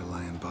time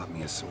Dandelion bought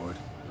me a sword?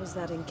 Was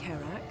that in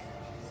Karak?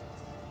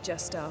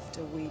 Just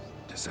after we...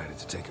 Decided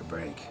to take a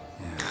break,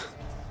 yeah.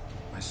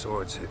 My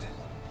swords had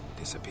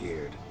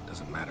disappeared,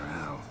 doesn't matter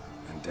how.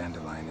 And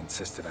Dandelion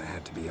insisted I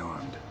had to be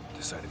armed.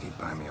 Decided he'd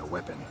buy me a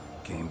weapon.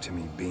 Came to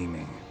me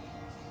beaming.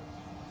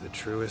 The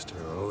truest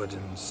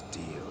Verolidan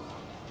steel.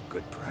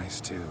 Good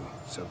price, too.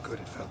 So good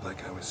it felt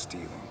like I was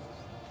stealing.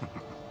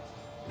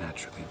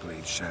 Naturally,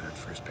 blade shattered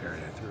first parry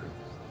I threw.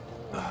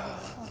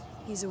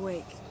 He's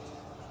awake.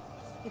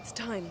 It's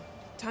time.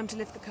 Time to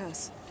lift the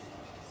curse.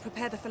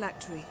 Prepare the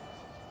phylactery.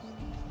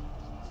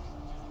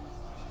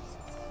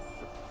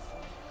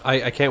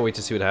 I can't wait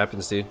to see what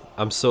happens, dude.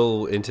 I'm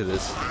so into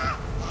this.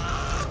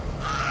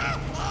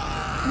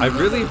 I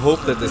really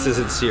hope that this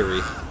isn't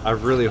Ciri. I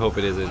really hope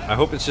it isn't. I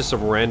hope it's just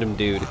some random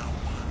dude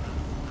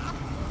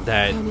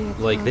that,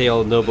 like, they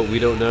all know but we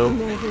don't know.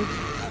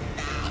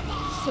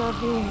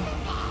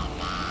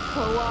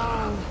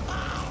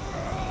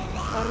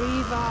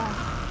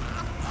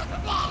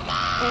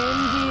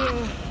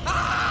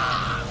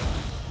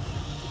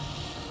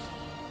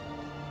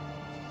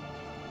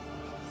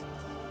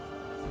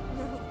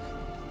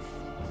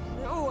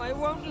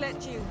 won't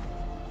let you.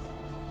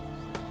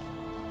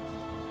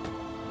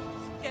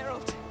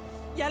 Geralt,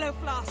 yellow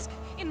flask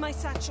in my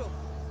satchel.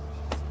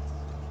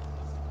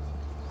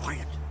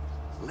 Quiet.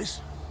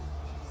 Listen.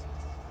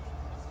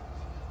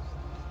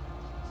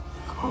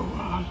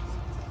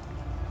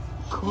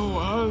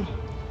 Koal,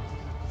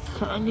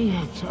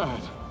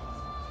 Kaniatad.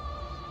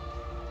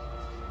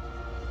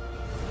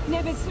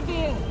 Nevid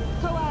Severe!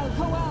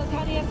 Koal,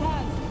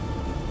 Kaniatad!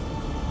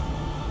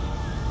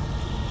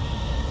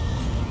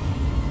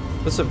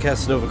 What's up,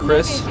 Casanova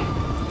Chris?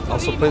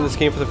 Also playing this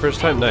game for the first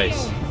time.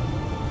 Nice.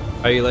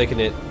 How are you liking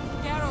it?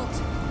 Geralt,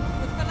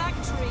 the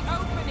phylactery,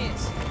 open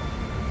it.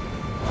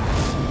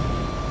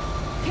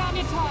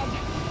 Kaniatad!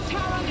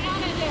 Taran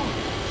Anadir!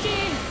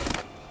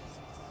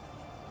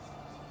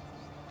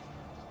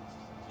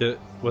 Jeez!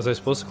 Was I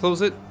supposed to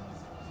close it?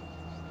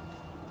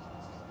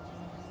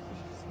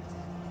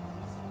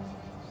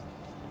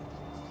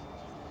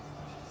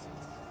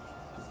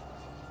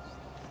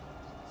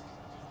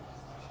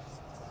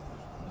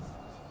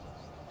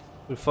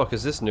 Who the fuck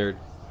is this nerd?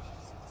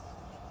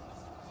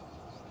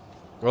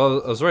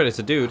 Well, I was right, it's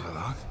a dude.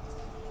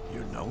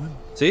 You know him?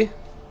 See?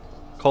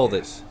 Called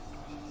Yes.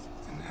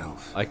 it. An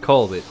elf. I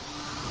called it.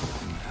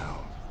 In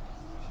hell.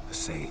 A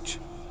sage.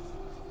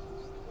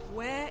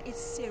 Where is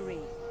Ciri?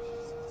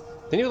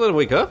 Didn't you let him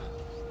wake up?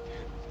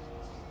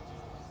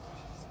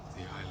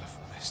 The Isle of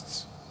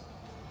Mists.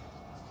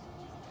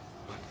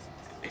 But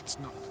it's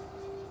not.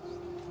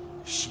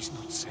 She's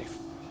not safe.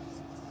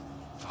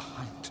 The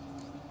hunt.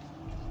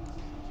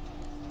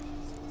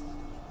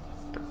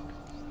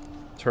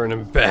 Turn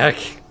him back.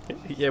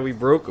 Yeah, we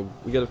broke him.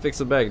 We gotta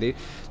fix him back, dude.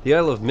 The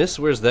Isle of Mist,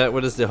 where's that?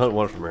 What does the hunt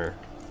want from her?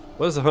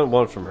 What does the hunt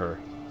want from her?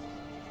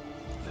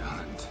 The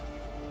hunt.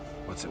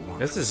 What's it want?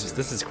 This from is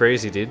Ciri?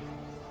 crazy, dude.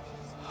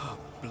 Her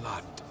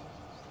blood.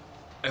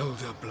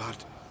 Elder blood.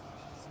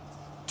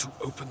 To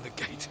open the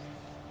gate.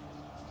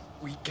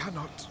 We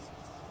cannot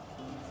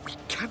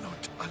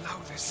allow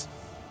this.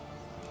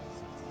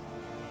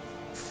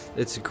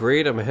 It's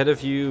great. I'm ahead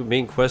of you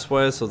main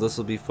quest-wise, so this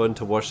will be fun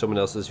to watch someone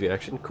else's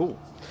reaction. Cool.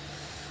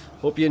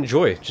 Hope you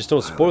enjoy. Just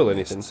don't spoil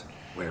anything. Mists.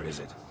 Where is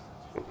it?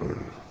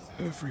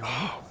 Everywhere.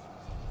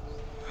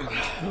 And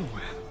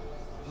nowhere.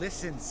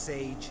 Listen,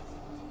 Sage.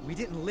 We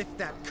didn't lift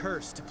that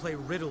curse to play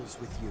riddles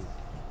with you.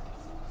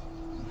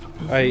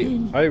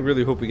 I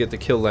really hope we get to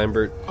kill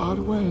Lambert.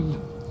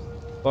 Arwen,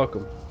 Fuck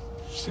him.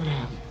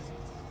 Sirem.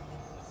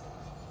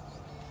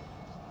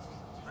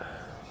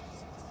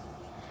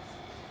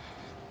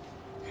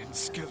 In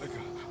Skellige.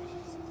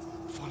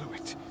 Follow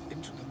it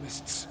into the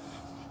mists.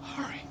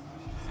 Hurry.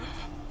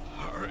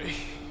 Hurry.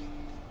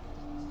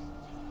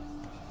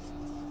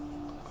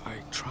 I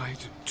tried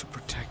to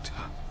protect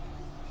her.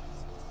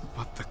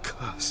 But the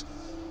curse.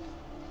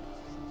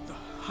 The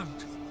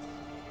hunt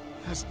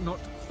has not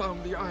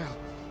found the Isle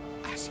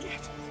as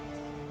yet.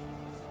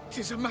 It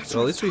is a matter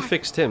Well, at of least we time.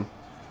 fixed him.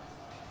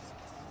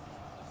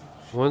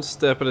 One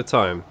step at a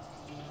time.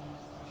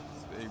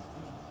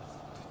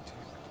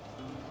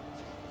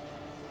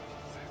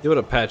 Yo, what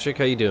up, Patrick?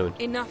 How you doing?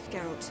 Enough,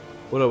 Geralt.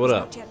 What up, what He's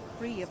up? not yet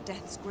free of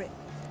death's grip.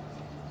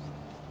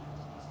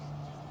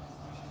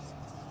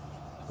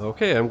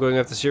 Okay, I'm going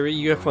after Ciri.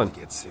 You have Going fun. to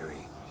get Ciri.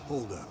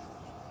 Hold up.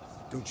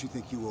 Don't you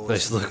think you owe us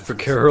Nice some look for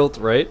answers?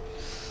 Geralt, right?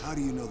 How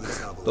do you know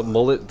this Avalon? The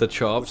mullet, the What's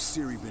chops.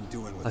 Ciri been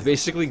doing with I it?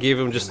 basically gave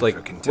him just like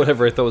Jennifer can tell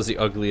whatever I you. thought was the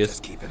ugliest.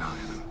 Just keep an eye on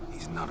him.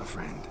 He's not a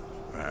friend.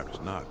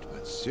 Perhaps not,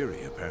 but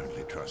Ciri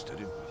apparently trusted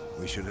him.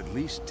 We should at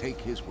least take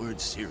his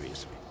words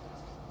seriously.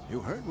 You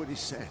heard what he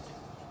said.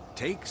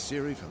 Take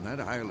Ciri from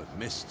that Isle of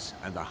Mists,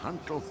 and the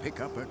hunt will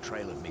pick up her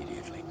trail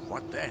immediately.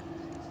 What then?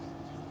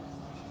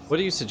 What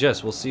do you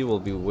suggest? We'll see. We'll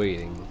be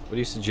waiting. What do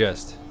you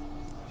suggest?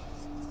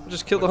 We'll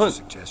just kill the What's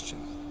hunt. your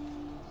suggestion?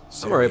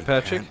 I'm alright, Ciri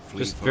Patrick. can't flee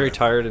Just very forever.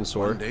 tired and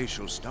sore. One day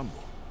she'll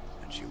stumble,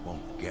 and she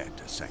won't get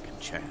a second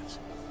chance.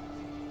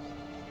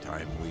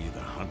 Time we, the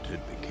hunted,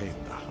 became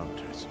the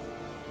hunters.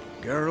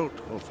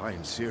 Geralt will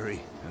find Ciri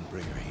and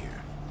bring her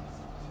here,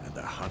 and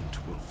the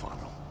hunt will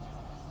follow.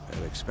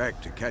 They'll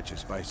expect to catch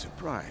us by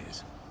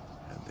surprise,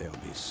 and they'll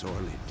be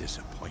sorely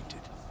disappointed.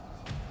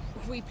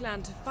 We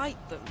plan to fight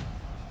them.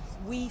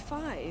 We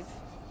five?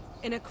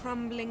 In a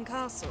crumbling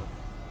castle?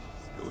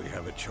 Do we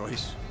have a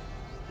choice?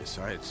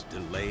 Besides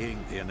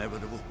delaying the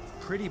inevitable?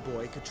 Pretty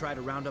Boy could try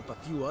to round up a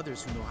few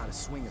others who know how to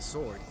swing a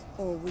sword.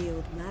 Or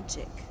wield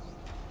magic?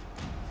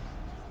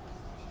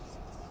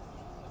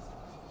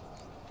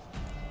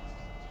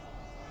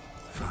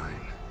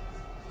 Fine.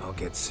 I'll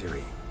get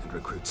Ciri and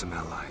recruit some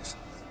allies.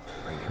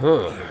 Bring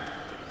everyone here.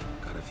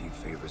 Got a few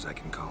favors I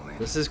can call in.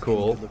 This is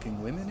cool.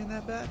 Good-looking women in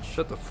that batch?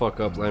 Shut the fuck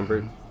up,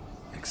 Lambert.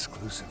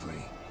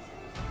 Exclusively.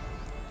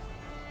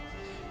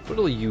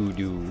 What'll you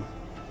do?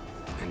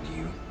 And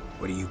you?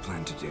 What do you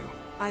plan to do?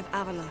 I've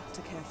Avila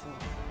to care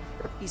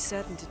for. He's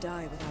certain to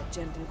die without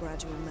gentle,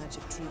 gradual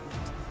magic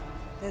treatment.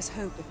 There's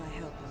hope if I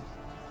help him.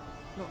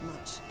 Not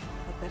much,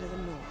 but better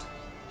than naught.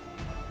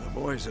 The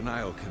boys and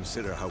I'll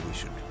consider how we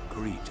should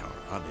greet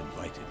our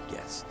uninvited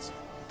guests.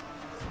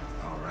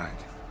 All right.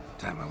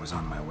 Time I was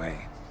on my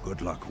way.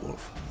 Good luck,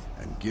 Wolf,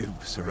 and give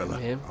Cirilla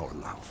ma'am. our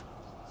love.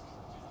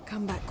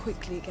 Come back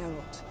quickly,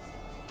 Geralt.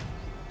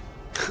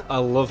 I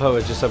love how I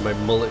just have my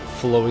mullet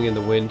flowing in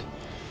the wind.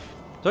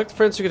 Talk to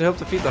friends who can help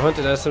defeat the hunt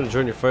and ask them to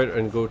join your fight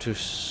and go to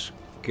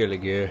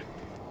Skellige.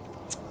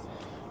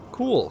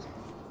 Cool.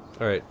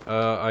 Alright,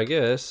 I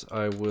guess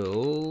I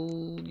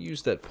will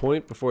use that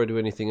point before I do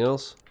anything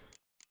else.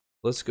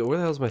 Let's go. Where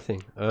the hell's my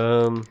thing?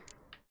 What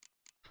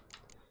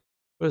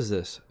is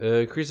this?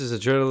 Increases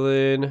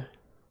adrenaline.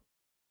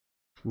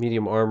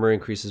 Medium armor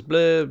increases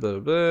blah, blah,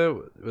 blah.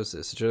 What's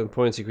this? Adrenaline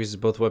points increases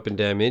both weapon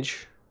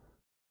damage.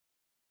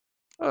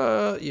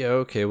 Yeah,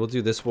 okay, we'll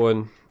do this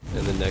one,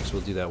 and then next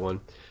we'll do that one.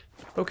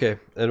 Okay,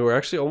 and we're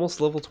actually almost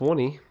level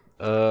 20.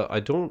 I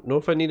don't know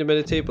if I need to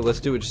meditate, but let's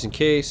do it just in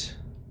case.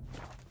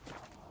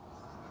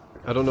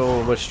 I don't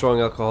know how much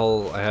strong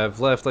alcohol I have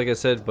left, like I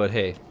said, but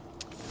hey.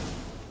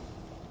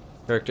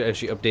 Character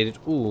entry updated.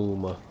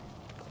 Uma.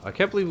 I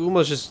can't believe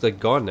Uma's just like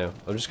gone now.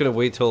 I'm just gonna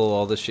wait till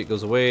all this shit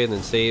goes away and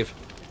then save.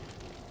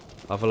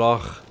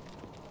 Avalach.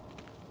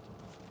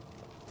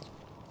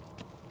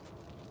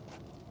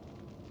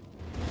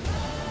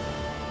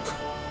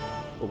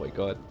 Oh my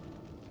god.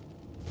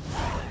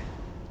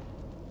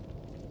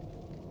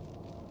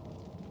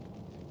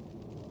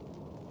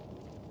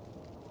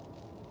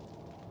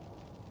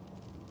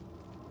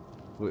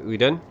 We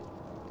done?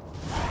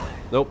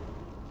 Nope.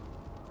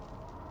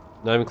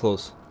 Not even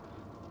close.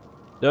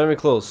 Not even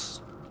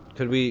close.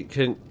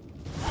 Can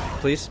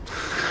please?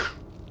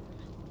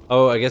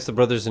 Oh, I guess the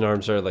brothers in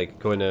arms are like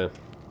going to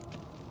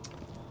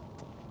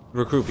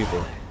recruit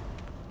people.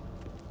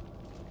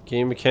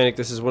 Game mechanic,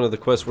 this is one of the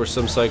quests where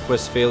some side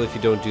quests fail if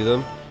you don't do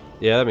them.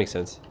 Yeah, that makes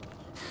sense.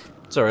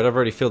 It's alright, I've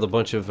already failed a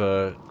bunch of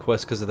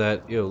quests because of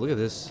that. Yo, look at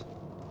this.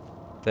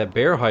 That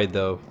bear hide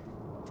though.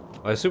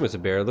 I assume it's a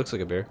bear, it looks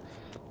like a bear.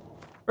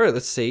 Alright,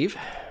 let's save.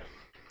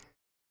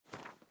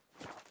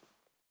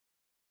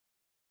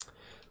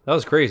 That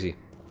was crazy.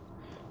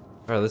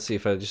 Alright, let's see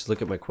if I just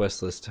look at my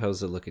quest list.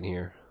 How's it looking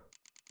here?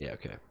 Yeah,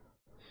 okay.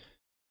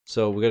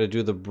 So we gotta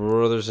do the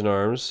brothers in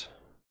arms.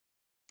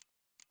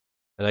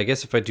 And I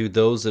guess if I do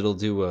those, it'll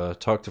do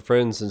talk to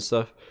friends and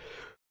stuff.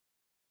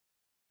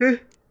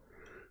 Let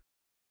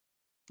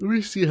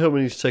me see how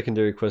many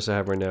secondary quests I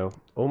have right now.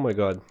 Oh my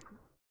god.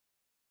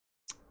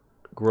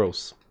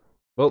 Gross.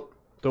 Well,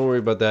 don't worry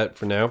about that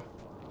for now.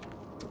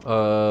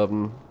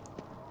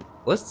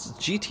 Let's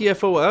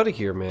GTFO out of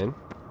here, man.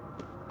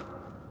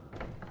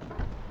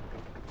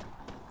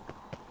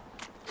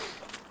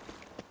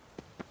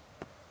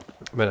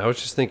 Man, I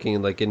was just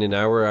thinking, like, in an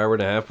hour, hour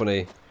and a half, when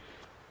I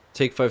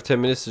take 5-10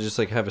 minutes to just,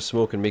 like, have a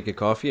smoke and make a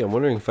coffee, I'm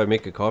wondering if I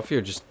make a coffee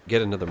or just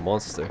get another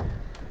monster.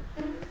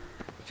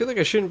 I feel like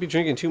I shouldn't be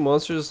drinking 2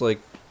 monsters, like,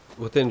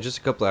 within just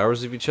a couple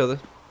hours of each other.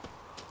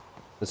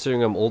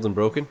 Considering I'm old and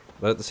broken.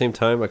 But at the same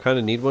time, I kind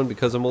of need one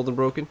because I'm old and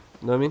broken.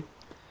 You know what I mean?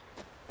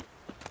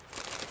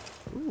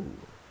 Ooh.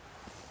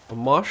 A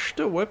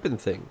Mashta weapon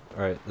thing.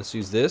 Alright, let's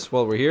use this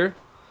while we're here.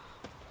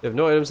 We have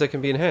no items that can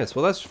be enhanced.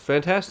 Well, that's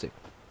fantastic.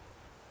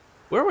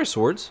 Where are my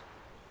swords?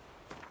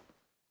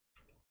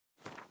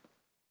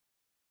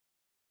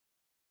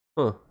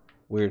 Huh.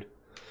 Weird.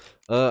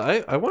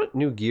 I want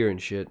new gear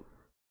and shit.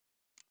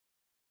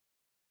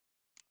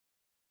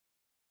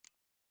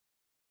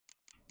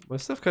 My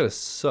stuff kind of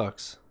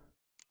sucks.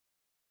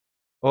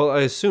 Well,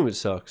 I assume it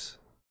sucks.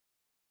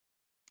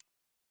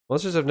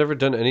 Monsters have never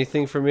done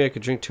anything for me. I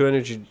could drink 2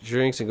 energy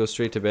drinks and go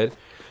straight to bed.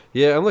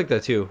 Yeah, I'm like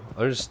that too.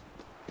 I'm just,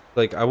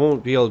 like, I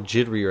won't be all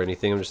jittery or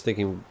anything. I'm just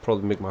thinking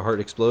probably make my heart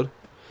explode.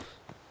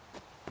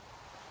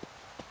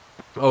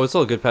 Oh, it's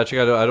all good, Patrick.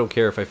 I don't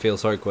care if I fail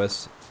side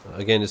quests.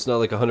 Again, it's not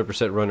like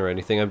 100% run or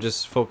anything. I'm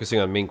just focusing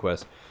on main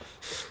quests.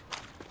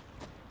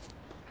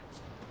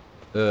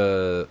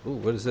 Ooh,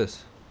 what is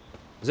this?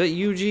 Is that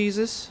you,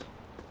 Jesus?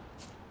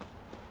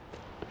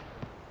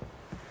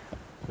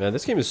 Man,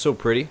 this game is so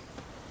pretty.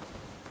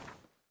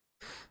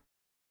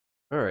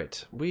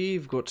 Alright,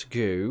 we've got to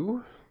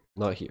go...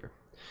 Not here.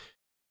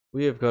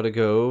 We have got to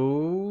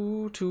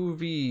go to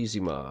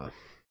Vizima.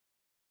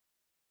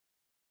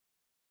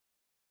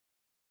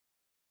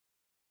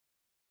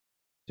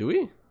 Do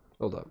we?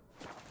 Hold up.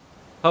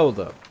 Hold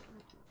up.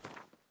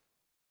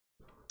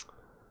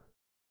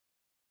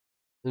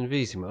 In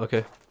Vizima,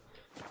 okay.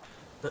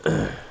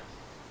 I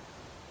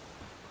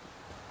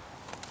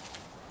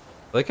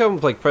like how I'm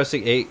like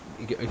pressing A.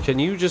 Can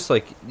you just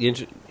like...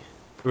 There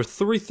were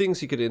 3 things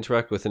he could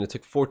interact with and it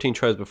took 14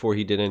 tries before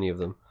he did any of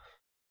them.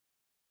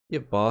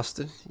 You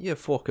bastard. You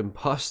fucking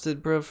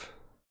bastard, bruv.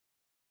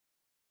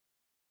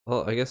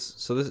 Well, I guess...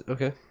 So this...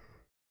 Okay.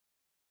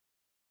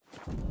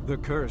 The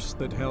curse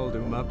that held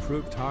Uma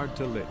proved hard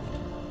to lift,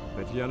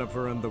 but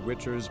Yennefer and the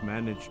Witchers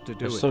managed to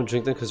do I it. just don't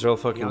drink them because they're all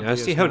fucking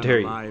nasty. How dare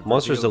you?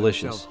 Monster's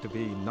delicious. To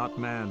be not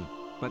man,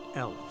 but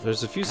elf.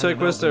 There's a few side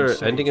quests that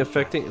are ending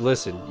affecting.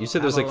 Listen, you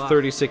said there's like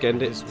 36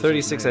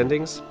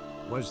 endings.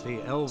 Was the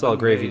it's all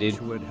gravy, dude.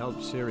 who had helped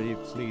Ciri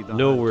flee the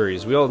No hunt.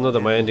 worries. We all know that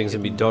my endings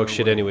would be dog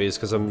shit anyways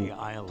because I'm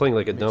playing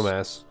like a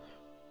dumbass.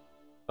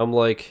 I'm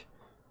like,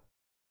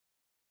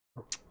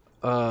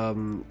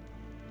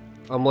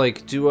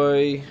 do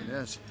I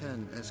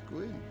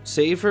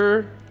save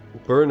her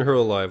Burn her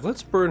alive.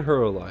 Let's burn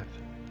her alive.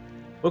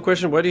 One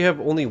question, why do you have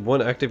only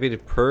one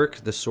activated perk?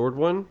 The sword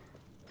one?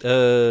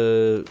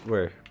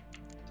 Where?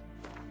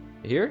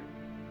 Here?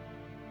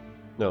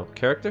 No,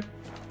 character?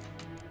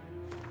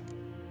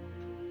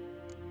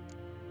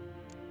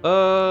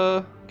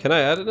 Can I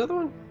add another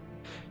one?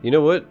 You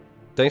know what?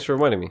 Thanks for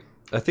reminding me.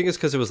 I think it's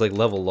because it was like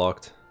level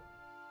locked.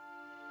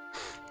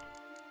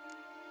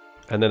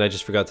 And then I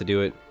just forgot to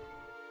do it.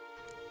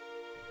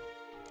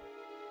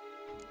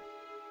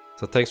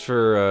 So thanks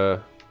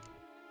for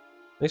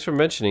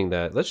mentioning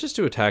that. Let's just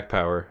do attack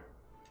power.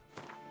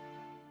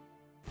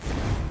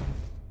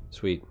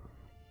 Sweet.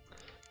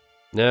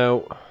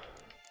 Now,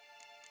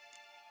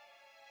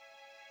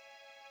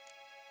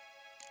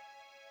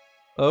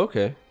 oh,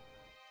 okay.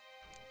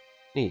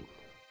 Neat.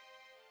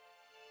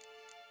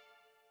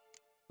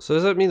 So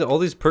does that mean that all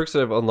these perks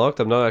that I've unlocked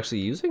I'm not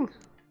actually using?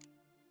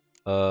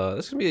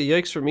 This is gonna be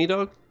a yikes for me,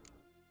 dog.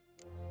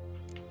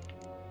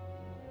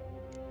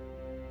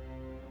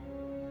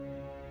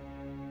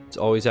 It's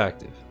always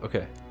active.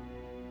 Okay.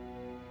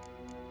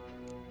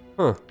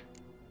 Huh.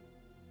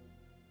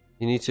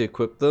 You need to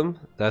equip them?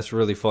 That's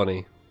really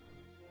funny.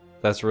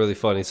 That's really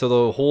funny. So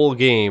the whole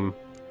game...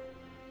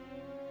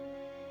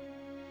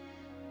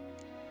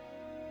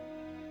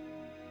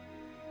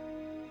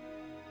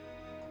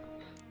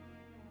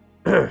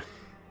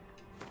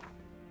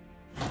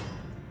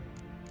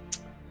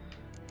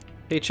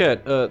 Hey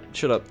chat,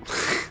 shut up.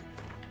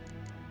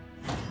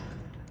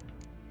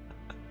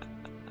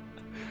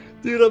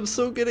 Dude, I'm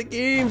so good at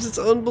games, it's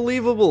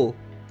unbelievable.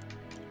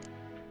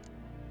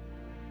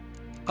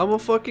 I'm a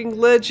fucking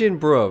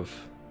legend, bruv.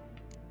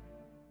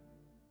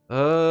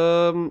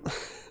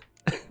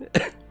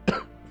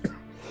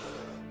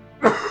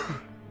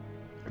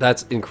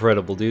 That's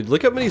incredible, dude.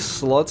 Look how many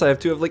slots I have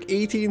too. I have like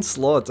 18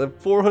 slots. I have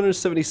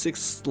 476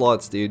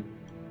 slots, dude.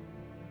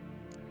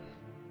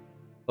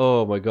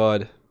 Oh my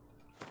god.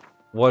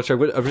 Watch, I'm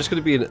just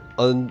gonna be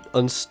an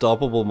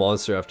unstoppable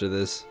monster after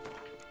this.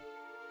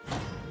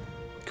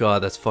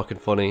 God, that's fucking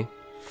funny.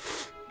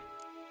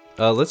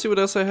 Let's see what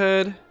else I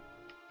had.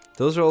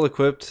 Those are all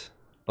equipped.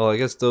 Oh, I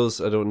guess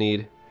those I don't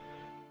need.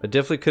 I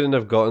definitely couldn't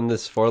have gotten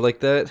this far like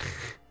that.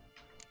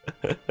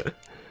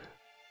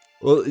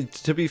 Well,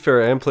 to be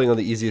fair, I am playing on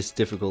the easiest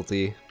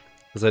difficulty.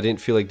 Because I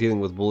didn't feel like dealing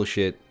with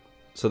bullshit.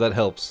 So that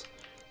helps.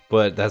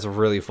 But that's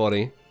really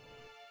funny.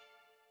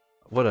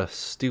 What a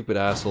stupid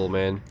asshole,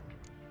 man.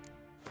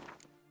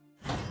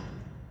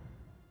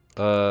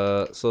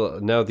 So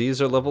now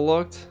these are level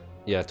locked?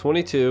 Yeah,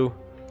 22,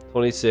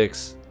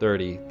 26,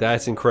 30.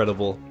 That's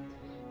incredible.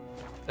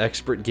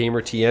 Expert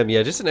gamer TM.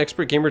 Yeah, just an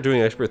expert gamer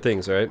doing expert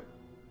things, right?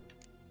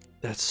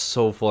 That's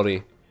so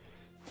funny.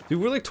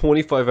 Dude, we're like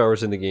 25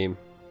 hours in the game.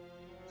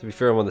 To be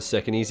fair, I'm on the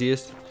second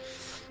easiest.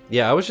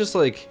 Yeah, I was just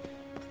like...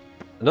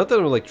 Not that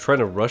I'm like trying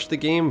to rush the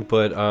game,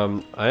 but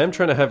I am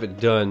trying to have it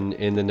done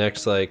in the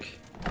next like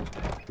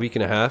week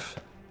and a half.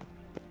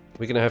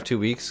 Week and a half, 2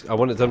 weeks. I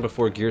want it done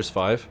before Gears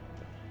 5.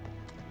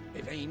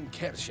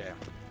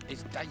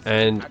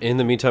 And in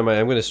the meantime, I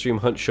am going to stream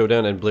Hunt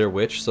Showdown and Blair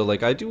Witch, so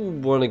like I do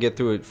want to get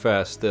through it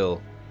fast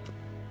still.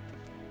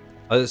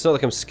 It's not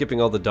like I'm skipping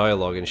all the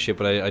dialogue and shit,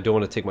 but I don't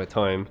want to take my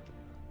time.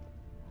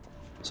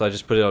 So I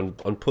just put it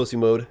on pussy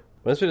mode.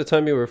 Reminds me of the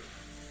time you were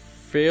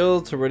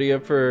failed to ready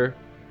up for...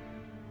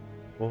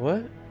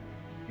 What?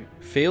 You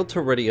failed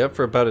to ready up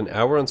for about an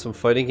hour on some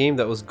fighting game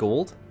that was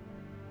gold?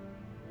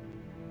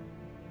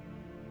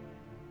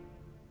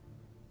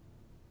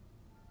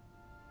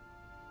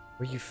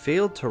 Where you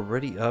failed to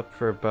ready up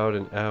for about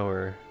an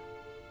hour.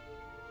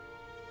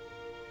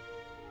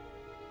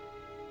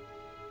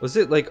 Was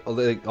it like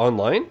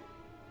online?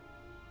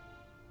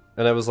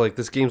 And I was like,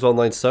 this game's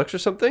online sucks or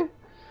something?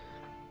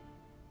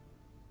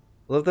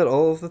 Love that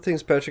all of the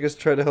things Patrick has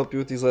tried to help you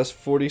with these last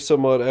 40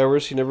 some odd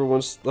hours. He never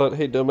once thought,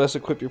 hey dumbass,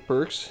 equip your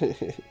perks.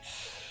 You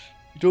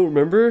don't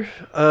remember?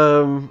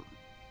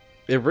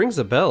 It rings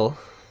a bell.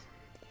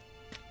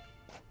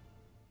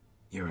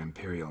 Your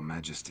Imperial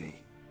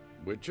Majesty.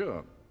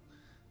 Witcher,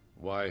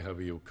 why have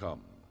you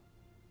come?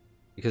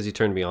 Because you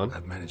turned me on.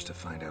 I've managed to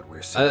find out where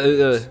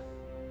Ciri is.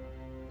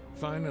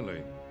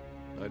 Finally,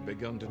 I'd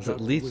begun to was it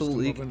Lethal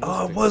League?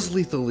 Oh, it was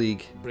Lethal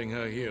League. Bring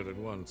her here at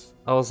once.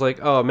 I was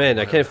like, oh man,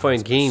 I can't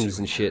find games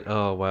and shit.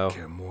 Oh wow.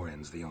 Kaer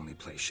Morhen's the only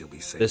place she'll be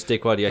safe. This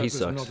dickwad, yeah, he That is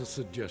sucks. not a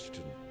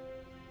suggestion.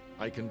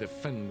 I can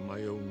defend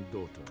my own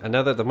daughter. And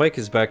now that the mic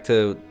is back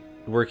to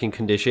working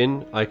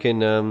condition, I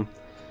can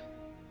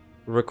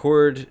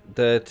record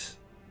that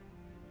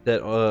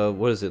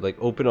what is it, like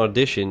open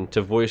audition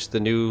to voice the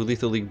new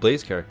Lethal League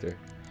Blaze character.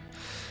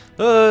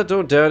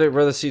 Don't doubt it,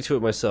 rather see to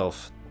it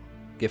myself.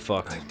 Get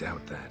fucked. I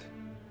doubt that.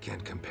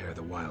 Can't compare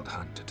the Wild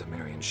Hunt to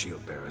Temerian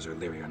Shieldbearers or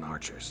Lyrian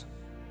Archers.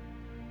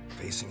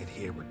 Facing it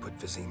here would put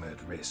Vizima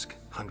at risk.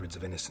 Hundreds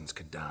of innocents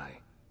could die.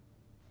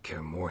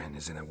 Kaer Morhen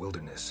is in a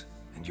wilderness,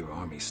 and your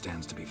army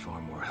stands to be far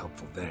more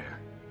helpful there.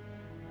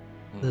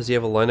 Does he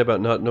have a line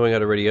about not knowing how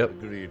to ready up?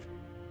 Agreed.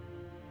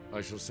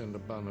 I shall send a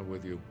banner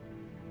with you.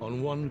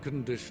 On one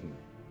condition.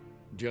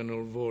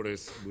 General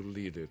Voris will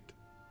lead it.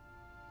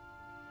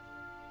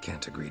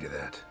 Can't agree to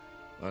that.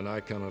 and I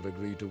cannot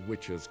agree to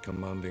witchers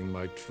commanding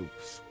my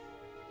troops.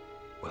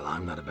 Well,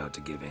 I'm not about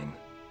to give in.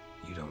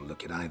 You don't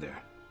look it either.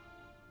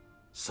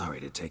 Sorry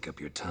to take up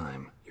your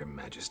time, Your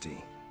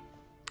Majesty.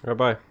 Alright,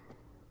 bye.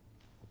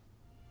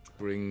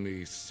 Bring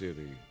me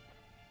Ciri.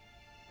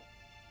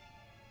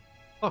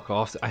 Fuck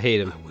off. I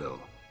hate him. I will,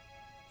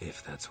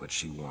 if that's what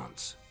she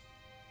wants.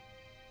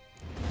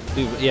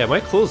 Dude, yeah, my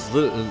clothes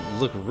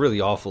look really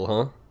awful,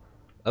 huh?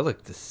 I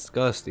look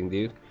disgusting,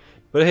 dude.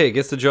 But hey, it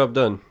gets the job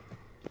done.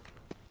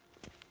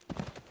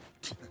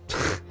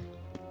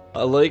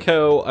 I like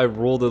how I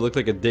rolled it, looked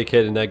like a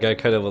dickhead, and that guy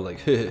kind of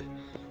like, Did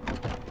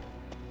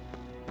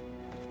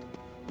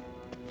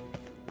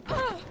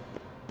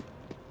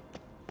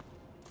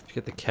you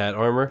get the cat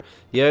armor?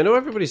 Yeah, I know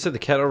everybody said the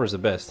cat armor is the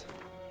best.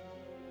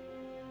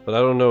 But I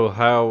don't know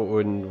how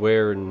and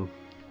where and...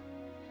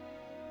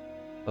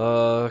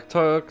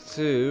 talk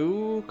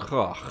to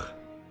Koch.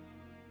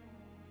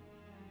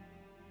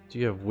 Do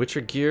you have Witcher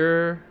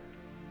gear?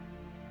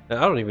 I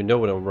don't even know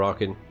what I'm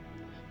rocking.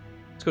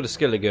 Let's go to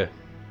Skellige.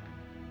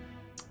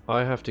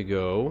 I have to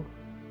go.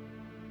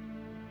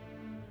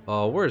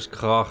 Where's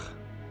Koch?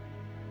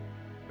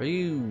 Are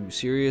you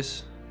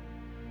serious?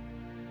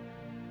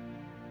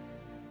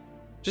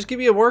 Just give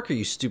me a marker,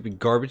 you stupid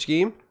garbage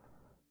game.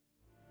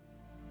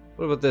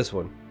 What about this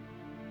one?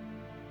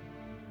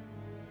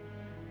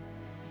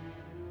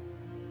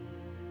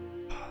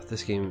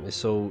 This game is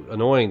so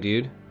annoying,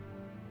 dude.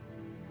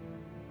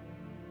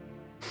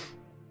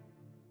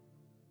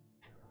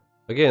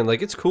 Again,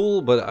 like, it's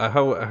cool, but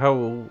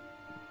how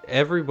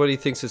everybody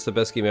thinks it's the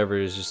best game ever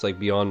is just like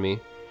beyond me.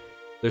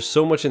 There's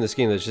so much in this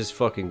game that's just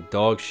fucking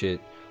dog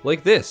shit.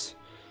 Like this.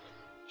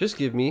 Just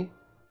give me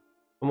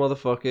a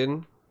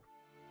motherfucking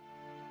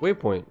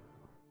waypoint.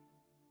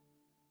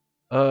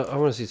 I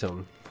want to see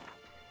something.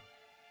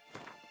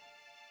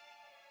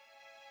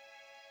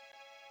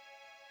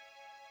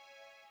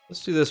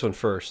 Let's do this one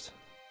first.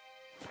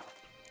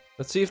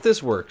 Let's see if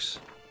this works.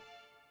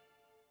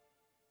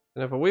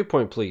 Can I have a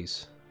waypoint,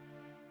 please?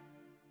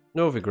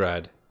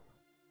 Novigrad.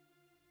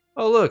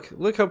 Oh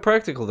look how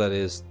practical that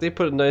is. They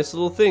put a nice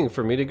little thing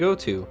for me to go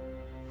to.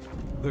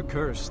 The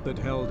curse that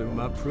held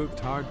Uma proved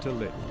hard to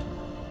lift,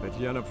 but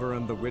Yennefer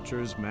and the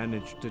Witchers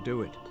managed to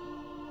do it.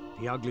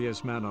 The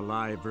ugliest man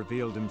alive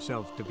revealed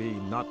himself to be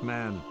not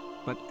man,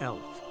 but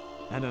elf,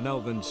 and an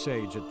elven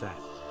sage at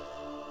that.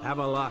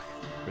 Avallac'h,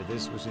 for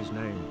this was his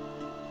name,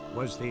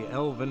 was the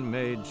elven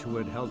mage who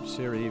had helped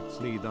Ciri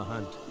flee the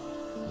hunt,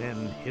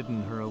 then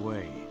hidden her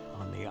away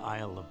on the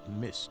Isle of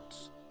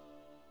Mists.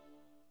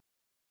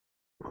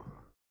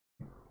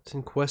 It's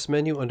in quest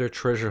menu under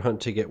treasure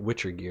hunt to get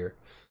Witcher gear.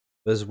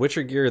 Is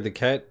Witcher gear the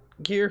cat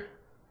gear?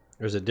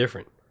 Or is it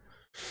different?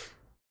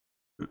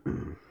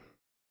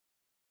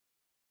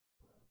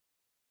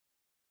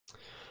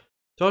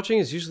 Dodging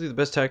is usually the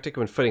best tactic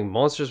when fighting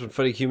monsters. When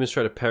fighting humans,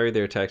 try to parry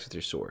their attacks with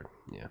your sword.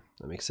 Yeah,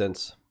 that makes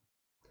sense.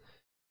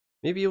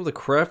 Maybe able to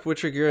craft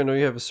Witcher gear. I know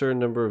you have a certain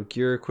number of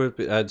gear equipped.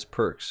 It adds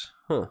perks.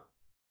 Huh.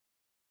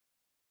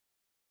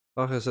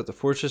 Koch is at the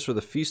fortress where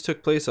the feast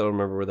took place. I don't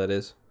remember where that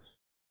is.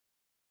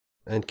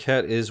 And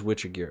cat is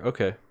Witcher gear.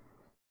 Okay.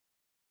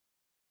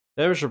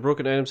 Damaged or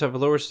broken items have a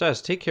lower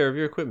stats. Take care of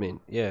your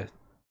equipment. Yeah.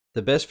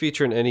 The best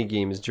feature in any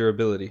game is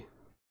durability.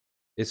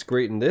 It's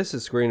great in this.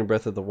 It's great in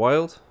Breath of the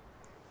Wild.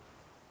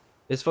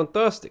 It's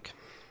fantastic.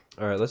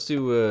 Alright, let's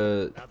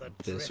do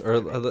this. Or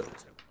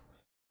let's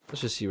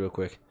just see real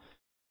quick.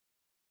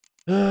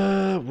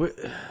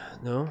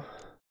 No.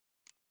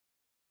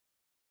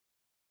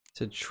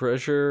 It's a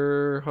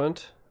treasure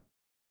hunt.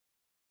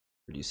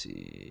 Where do you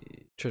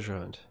see treasure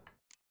hunt?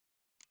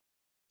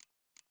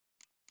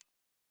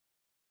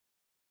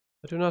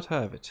 I do not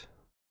have it.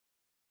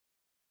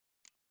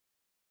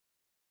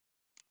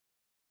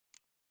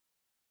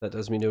 That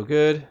does me no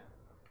good.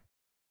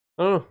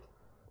 I don't know.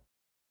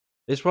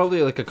 It's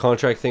probably like a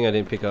contract thing I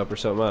didn't pick up or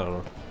something. I don't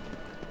know.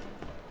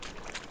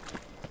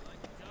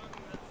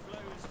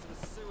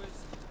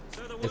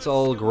 It's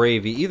all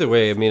gravy. Either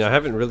way, I mean, I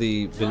haven't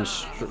really been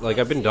like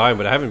I've been dying,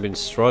 but I haven't been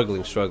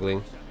struggling.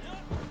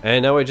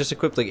 And now I just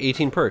equipped like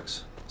 18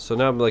 perks, so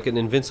now I'm like an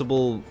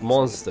invincible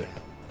monster.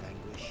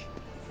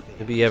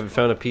 Maybe you haven't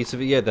found a piece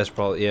of it yet. That's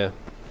probably yeah.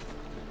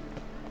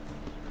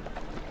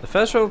 The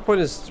fast travel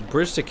point is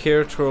bridge to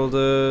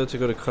Kertrolde. To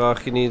go to Koch,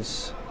 he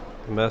needs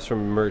a master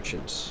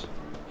merchants.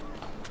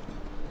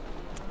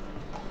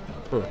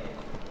 Huh.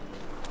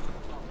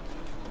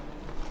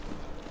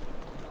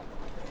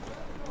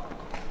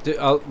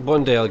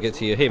 One day I'll get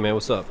to you. Hey man,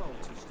 what's up?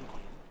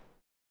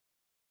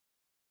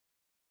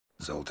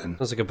 Zoltan.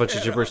 Sounds like a bunch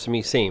of gibberish to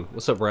me. Same.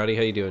 What's up, Rowdy?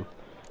 How you doing?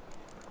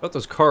 About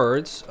those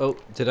cards. Oh,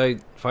 did I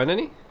find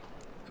any?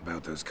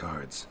 About those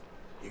cards.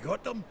 You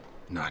got them?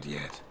 Not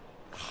yet.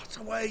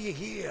 So why are you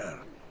here?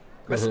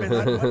 Miss me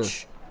that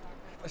much?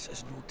 This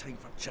is no time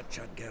for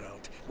chit-chat,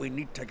 Geralt. We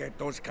need to get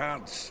those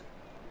cards.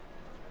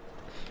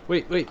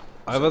 Wait.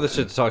 I have other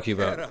shit to talk to you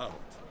about.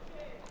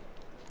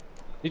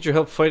 Need your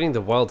help fighting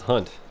the Wild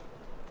Hunt.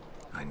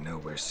 I know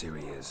where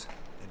Ciri is.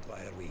 And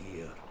why are we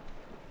here?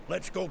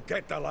 Let's go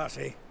get the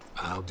lassie.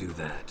 I'll do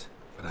that.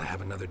 but I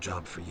have another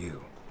job for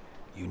you.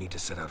 You need to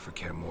set out for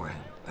Kaer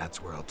Morhen.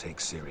 That's where I'll take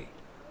Ciri.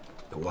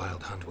 The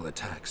Wild Hunt will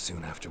attack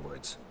soon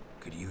afterwards.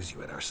 Could use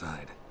you at our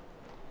side.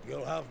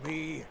 You'll have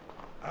me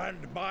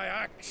and my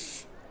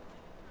axe.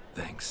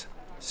 Thanks.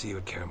 See you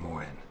at Kaer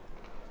Morhen.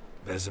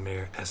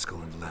 Vesemir,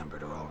 Eskel, and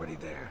Lambert are already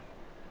there.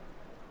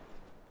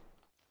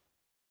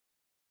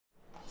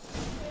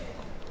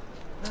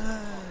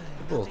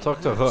 Cool,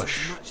 talk to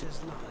Hush.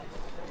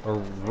 Or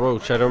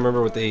Roach, I don't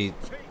remember what they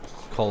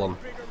call him.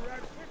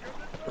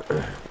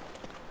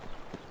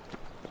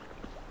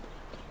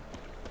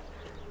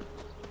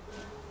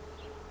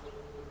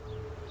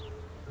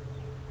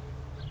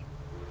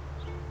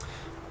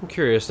 I'm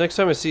curious, next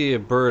time I see a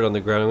bird on the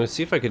ground, I'm gonna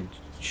see if I could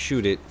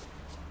shoot it.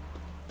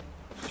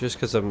 Just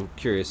because I'm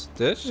curious.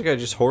 Did that guy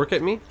just hork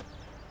at me?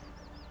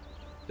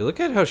 Hey, look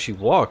at how she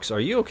walks. Are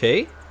you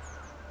okay?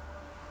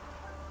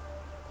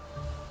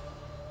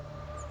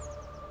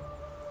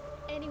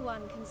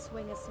 Anyone can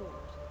swing a sword,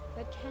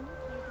 but cannot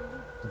make a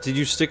lute. Did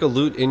you stick a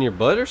lute in your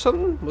butt or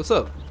something? What's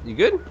up? You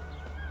good?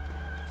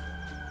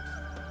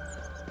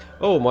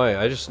 Oh my,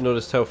 I just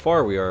noticed how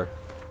far we are.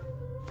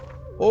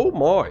 Oh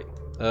my.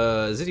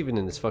 Is it even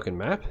in this fucking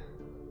map?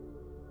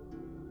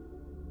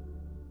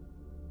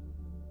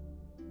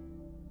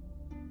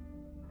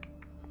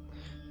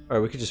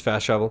 Alright, we could just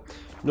fast travel.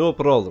 No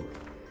problem.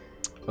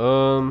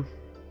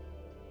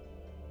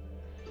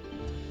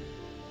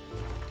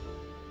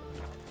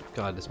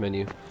 God, this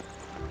menu.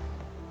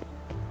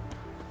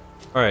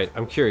 Alright,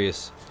 I'm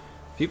curious.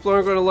 People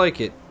aren't gonna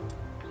like it.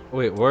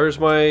 Wait, where's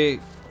my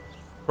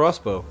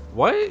crossbow?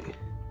 Why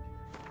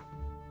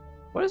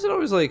is it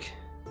always like...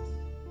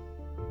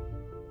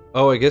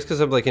 Oh, I guess because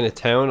I'm like in a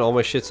town, all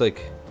my shit's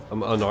like,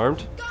 I'm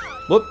unarmed.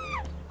 Whoop!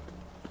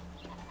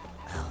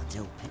 Oh,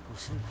 dill pickle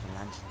soup for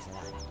lunch today.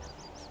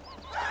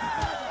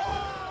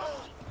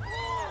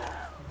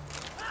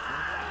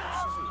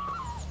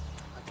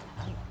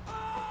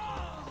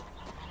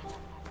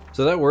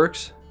 So that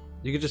works.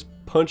 You could just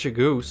punch a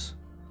goose.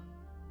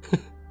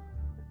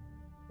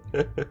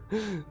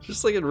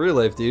 Just like in real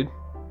life, dude.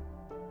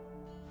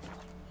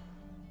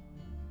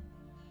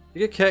 You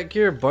get cat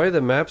gear, buy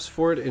the maps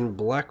for it in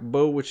Black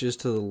Bow, which is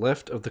to the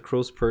left of the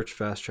Crow's Perch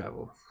fast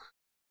travel.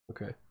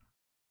 Okay.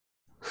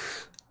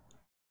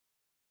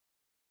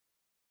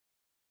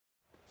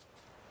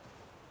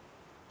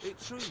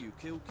 It's true you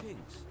killed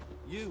kings.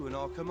 You and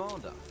our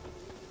commander.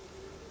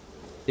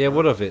 Yeah,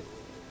 what of it?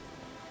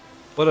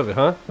 What of it,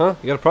 huh? Huh?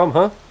 You got a problem,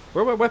 huh?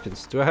 Where are my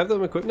weapons? Do I have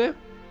them equipped now?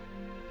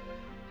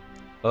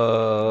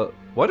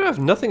 Why do I have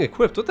nothing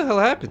equipped? What the hell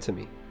happened to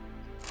me?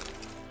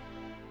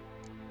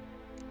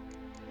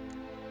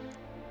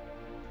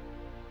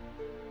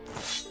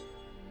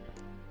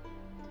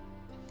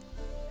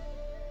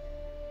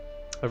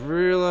 I've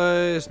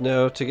realized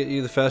now to get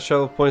you the fast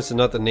travel points and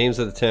not the names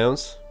of the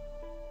towns.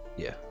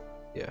 Yeah,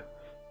 yeah.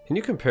 Can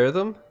you compare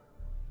them?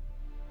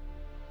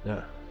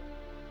 Nah.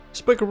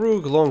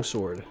 Spikerug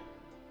longsword.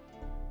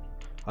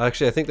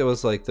 Actually, I think that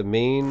was like the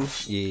main.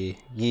 Yeah,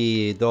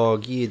 yeah,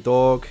 dog, yeah,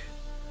 dog.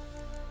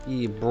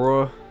 Yeah,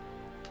 bruh.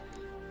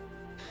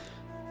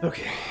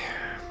 Okay.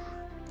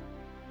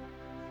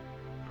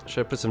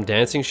 Should I put some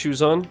dancing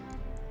shoes on?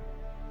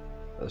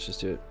 Let's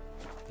just do it.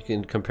 You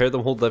can compare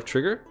them, hold left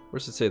trigger? Where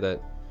does it say that?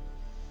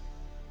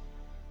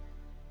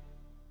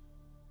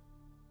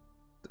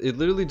 It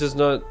literally does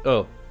not...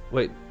 Oh,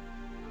 wait.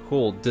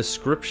 Hold.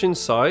 Description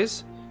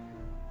size?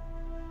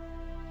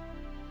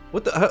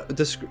 What the...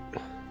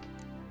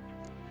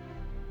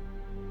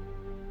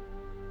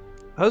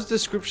 How's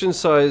description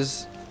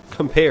size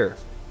compare?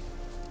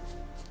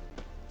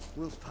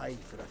 We'll pay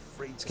for the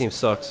free. This game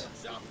sucks.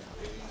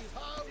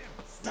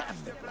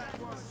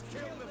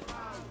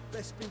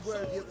 Let's be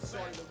wary of the other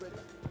side of the river.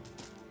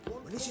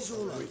 When this is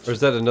all over, Or is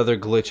that another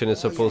glitch and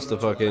it's supposed to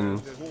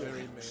fucking...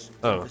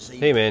 Oh,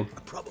 hey man.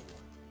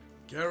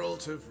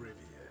 Geralt of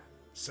Rivia,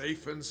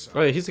 safe and sound.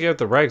 Oh yeah, he's the guy with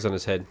the rags on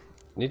his head.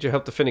 Need your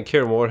help defending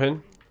Kaer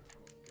Morhen?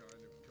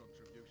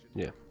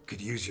 Yeah.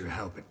 Could use your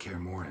help at Kaer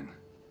Morhen.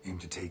 Aim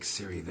to take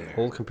Ciri there.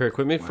 Hold compare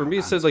equipment. For me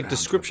it says like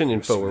description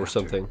info or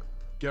something.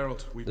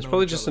 Geralt, we've There's known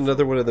probably each just other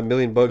another for- one of the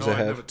million bugs No, I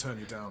I'd never have. turn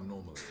you down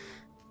normally.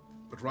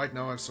 But right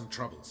now I've some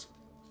troubles.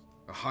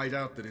 A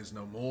hideout that is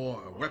no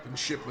more, a weapon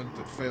shipment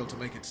that failed to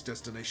make its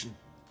destination,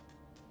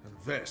 and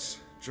this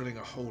drilling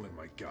a hole in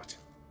my gut.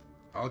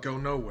 I'll go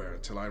nowhere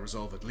until I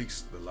resolve at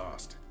least the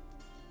last.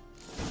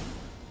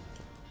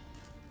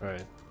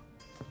 Alright.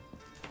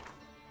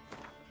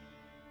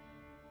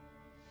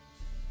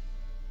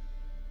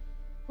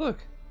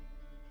 Look.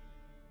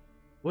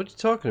 What you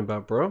talking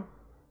about, bro?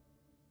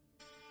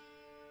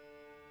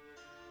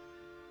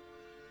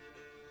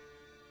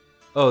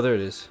 Oh, there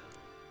it is.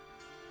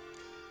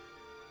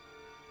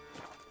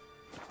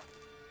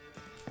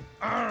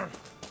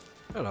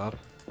 Shut up.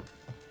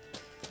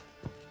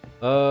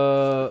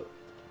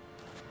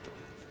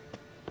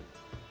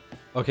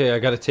 Okay, I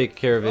gotta take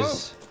care of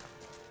his...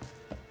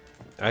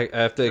 I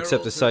have to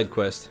accept the side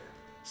quest.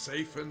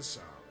 Safe and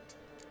sound.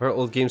 Our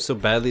old game's so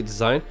badly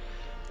designed.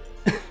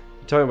 You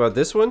talking about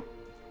this one?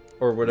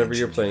 Or whatever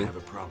you're playing? Have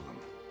a problem.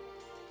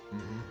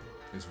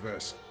 Is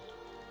Vess.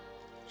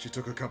 She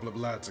took a couple of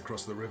lads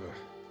across the river.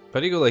 How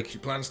do you go like... She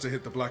plans to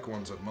hit the Black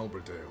Ones at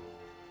Mulberdale.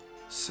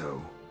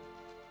 So,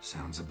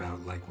 sounds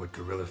about like what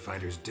guerrilla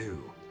fighters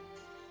do.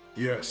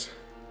 Yes,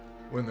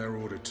 when they're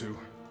ordered to.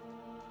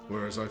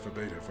 Whereas I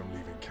forbade her from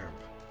leaving camp.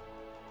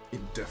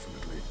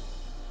 Indefinitely.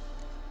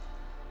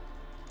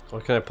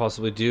 What can I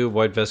possibly do?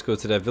 Why'd Vess go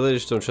to that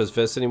village? Don't trust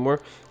Vess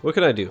anymore. What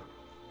can I do?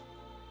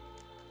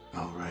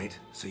 Alright,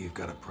 so you've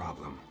got a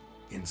problem.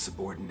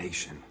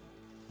 Insubordination.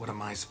 What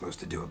am I supposed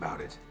to do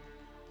about it?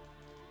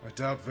 I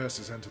doubt Vess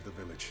has entered the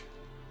village.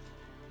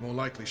 More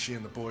likely she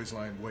and the boys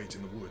lie in wait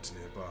in the woods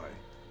nearby.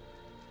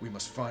 We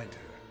must find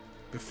her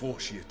before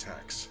she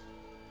attacks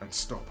and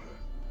stop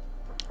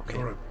her. Okay.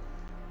 You're a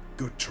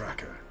good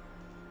tracker.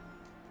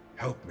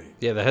 Help me.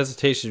 Yeah, the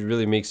hesitation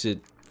really makes it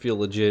feel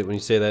legit when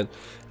you say that.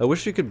 I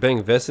wish we could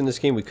bang Vess in this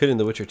game. We could in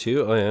The Witcher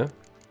 2. Oh yeah.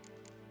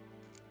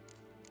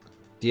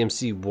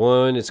 DMC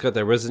 1. It's got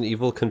that Resident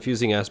Evil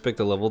confusing aspect.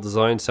 The level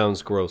design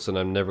sounds gross, and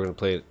I'm never gonna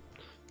play it.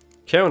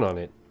 Count on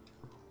it.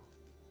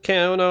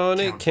 Count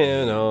on it.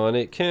 Count on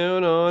it.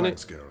 Count on it.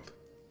 Thanks, Geralt.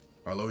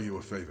 I'll owe you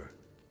a favor.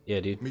 Yeah,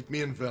 dude. Meet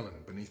me in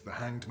Velen beneath the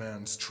Hanged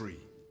Man's tree.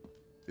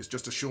 It's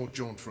just a short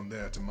jaunt from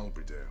there to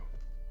Mulberdale.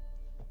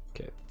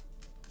 Okay.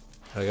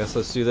 I guess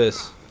let's do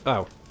this.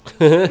 Ow.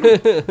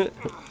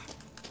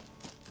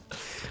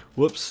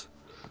 Whoops.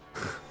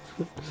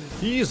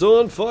 He's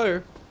on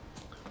fire.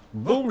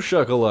 Boom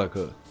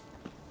shakalaka.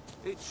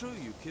 It's true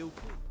you kill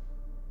kings.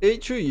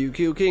 It's true you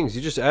kill kings.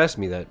 You just asked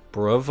me that,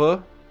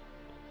 bruva.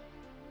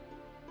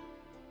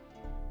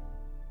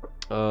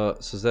 So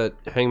is that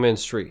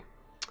Hangman's Tree?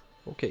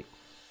 Okay.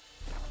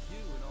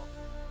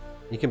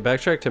 You can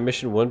backtrack to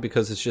mission 1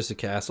 because it's just a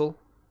castle?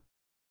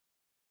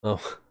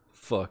 Oh,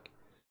 fuck.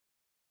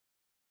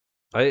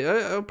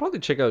 I'll probably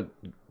check out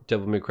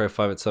Devil May Cry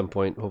 5 at some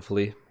point,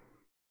 hopefully.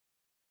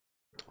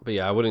 But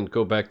yeah, I wouldn't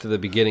go back to the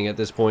beginning at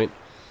this point.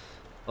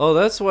 Oh,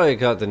 that's why I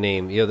got the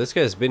name. Yo, this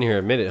guy's been here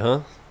a minute,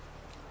 huh?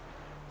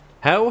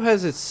 How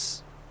has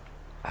it...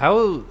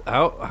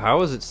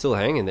 How is it still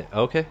hanging there?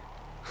 Okay.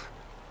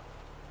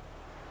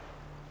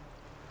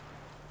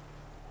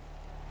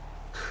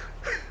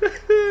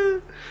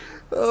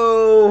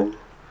 Oh,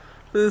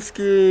 this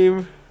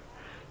game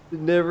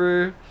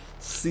never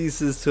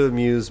ceases to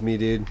amuse me,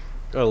 dude.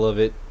 I love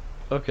it.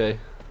 Okay.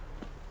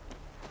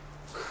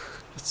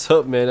 What's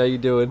up, man? How you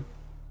doing?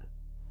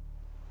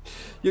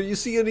 Yo, you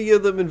see any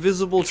of them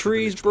invisible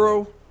trees,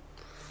 bro?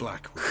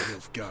 Black with the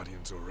Nilf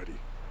Guardians already.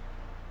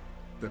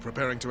 They're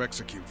preparing to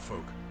execute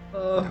folk.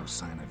 No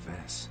sign of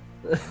Vess.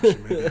 She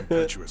may be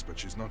impetuous, but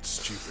she's not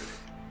stupid.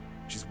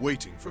 She's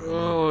waiting for her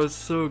moment. It's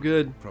so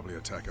good. Probably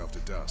attack after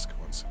dusk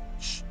once.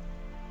 Shh.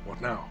 What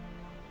now?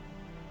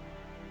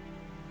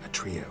 A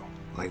trio,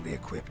 lightly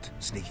equipped,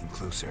 sneaking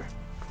closer.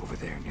 Over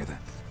there, near the...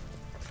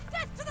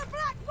 Death to the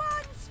Black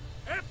Ones!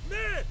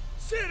 Epne!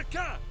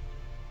 Circa!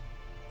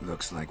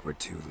 Looks like we're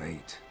too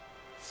late.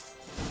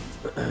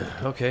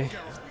 Okay.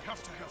 Geralt, we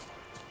have to help.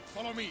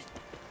 Follow me.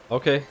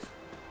 Okay.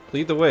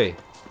 Lead the way.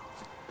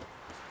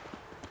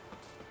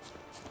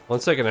 1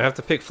 second, I have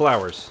to pick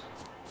flowers.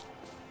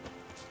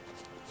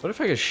 What if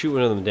I could shoot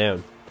one of them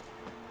down?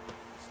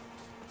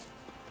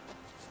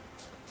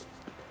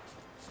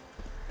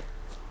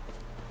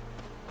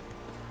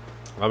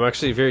 I'm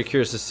actually very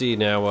curious to see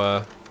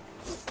now,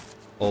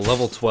 oh,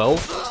 level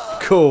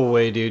 12? Go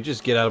away, dude.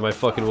 Just get out of my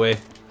fucking way.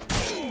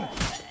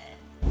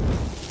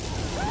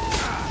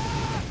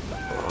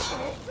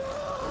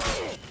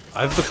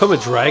 I've become a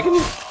dragon?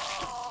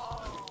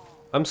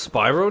 I'm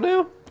Spyro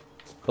now?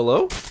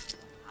 Hello?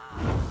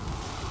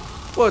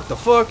 What the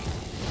fuck?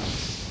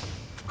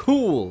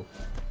 Cool.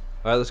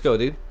 Alright, let's go,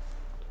 dude.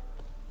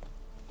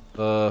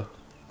 Why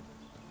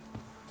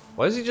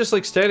is he just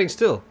like standing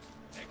still?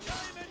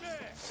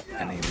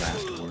 Any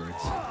last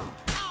words?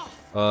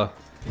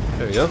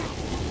 There we go.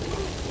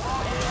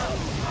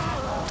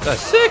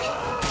 That's sick!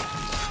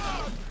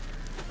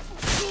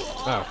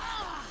 Wow.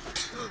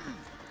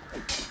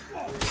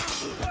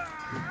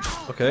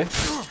 Okay.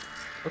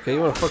 Okay, you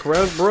wanna fuck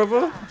around,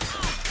 brother?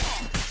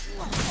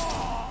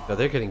 God,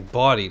 they're getting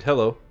bodied.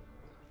 Hello.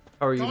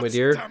 How are you, my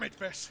dear? Damn it,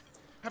 Vess.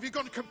 Have you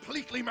gone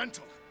completely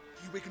mental?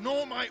 You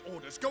ignore my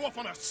orders, go off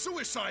on a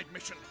suicide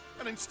mission,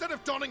 and instead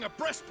of donning a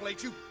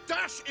breastplate, you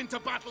dash into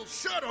battle,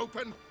 shirt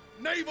open,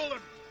 navel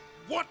and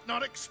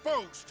whatnot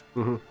exposed.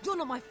 You're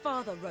not my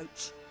father,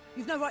 Roach.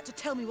 You've no right to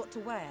tell me what to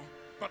wear.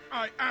 But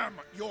I am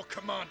your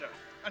commander,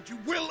 and you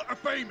will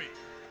obey me.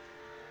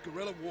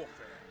 Guerrilla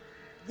warfare.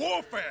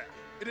 Warfare!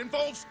 It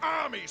involves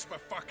armies, for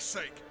fuck's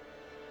sake.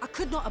 I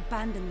could not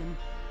abandon them.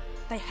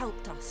 They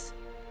helped us.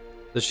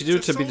 Does she do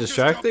it to be Soldier's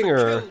distracting, job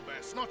to or...? kill,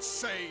 Vess, not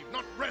save,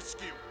 not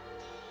rescue.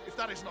 If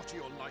that is not to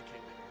your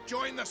liking,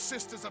 join the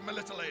Sisters of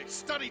Melitele.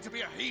 Study to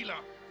be a healer.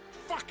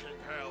 Fucking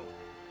hell.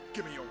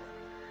 Give me your weapon.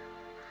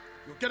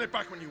 You'll get it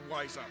back when you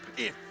wise up.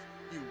 If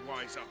you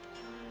wise up.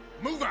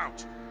 Move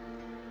out!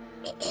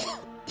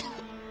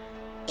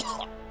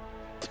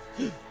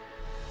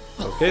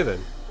 Okay, then.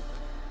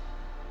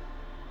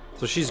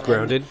 So she's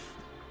grounded.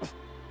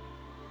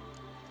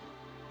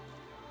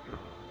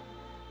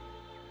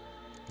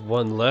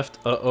 One left.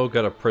 Uh-oh,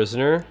 got a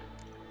prisoner.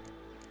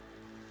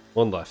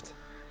 One left.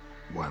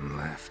 One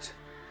left.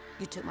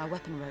 You took my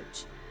weapon,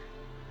 Roach.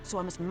 So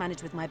I must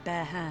manage with my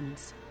bare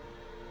hands.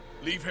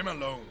 Leave him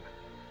alone.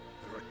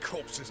 There are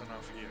corpses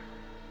enough here.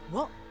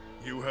 What?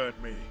 You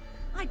heard me.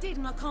 I did,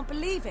 and I can't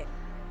believe it.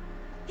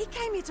 He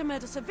came here to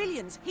murder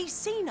civilians. He's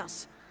seen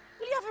us.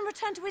 Will you have him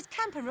return to his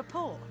camp and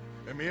report?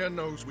 Emir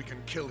knows we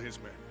can kill his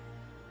men.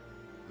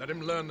 Let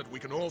him learn that we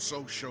can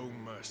also show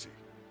mercy.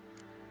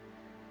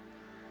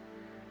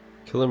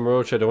 Kill him,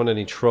 Roach. I don't want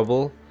any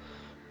trouble.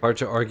 Hard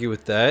to argue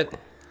with that.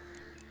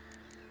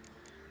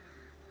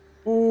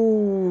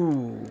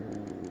 Ooh.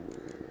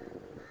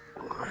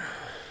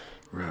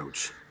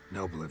 Roach,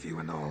 noble of you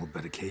and all,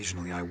 but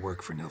occasionally I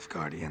work for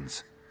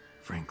Nilfgaardians.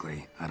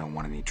 Frankly, I don't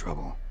want any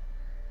trouble.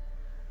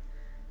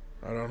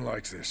 I don't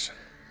like this.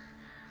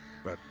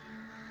 But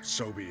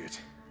so be it.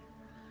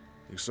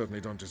 You certainly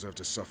don't deserve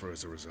to suffer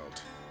as a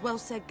result. Well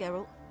said,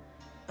 Geralt.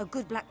 A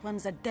good black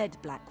one's a dead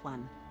black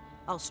one.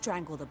 I'll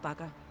strangle the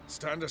bugger.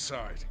 Stand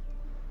aside.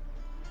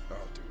 I'll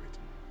do it.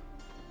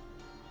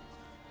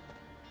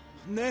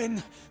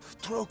 Nen,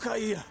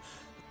 Trokaia.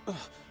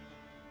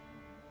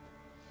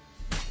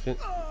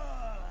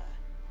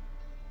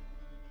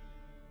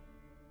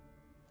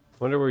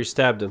 Wonder where he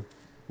stabbed him.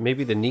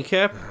 Maybe the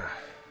kneecap?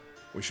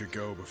 We should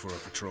go before a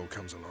patrol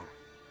comes along.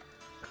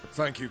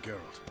 Thank you,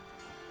 Geralt.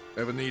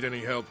 Ever need any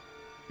help,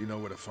 you know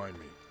where to find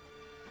me.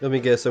 Let me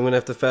guess, I'm gonna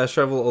have to fast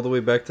travel all the way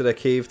back to that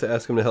cave to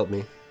ask him to help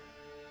me.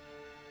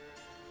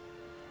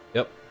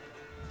 Yep.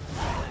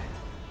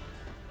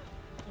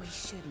 We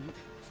shouldn't.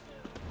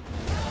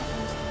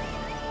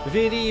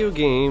 Video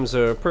games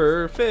are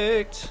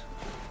perfect.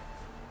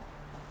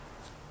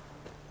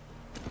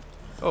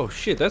 Oh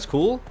shit, that's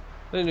cool.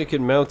 I didn't know you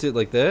could mount it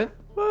like that.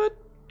 What?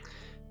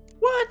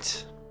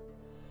 What?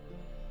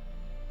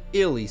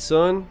 Illy,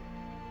 son.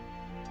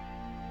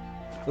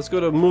 Let's go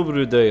to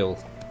Mubrudale.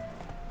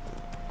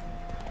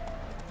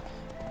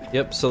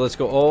 Yep, so let's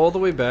go all the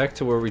way back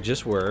to where we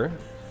just were.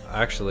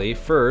 Actually,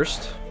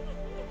 first,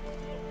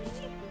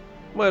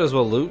 might as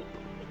well loot.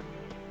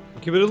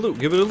 Give it a loot,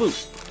 give it a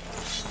loot.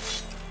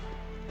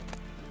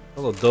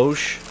 Hello,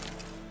 Doge.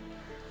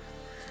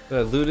 Did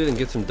I loot it and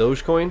get some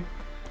Dogecoin?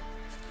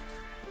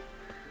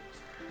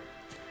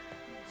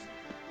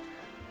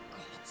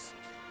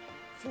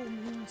 Full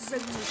moons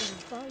rotating,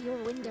 bar your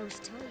windows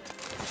tight.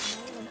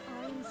 Now an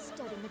iron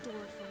stud in the door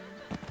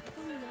frame. If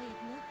only I had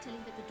milk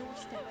tilling at the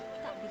doorstep,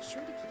 that would be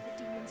sure to keep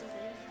the demons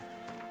away.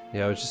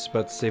 Yeah, I was just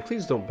about to say,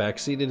 please don't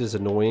backseat, it is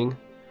annoying.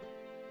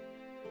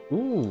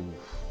 Ooh.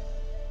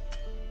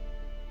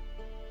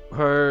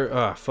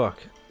 Fuck.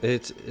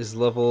 It is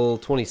level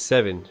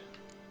 27.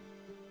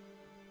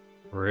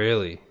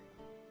 Really?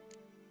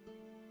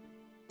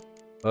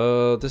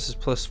 This is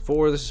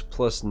 +4, this is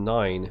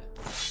 +9.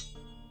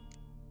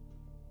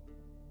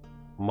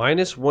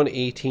 Minus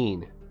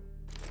 118.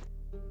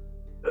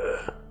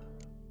 Ugh.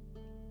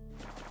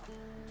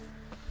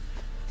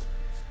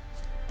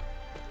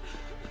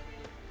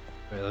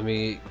 Alright, let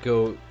me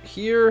go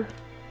here.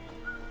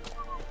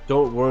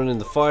 Don't run in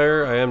the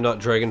fire. I am not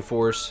Dragon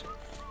Force.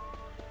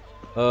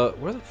 Where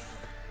the f...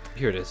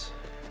 Here it is.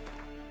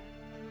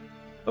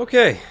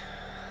 Okay.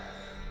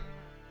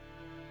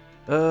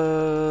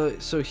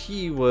 So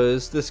he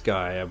was this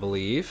guy, I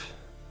believe.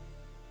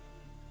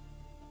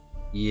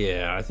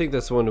 Yeah, I think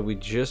that's the one that we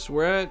just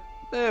were at.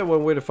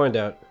 One way to find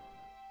out.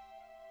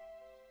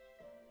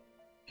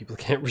 People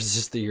can't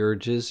resist the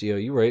urges. Yo,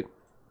 you right.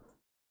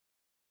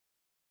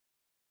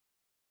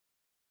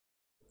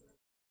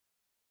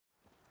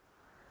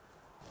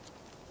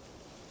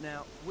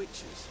 Now,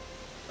 witches,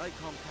 they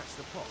can't catch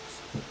the pox.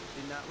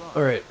 Isn't that right?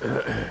 Alright.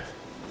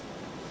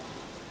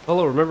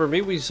 Hello, remember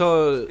me? We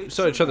saw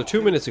each other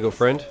 2 minutes ago,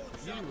 friend.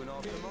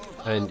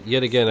 And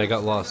yet again, I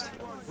got lost.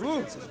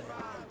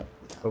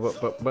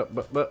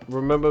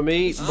 Remember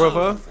me,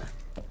 brother?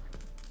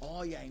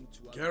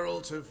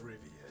 Geralt of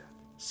Rivia,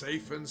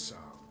 safe and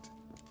sound.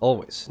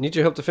 Always. Need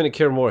your help to finish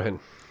Kaer Morhen.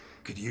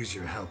 Could use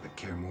your help at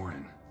Kaer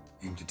Morhen.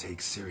 Aim to take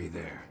Ciri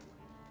there.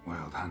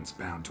 Wild Hunt's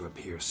bound to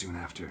appear soon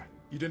after.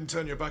 You didn't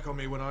turn your back on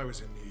me when I was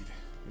in need.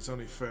 It's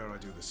only fair I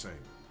do the same.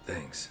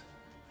 Thanks.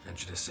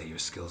 Venture to say your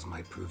skills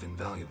might prove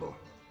invaluable.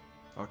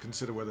 I'll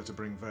consider whether to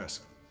bring Vess.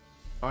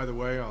 Either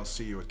way, I'll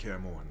see you at Kaer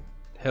Morhen.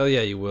 Hell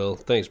yeah, you will.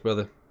 Thanks,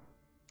 brother.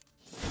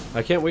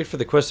 I can't wait for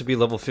the quest to be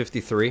level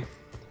 53.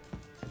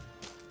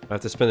 I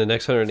have to spend the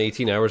next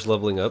 118 hours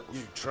leveling up.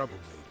 You trouble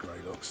me,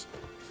 Greylocks.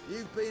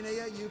 You've been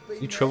here, you've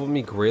been You trouble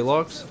me,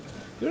 Greylocks?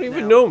 You don't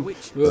even know me.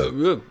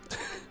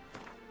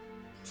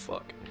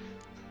 Fuck.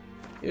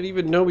 You don't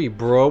even know me,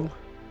 bro.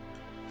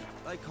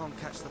 They can't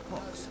catch the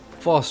pox.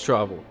 False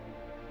travel.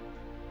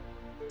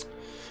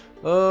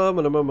 I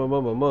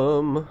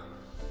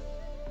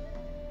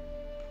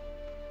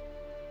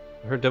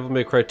heard Devil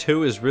May Cry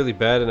 2 is really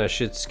bad and I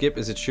should skip.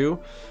 Is it true?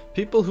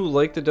 People who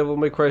like the Devil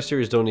May Cry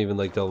series don't even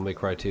like Devil May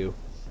Cry 2.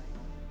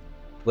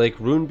 Like,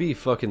 RuneB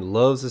fucking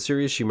loves the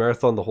series. She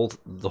marathoned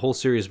the whole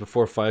series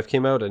before 5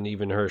 came out, and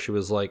even her, she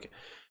was like,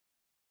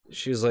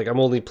 I'm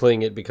only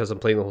playing it because I'm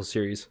playing the whole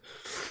series.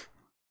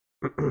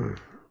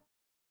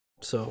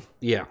 So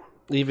yeah,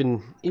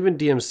 even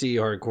DMC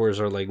hardcores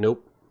are like,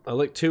 nope. I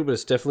like 2, but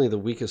it's definitely the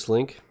weakest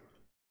link.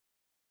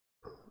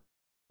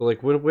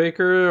 Like Wind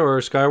Waker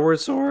or Skyward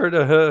Sword.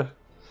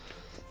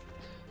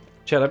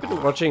 Chad, I've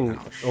been watching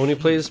Oni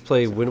Plays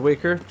play Wind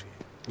Waker.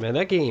 Man,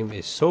 that game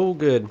is so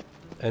good,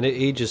 and it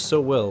ages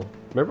so well.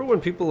 Remember when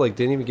people like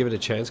didn't even give it a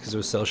chance because it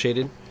was cell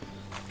shaded?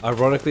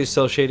 Ironically,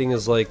 cell shading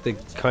is like the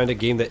kind of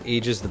game that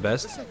ages the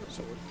best.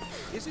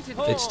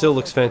 It still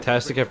looks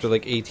fantastic after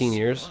like 18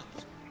 years,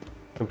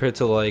 compared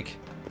to like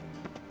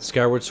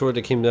Skyward Sword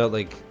that came out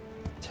like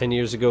 10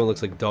 years ago and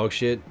looks like dog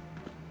shit.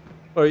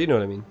 Or you know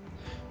what I mean.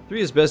 3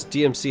 is best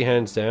DMC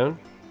hands down.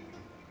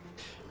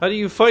 How do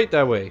you fight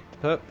that way?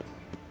 Huh?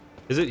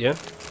 Is it? Yeah.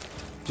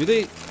 Do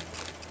they?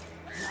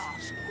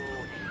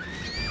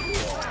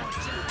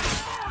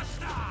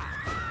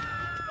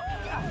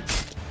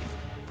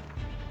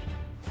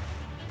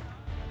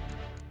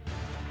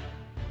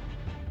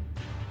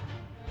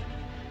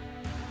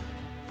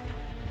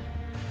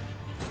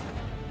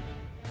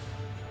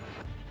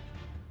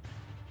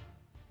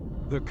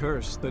 The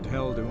curse that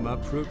held Uma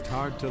proved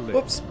hard to lift.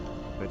 Whoops.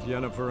 But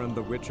Yennefer and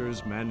the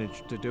Witchers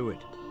managed to do it.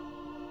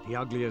 The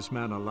ugliest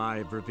man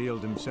alive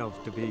revealed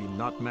himself to be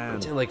not man.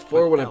 It's in like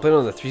 4 when I played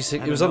on the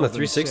 360. It was on the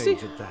 360?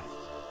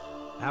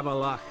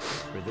 Avalach,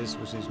 for this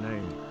was his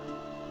name,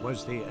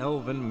 was the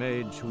elven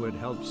mage who had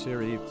helped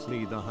Ciri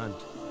flee the hunt,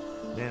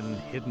 then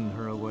hidden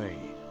her away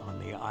on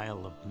the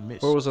Isle of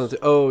Mist. What was on the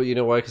oh, you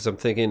know why? Because I'm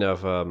thinking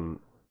of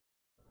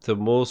the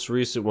most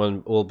recent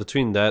one. Well,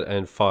 between that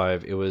and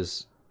 5, it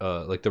was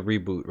like the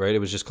reboot, right? It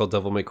was just called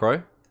Devil May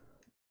Cry,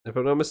 if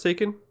I'm not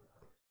mistaken.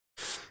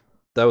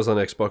 That was on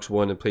Xbox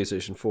One and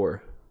PlayStation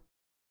 4.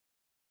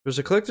 There's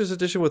a collector's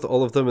edition with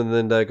all of them, and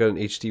then that got an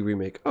HD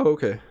remake. Oh,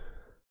 okay.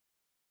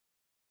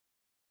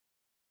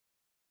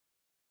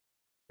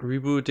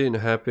 Reboot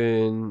didn't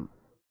happen,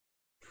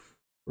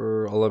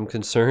 for all I'm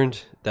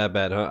concerned. That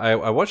bad, huh?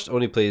 I watched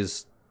Oni play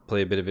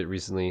a bit of it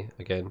recently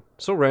again.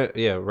 So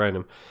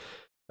random.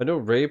 I know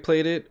Ray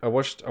played it. I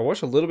watched a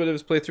little bit of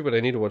his playthrough, but I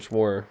need to watch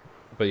more.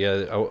 But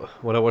yeah,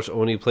 when I watched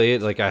Oni play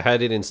it, like I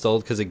had it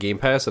installed because of Game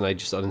Pass, and I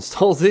just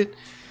uninstalled it.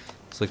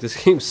 It's like,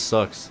 this game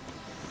sucks.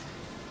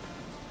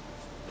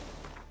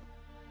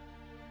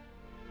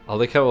 I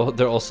like how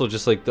they're also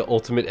just like the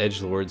ultimate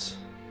edgelords.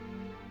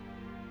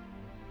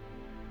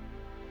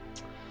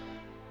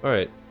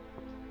 Alright.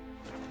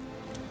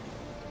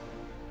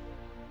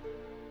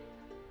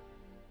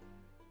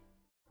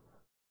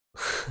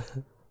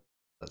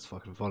 That's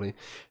fucking funny. In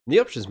the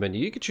options menu,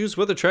 you can choose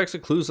whether tracks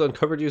and clues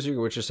uncovered using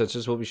your Witcher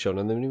sensors will be shown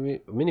on the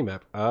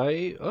minimap.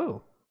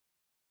 Oh.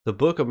 The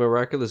book, A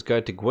Miraculous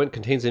Guide to Gwent,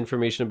 contains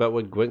information about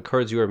what Gwent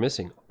cards you are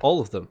missing. All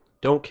of them.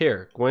 Don't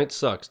care. Gwent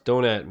sucks.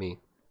 Don't at me.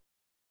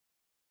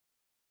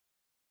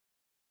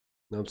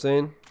 Know what I'm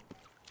saying?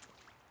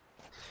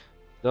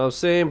 Know what I'm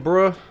saying,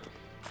 bruh?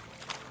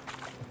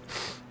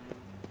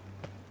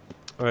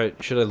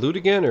 Alright, should I loot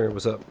again, or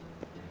what's up?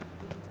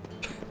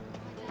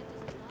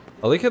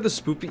 I like how the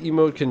spoopy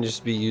emote can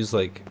just be used,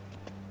 like,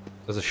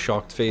 as a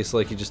shocked face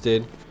like you just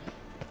did.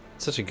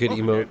 It's such a good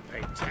emote.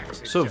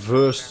 So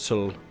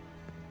versatile.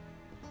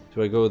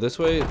 Do I go this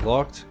way?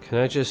 Locked? Can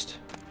I just...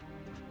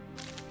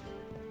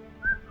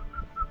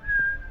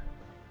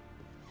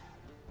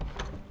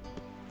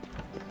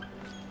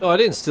 Oh, I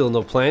didn't steal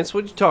no plants.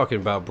 What are you talking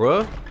about,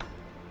 bruh?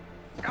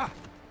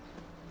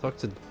 Talk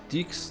to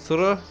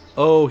Dijkstra?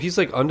 Oh, he's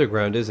like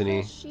underground, isn't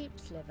he?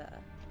 Sheep's liver.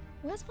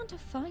 Where's one to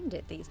find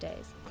it these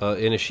days?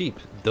 In a sheep.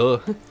 Duh.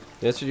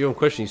 Answer your own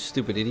question, you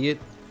stupid idiot.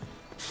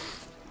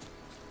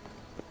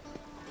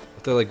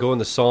 If they like go in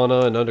the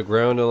sauna and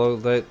underground and all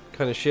that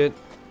kind of shit.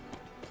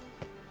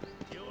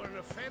 You are an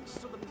offense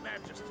to the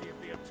majesty of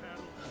the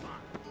eternal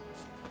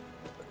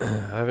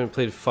fire. I haven't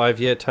played 5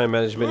 yet. Time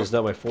management is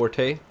not my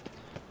forte.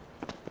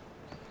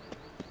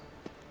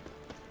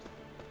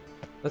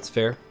 That's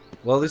fair.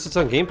 Well, at least it's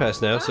on Game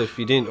Pass now, so if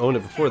you didn't own it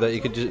before that, you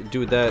could just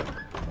do it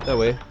that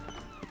way.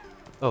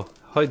 Oh,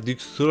 hi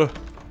Dijkstra.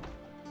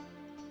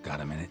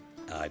 Got a minute?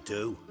 I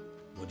do.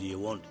 What do you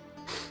want?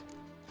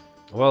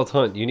 Wild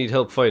Hunt, you need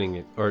help fighting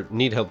it, or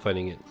need help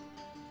finding it.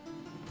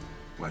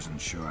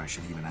 Wasn't sure I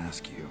should even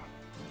ask you.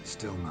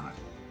 Still not.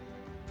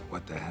 But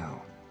what the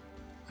hell?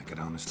 I could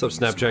honestly... What's up,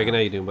 Snapdragon? How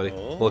you doing, buddy?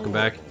 Oh, welcome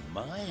back.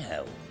 My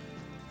help.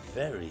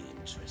 Very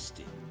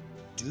interesting.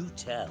 Do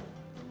tell.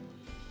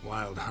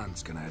 Wild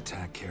Hunt's gonna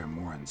attack Kaer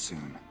Morhen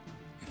soon.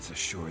 It's a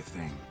sure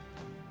thing.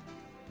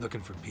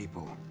 Looking for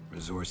people,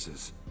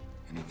 resources,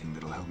 anything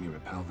that'll help me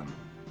repel them.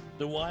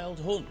 The Wild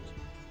Hunt?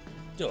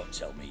 Don't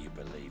tell me you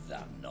believe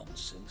that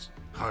nonsense.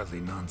 Hardly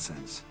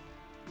nonsense.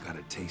 Got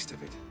a taste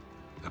of it.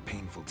 A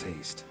painful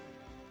taste.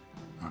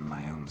 On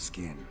my own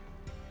skin.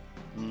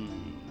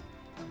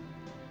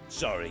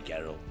 Sorry,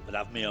 Geralt, but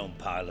I've my own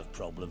pile of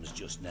problems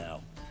just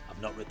now.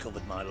 I've not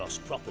recovered my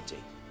lost property.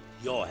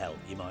 Your help,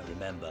 you might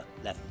remember,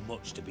 left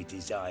much to be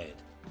desired.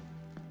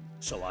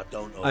 So I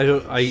don't know. I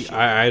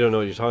don't know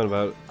what you're talking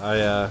about.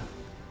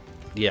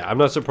 Yeah, I'm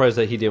not surprised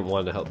that he didn't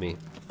want to help me.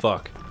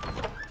 Fuck.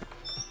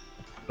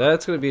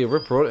 That's gonna be a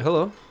rip road.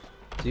 Hello.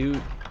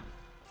 Do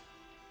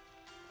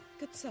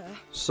sir.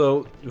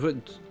 So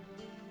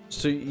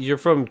you're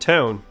from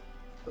town.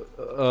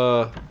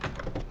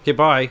 Okay,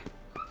 bye.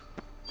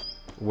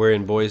 We're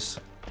in, boys.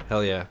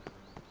 Hell yeah.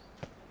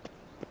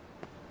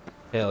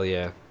 Hell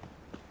yeah.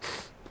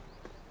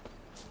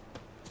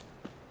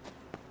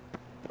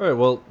 Alright,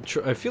 well,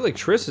 I feel like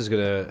Triss is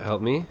gonna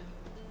help me.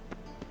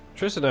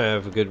 Triss and I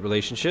have a good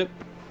relationship.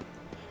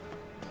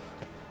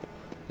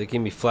 They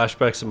gave me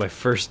flashbacks of my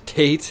first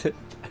date.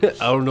 I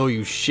don't know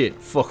you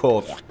shit. Fuck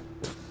off.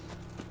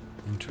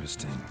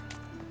 Interesting.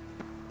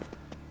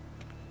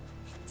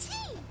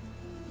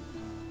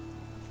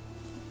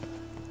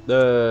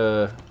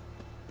 I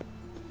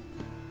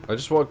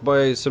just walked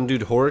by some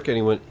dude Hork and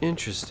he went,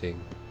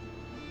 interesting.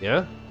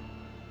 Yeah?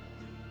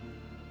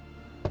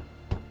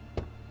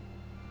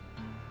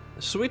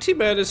 Sweetie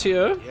Man is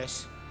here.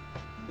 Yes?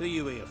 Who are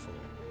you here for?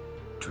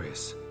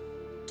 Triss.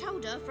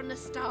 Told her from the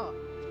start.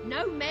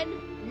 No men,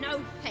 no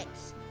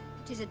pets.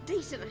 It is a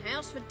decent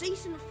house for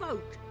decent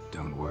folk.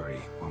 Don't worry,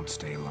 won't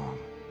stay long.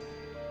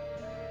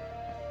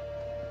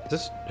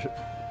 This...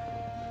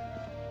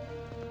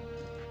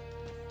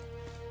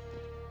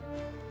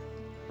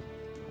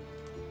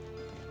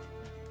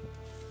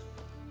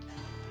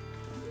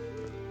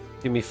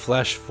 Give me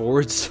flash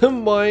forwards to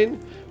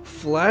mine.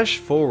 Flash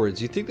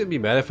forwards. You think they'd be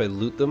mad if I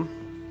loot them?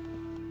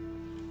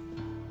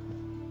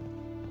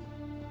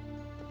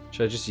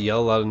 Should I just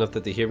yell loud enough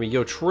that they hear me?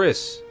 Yo,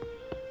 Triss!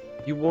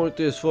 You want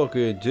this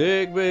fucking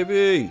dick,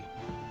 baby?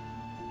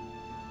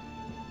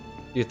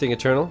 You think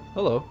Eternal?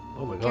 Hello.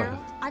 Oh my god. Geralt,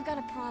 I've got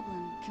a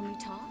problem. Can we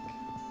talk?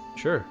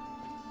 Sure.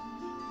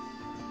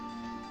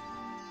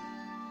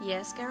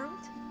 Yes,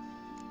 Geralt?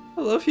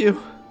 I love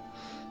you.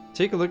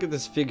 Take a look at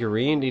this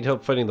figurine. Need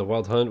help fighting the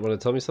Wild Hunt? Want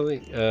to tell me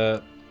something?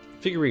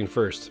 Figurine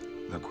first.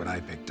 Look what I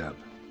picked up.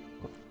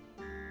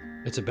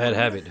 It's a bad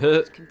habit.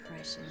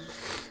 Compression.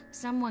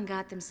 Someone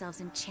got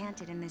themselves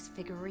enchanted in this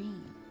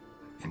figurine.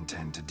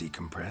 Intend to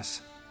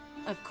decompress?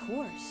 Of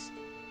course.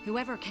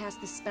 Whoever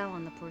cast the spell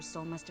on the poor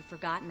soul must have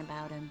forgotten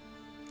about him.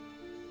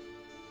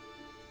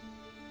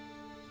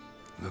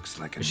 Looks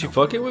like a Is she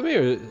fucking with me?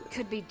 Or?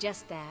 Could be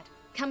just that.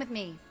 Come with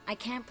me. I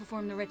can't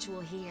perform the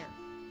ritual here.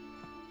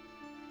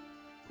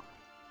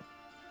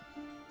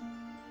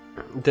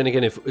 Then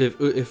again,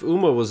 if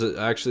Uma was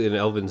actually an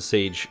elven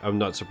sage, I'm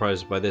not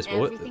surprised by this. But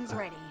Everything's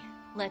ready.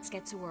 Let's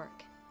get to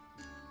work.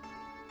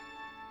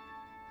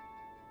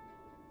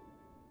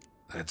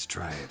 Let's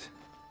try it.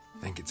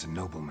 Think it's a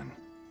nobleman.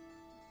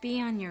 Be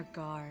on your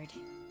guard.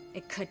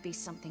 It could be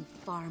something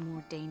far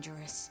more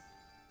dangerous.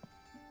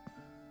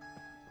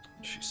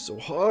 She's so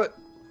hot.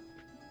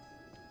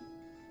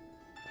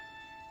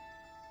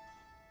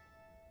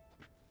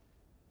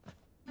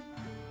 I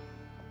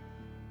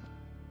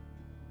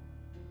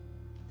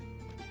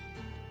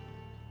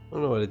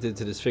don't know what it did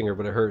to this finger,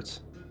 but it hurts.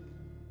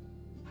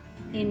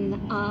 In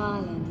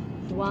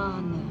Alen,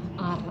 Dwana,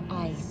 Ar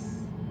Ice.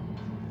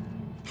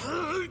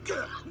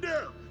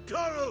 No!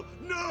 Coral,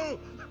 no!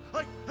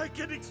 I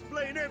can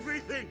explain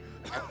everything!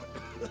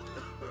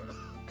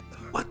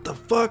 What the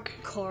fuck?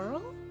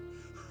 Coral?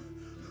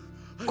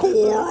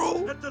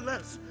 Coral? At the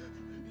last,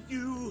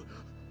 you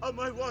are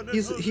my one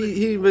and only.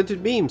 He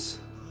invented memes.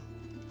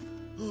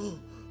 Oh,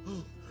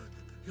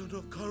 you're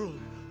not Coral.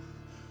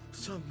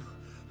 Some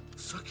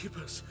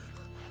succubus.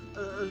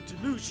 A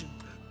delusion.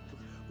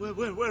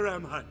 Where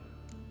am I?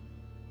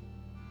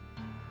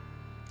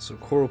 So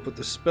Coral put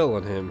the spell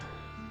on him.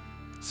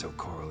 So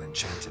Coral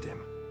enchanted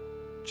him.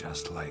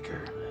 Just like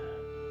her.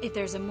 If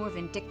there's a more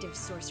vindictive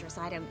sorceress,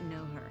 I don't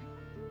know her.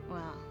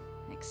 Well,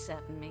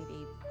 except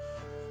maybe...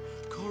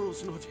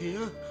 Coral's not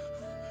here.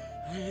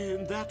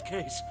 In that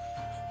case,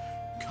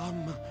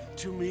 come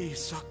to me,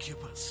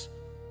 succubus.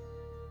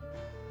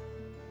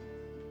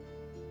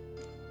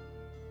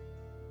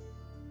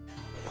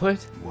 What?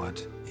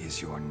 What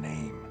is your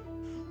name?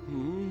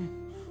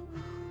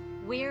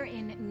 We're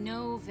in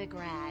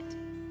Novigrad.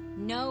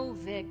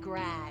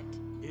 Novigrad.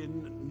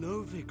 In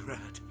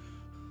Novigrad.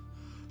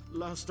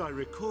 Last I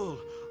recall,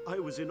 I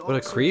was in What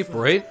a creep,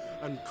 right?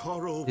 And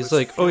Coral He's was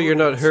like, oh, you're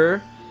not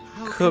her?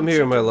 How Come can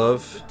here, she my demand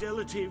love.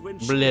 fidelity when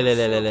she Blah, blah,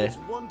 blah, herself blah, is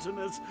wanton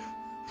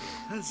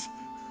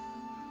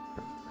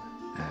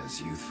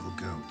as youthful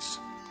goats.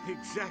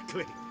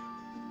 Exactly.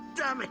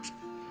 Damn it!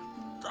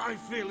 I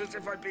feel as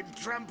if I've been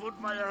trampled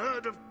by a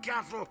herd of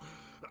cattle.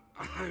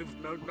 I've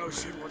no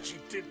notion what she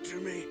did to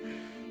me,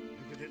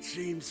 but it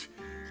seems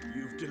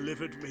you've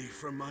delivered me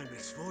from my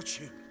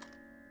misfortune.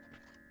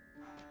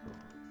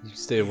 You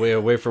stay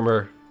away from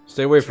her.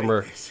 Stay away from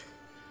her.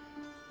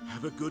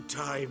 Have a good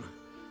time.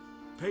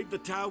 Paint the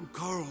town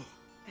Coral.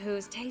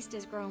 Whose taste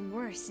has grown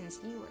worse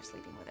since you were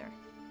sleeping with her.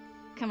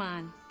 Come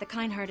on, the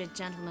kind-hearted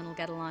gentleman will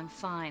get along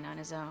fine on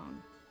his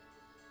own.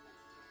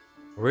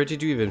 Where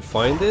did you even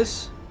find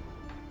this?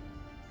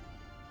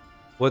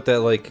 What, that,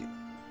 like,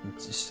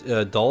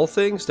 doll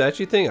thing?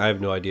 Statue thing? I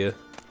have no idea.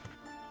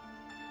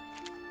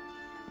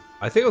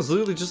 I think I was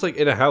literally just, like,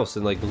 in a house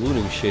and, like,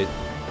 looting shit.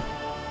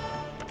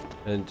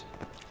 And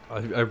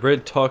I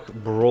read Talk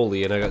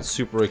Broly and I got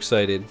super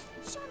excited.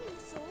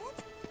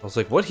 I was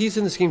like, what? He's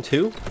in this game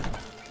too?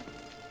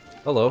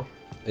 Hello.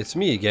 It's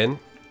me again.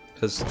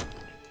 Because,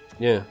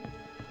 yeah.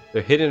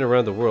 They're hidden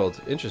around the world.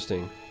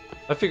 Interesting.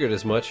 I figured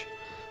as much.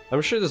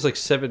 I'm sure there's like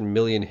 7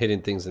 million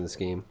hidden things in this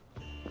game.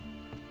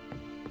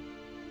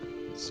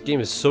 This game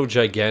is so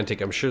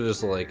gigantic. I'm sure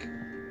there's like...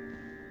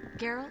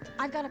 Geralt,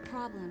 I've got a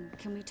problem.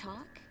 Can we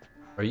talk?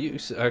 Are you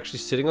actually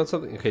sitting on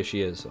something? Okay,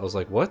 she is. I was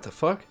like, what the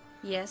fuck?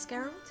 Yes,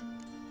 Geralt?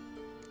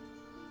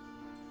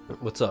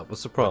 What's up?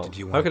 What's the problem? What did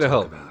you How want can to I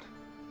talk help? about?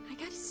 I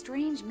got a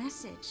strange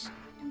message.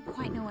 I don't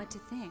quite know what to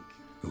think.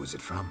 Who was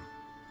it from?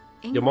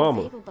 Your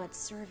mama. Vegelbud's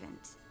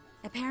servant.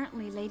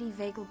 Apparently, Lady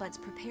Vegelbud's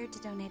prepared to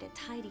donate a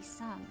tidy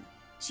sum.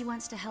 She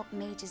wants to help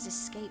mages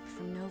escape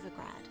from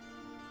Novigrad.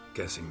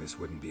 Guessing this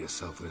wouldn't be a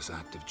selfless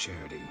act of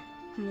charity.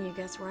 You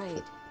guess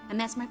right. And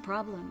that's my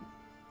problem.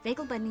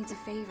 Vegelbud needs a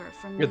favor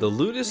from me. Yeah, the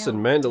lutists No and details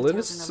in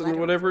mandolinists the and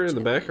letter, whatever in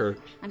the back are...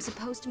 I'm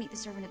supposed to meet the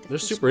servant at the They're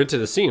fish super into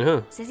the scene,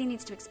 huh? Says he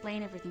needs to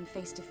explain everything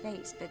face to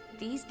face, but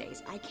these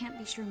days I can't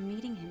be sure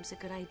meeting him's a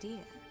good idea.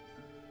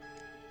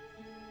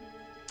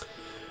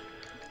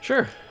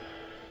 Sure.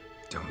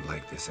 Don't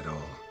like this at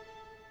all,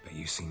 but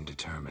you seem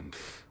determined.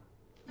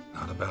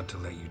 Not about to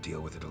let you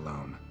deal with it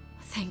alone.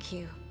 Thank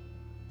you.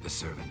 The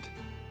servant.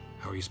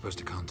 How are you supposed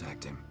to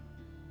contact him?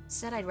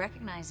 Said I'd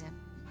recognize him.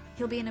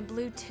 He'll be in a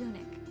blue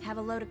tunic, have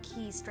a load of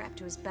keys strapped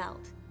to his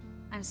belt.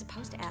 I'm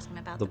supposed to ask him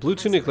about The blue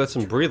tunic lets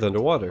him breathe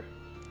underwater.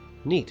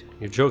 Neat.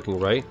 You're joking,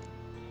 right?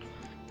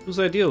 Whose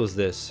idea was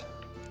this?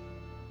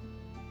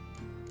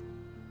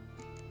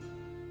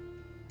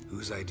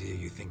 Whose idea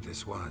you think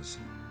this was?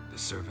 The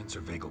servants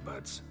or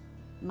Vegelbud's?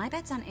 My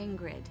bet's on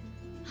Ingrid.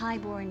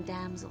 High-born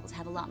damsels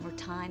have a lot more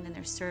time than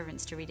their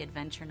servants to read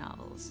adventure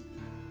novels.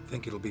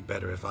 Think it'll be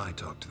better if I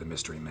talk to the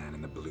mystery man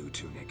in the blue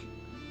tunic.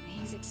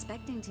 He's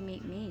expecting to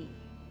meet me.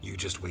 You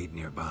just wait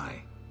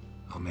nearby.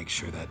 I'll make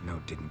sure that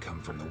note didn't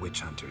come from the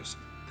witch hunters.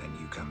 Then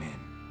you come in.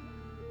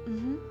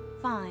 Mm-hmm.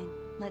 Fine.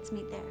 Let's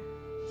meet there.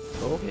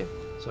 Okay.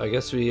 So I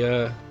guess we,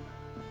 I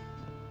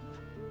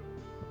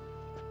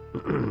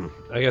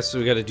guess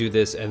we gotta do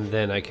this and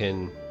then I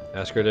can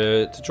ask her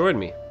to join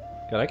me.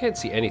 God, I can't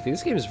see anything.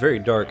 This game is very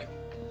dark.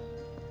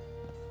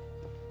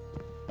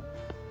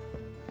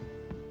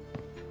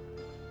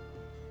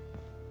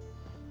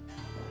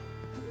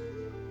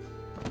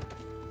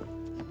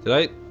 Did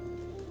I?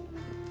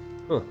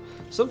 Huh.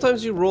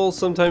 Sometimes you roll,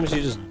 sometimes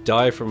you just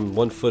die from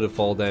 1 foot of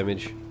fall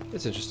damage.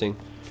 That's interesting.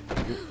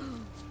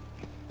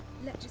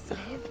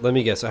 Let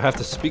me guess, I have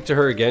to speak to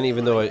her again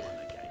even though I...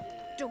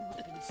 Door's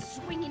been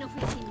swinging off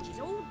its hinges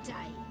all day.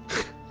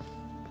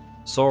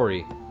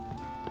 Sorry.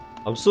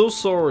 I'm so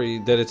sorry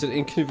that it's an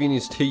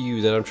inconvenience to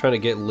you that I'm trying to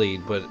get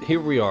laid, but here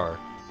we are.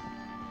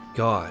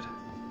 God.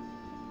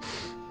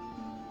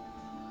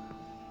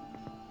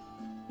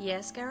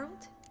 Yes,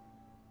 Geralt?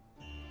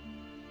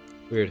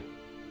 Weird.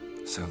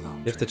 So long.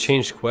 You have to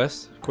change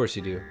quest? Of course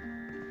you do.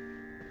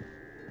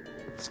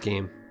 This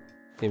game.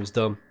 Game's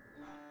dumb.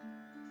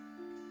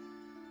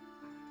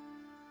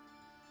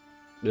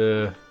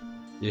 You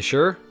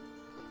sure?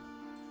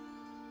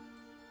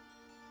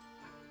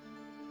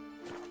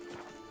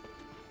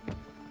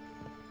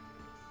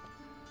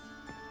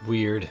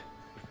 Weird.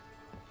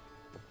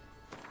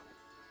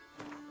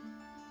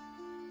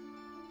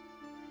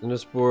 In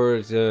this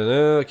board,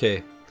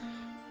 okay.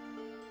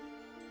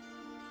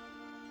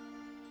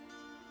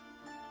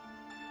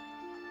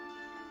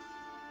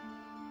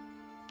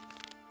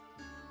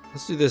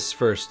 Let's do this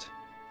first.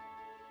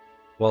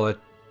 While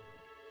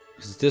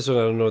because this one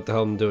I don't know what the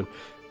hell I'm doing.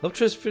 Help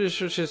Triss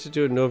finish what she has to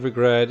do in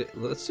Novigrad.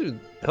 Let's do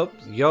help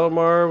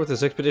Hjalmar with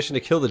his expedition to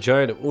kill the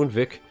giant of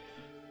Undvik.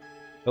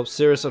 Help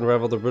Cirrus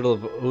unravel the riddle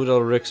of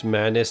Udalric's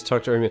madness.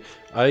 Talk to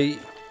Ermin.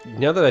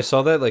 Now that I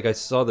saw that, like I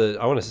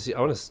want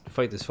to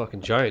fight this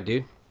fucking giant,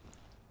 dude.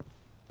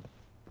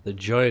 The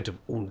giant of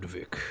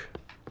Undvik.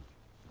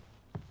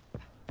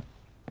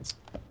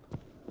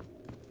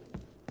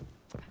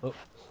 Oh.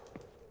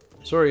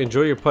 Sorry,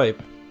 enjoy your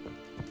pipe.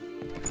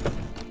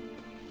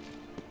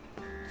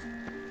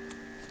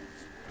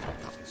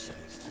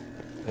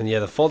 And yeah,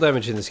 the fall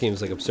damage in this game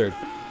is like absurd.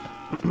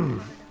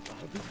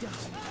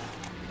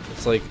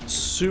 It's like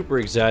super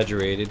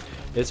exaggerated.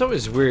 It's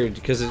always weird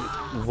because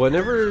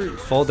whenever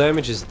fall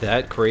damage is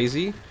that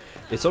crazy,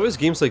 it's always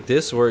games like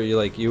this where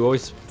you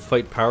always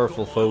fight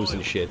powerful foes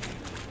and shit.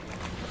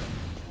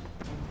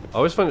 I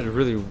always find it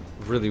really,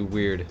 really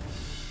weird.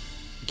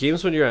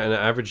 Games when you're an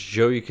average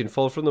Joe, you can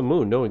fall from the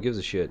moon. No one gives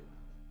a shit.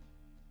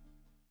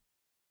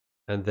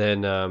 And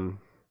then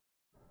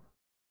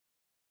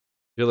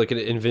you're like an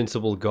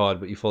invincible god,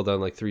 but you fall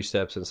down like 3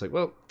 steps, and it's like,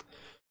 well,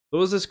 what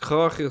was this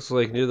Krach? It's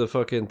like near the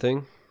fucking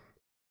thing.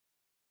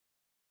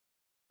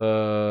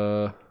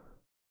 Krach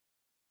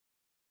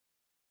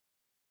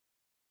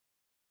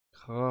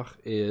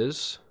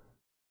is,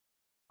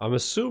 I'm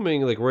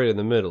assuming, like right in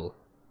the middle.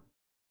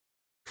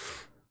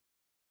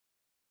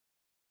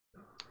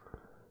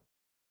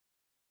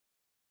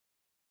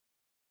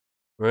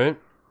 Right?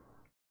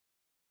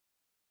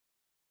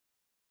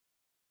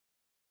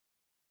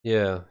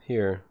 Yeah,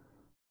 here.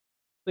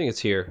 I think it's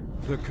here.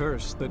 The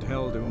curse that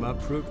held Uma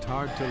proved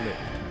hard to lift,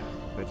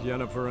 but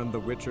Yennefer and the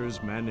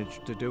Witchers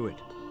managed to do it.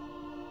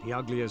 The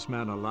ugliest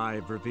man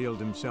alive revealed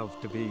himself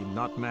to be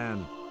not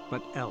man,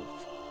 but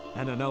elf,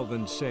 and an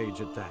elven sage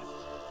at that.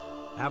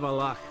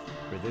 Avallac'h,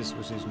 for this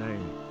was his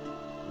name,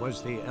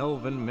 was the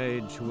elven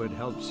mage who had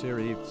helped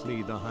Ciri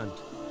flee the hunt,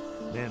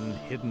 then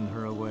hidden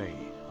her away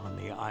on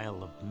the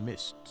Isle of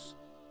Mists.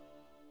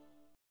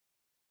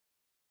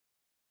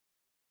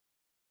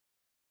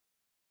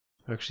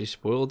 Actually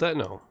spoiled that?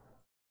 No.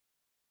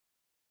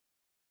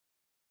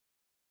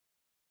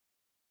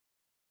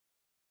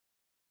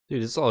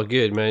 Dude, it's all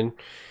good, man.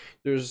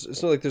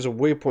 It's not like there's a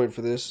waypoint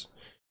for this.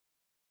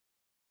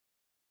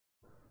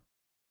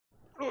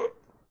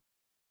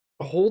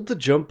 Hold the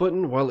jump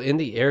button while in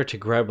the air to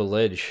grab a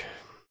ledge.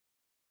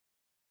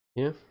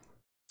 Yeah.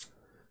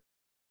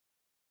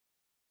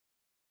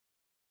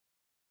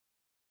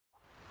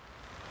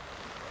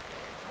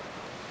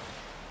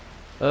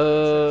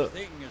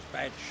 Thing is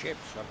bad ships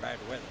or bad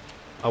weather.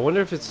 I wonder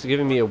if it's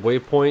giving me a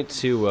waypoint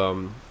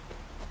to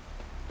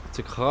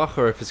Krach,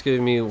 or if it's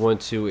giving me one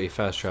to a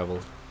fast travel,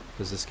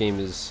 because this game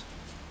is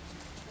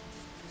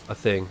a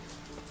thing.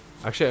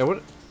 Actually,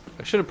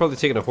 I should have probably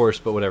taken a horse,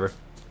 but whatever.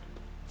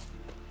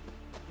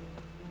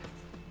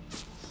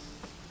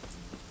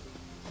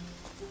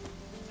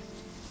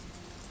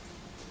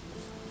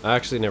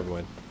 Actually, never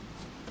mind.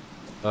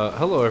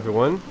 Hello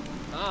everyone.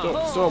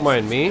 Don't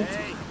mind me.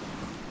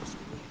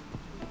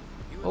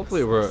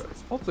 Hopefully we're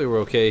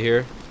okay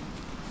here.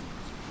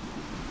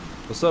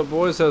 What's up,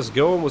 boys? How's it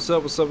going? What's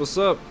up? What's up? What's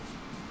up?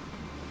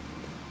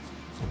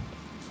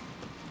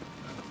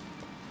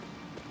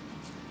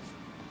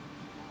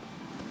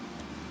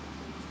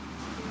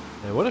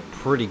 Man, what a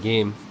pretty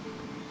game.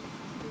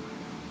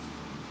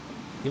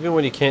 Even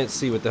when you can't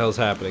see what the hell's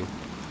happening.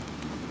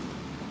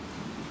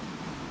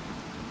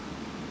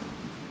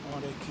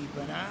 Want to keep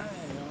an eye on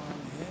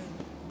him.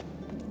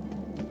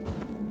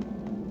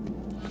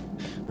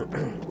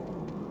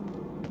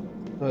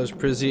 Not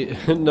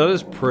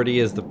as pretty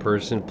as the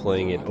person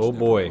playing it. Oh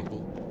boy.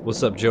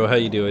 What's up, Joe? How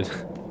you doing?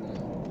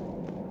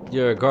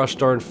 You're a gosh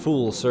darn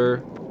fool,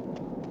 sir.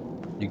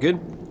 You good?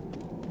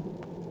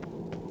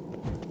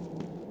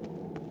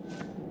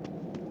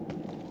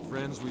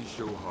 Friends we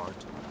show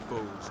heart,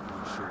 foes we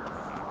show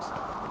hate.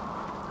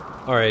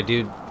 Alright,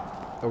 dude.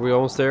 Are we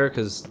almost there?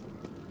 Because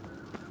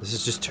this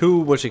is just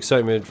too much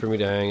excitement for me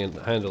to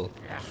handle.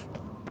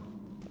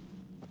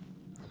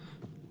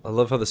 I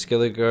love how the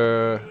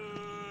Skelliger,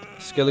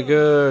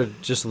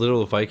 just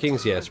little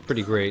Vikings. Yeah, it's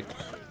pretty great.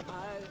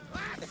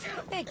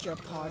 Beg your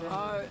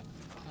pardon.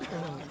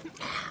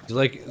 You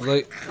like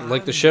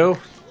the show?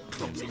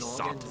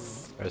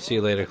 Alright, see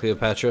you later,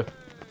 Cleopatra.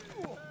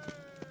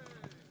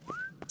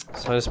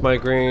 Sinus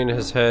migraine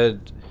has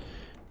had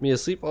me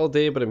asleep all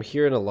day, but I'm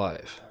here and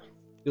alive.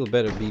 Feel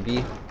better,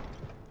 BB.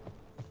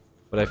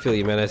 But I feel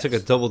you, man. I took a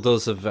double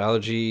dose of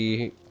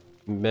allergy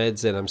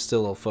meds and I'm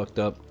still all fucked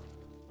up.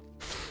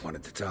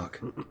 Wanted to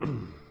talk.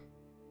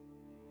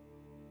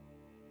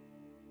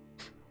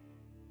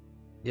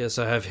 Yes,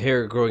 I have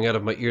hair growing out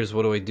of my ears.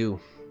 What do I do?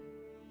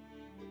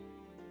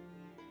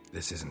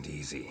 This isn't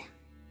easy,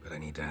 but I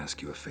need to ask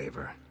you a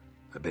favor.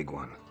 A big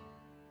one.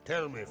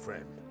 Tell me,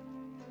 friend.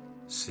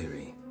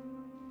 Ciri.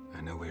 I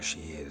know where she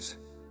is,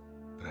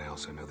 but I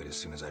also know that as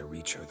soon as I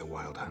reach her, the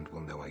Wild Hunt will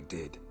know I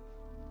did.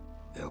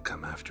 They'll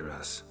come after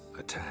us,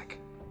 attack,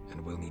 and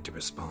we'll need to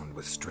respond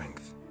with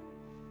strength.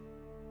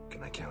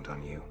 Can I count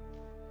on you?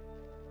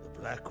 The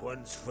Black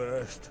Ones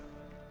first,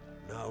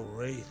 now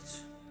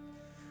Wraiths.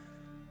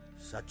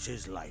 Such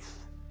is life.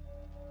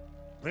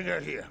 Bring her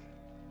here,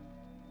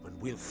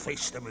 and we'll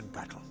face them in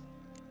battle.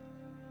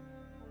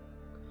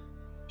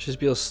 Should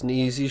be all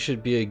sneezy.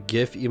 Should be a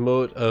GIF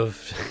emote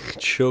of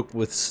choke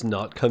with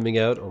snot coming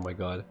out. Oh my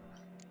god.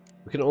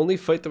 We can only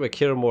fight them at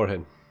Kaer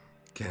Morhen.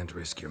 Can't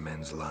risk your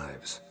men's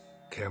lives.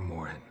 Kaer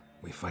Morhen.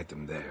 We fight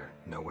them there,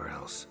 nowhere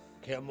else.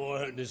 Kaer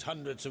Morhen is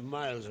hundreds of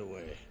miles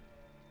away.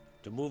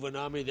 To move an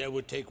army there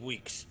would take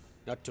weeks.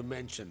 Not to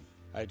mention,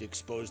 I'd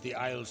expose the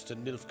Isles to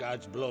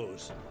Nilfgaard's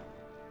blows.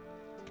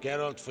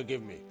 Geralt,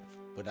 forgive me,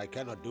 but I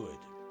cannot do it.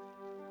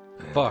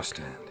 I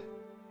understand.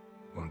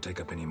 Won't take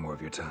up any more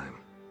of your time.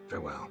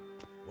 Farewell.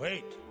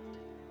 Wait.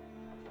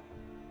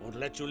 Won't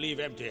let you leave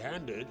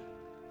empty-handed.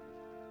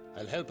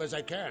 I'll help as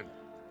I can.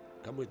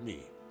 Come with me.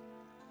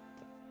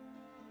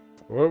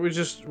 Why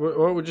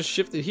don't we just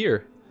shift it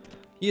here?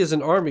 He has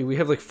an army. We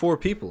have like 4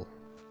 people.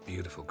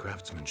 Beautiful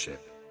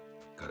craftsmanship.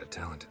 Got a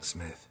talented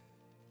smith.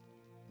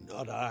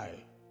 Not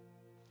I.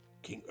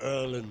 King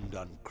Erland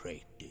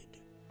Uncrate did.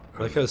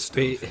 I like how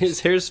his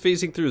hair's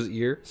facing through his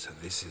ear. So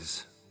this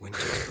is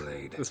Winter's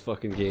Blade. This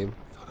fucking game.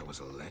 Thought it was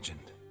a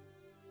legend.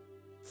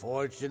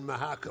 Forged in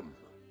Mahakam,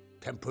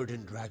 tempered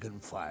in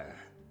dragon fire.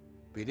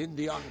 Been in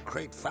the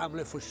Uncrate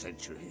family for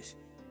centuries.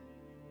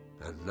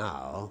 And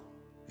now,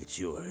 it's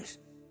yours.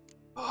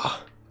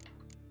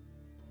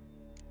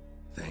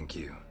 Thank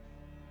you.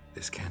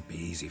 This can't be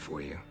easy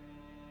for you.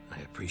 I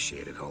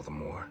appreciate it all the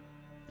more.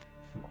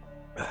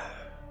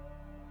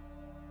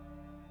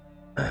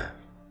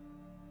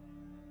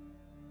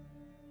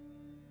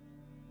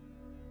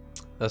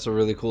 That's a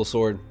really cool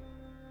sword.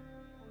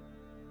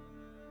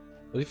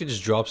 What if he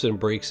just drops it and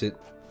breaks it?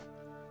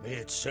 May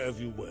it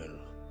serve you well.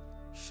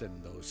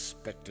 Send those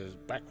specters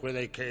back where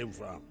they came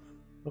from.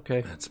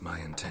 Okay. That's my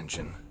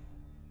intention.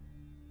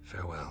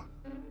 Farewell.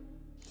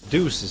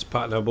 Deuces,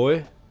 partner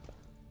boy.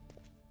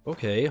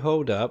 Okay,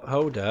 hold up.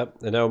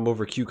 And now I'm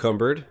over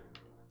cucumbered.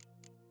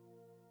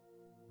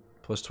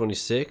 Plus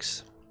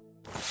 26.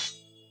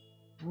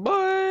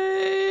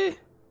 Bye!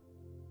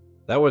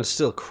 That one's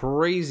still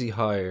crazy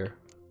higher.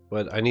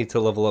 But I need to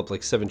level up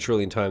like 7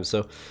 trillion times,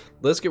 so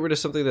let's get rid of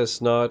something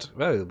that's not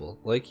valuable,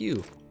 like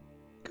you.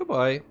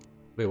 Goodbye.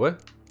 Wait,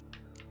 what?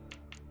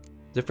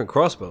 Different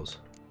crossbows.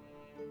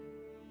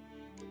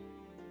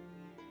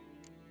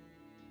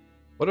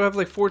 Why do I have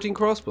like 14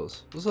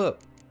 crossbows? What's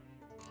up?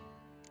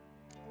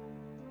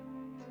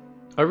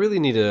 I really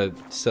need to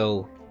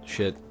sell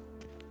shit.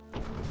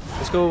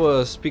 Let's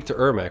go speak to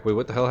Ermac. Wait,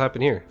 what the hell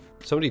happened here?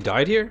 Somebody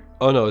died here?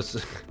 Oh no, it's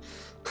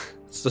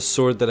it's the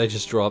sword that I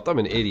just dropped. I'm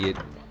an idiot.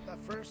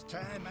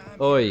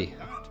 Oi.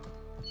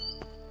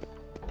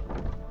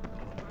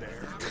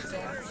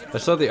 I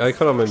saw the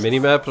icon on my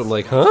minimap and I'm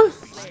like, huh?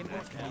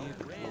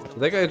 Did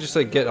that guy just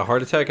like get a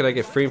heart attack and I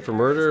get framed for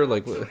murder?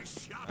 Like, what?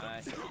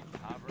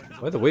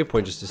 Why'd the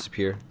waypoint just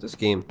disappear? This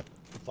game.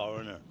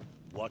 Foreigner,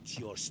 watch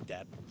your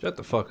step. Shut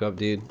the fuck up,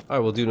 dude. I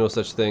will do no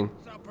such thing.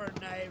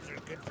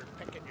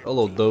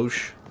 Hello,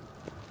 Doge.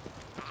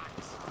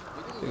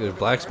 There's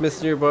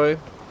blacksmiths nearby.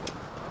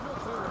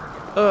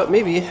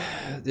 Maybe.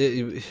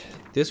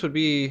 This would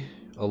be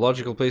a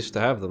logical place to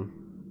have them.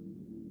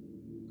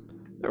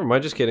 Never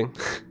mind, just kidding.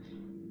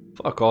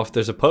 Fuck off,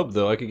 there's a pub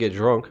though, I could get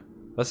drunk.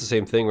 That's the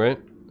same thing, right?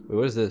 Wait,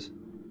 what is this?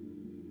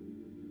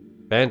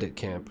 Bandit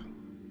camp.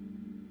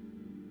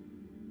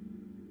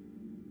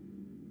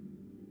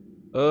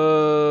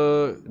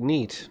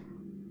 Neat.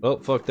 Oh,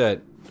 fuck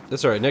that.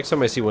 That's alright, next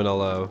time I see one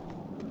I'll,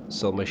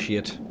 sell my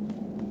shit.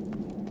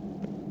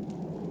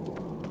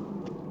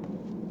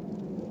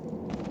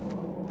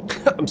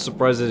 I'm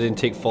surprised I didn't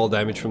take fall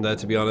damage from that,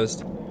 to be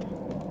honest.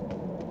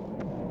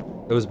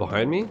 It was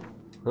behind me?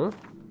 Huh?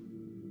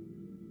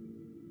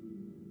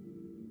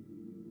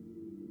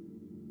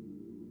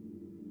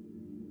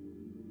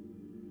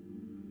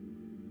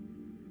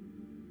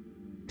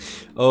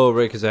 Oh,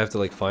 right, because I have to,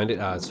 like, find it?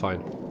 Ah, it's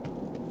fine.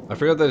 I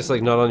forgot that it's,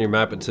 like, not on your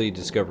map until you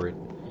discover it.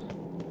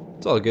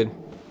 It's all good.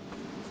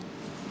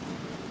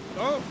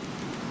 Oh.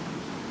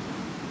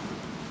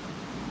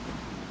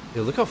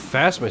 Yo, look how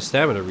fast my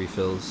stamina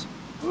refills.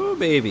 Oh,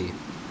 baby.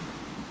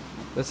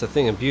 That's the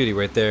thing of beauty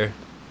right there.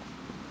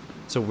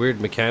 It's a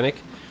weird mechanic.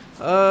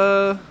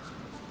 To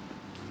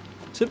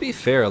be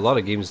fair, a lot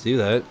of games do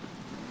that.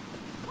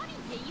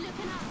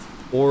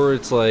 Or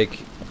it's like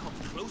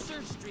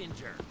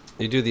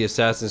you do the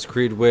Assassin's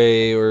Creed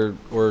way, or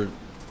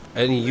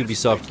any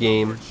Ubisoft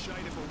game,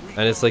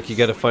 and it's like you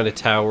gotta find a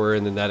tower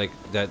and then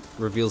that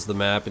reveals the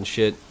map and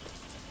shit.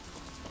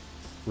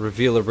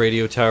 Reveal a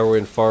radio tower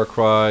in Far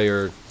Cry,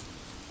 or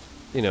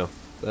you know,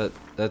 that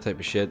type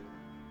of shit.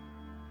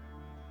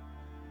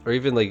 Or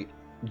even like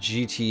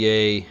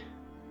GTA.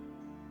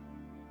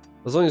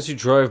 As long as you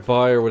drive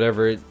by or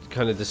whatever, it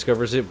kind of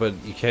discovers it, but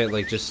you can't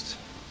like just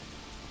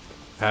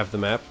have the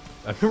map.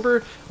 I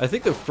remember, I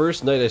think the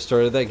first night I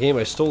started that game,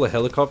 I stole a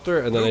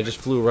helicopter and then I just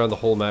flew around the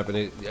whole map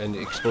and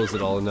exposed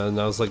it all, and then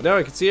I was like, now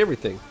I can see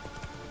everything.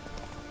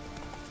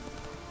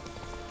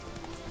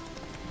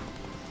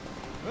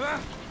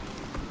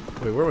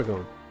 Wait, where am I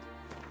going?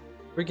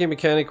 Quick game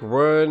mechanic,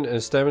 run,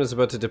 and stamina is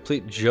about to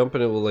deplete, jump,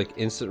 and it will like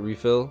instant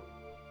refill.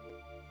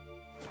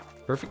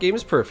 Perfect game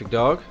is perfect,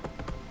 dog.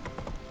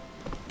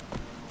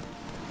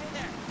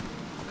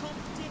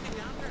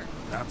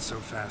 Not so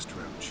fast,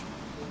 Roach.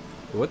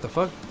 What the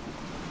fuck?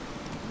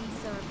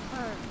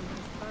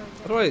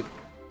 How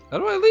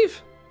do I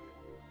leave?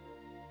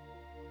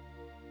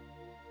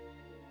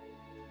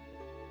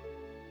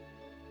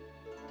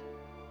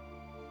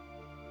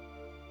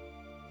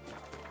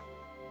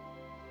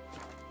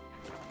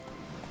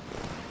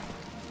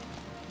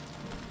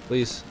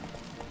 Please.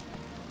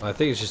 I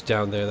think it's just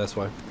down there, that's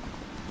why.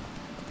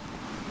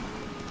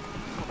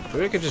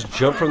 Maybe I could just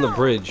jump from the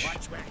bridge.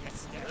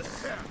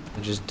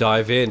 And just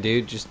dive in,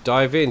 dude. Just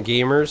dive in,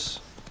 gamers.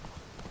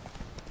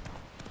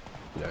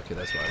 Yeah, okay,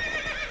 that's fine.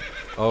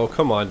 Oh,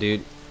 come on,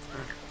 dude.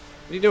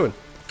 What are you doing?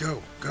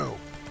 Go, go.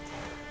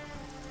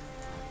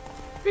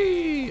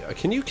 Whee!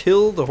 Can you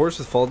kill the horse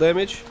with fall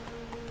damage?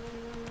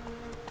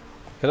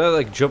 Can I,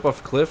 like, jump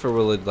off a cliff, or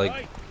will it,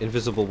 like,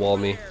 invisible wall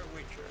me?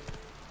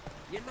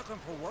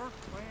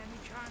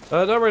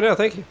 Not right now,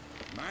 thank you.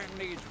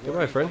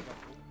 Goodbye, friend.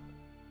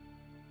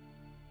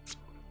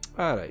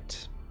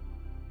 Alright.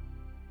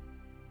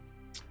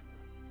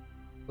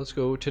 Let's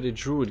go to the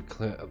Druid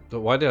clan.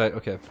 Why did I?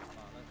 Okay.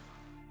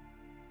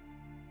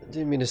 I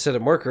didn't mean to set a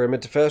marker, I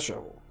meant to fast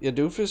travel. You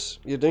doofus?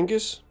 You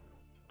dingus?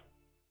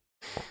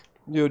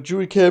 Yo,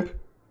 Druid camp.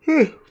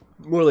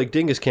 More like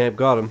dingus camp,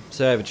 got him.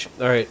 Savage.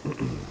 Alright.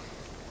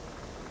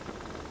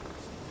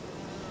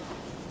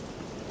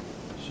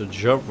 So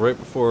jump right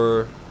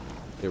before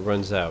it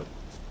runs out.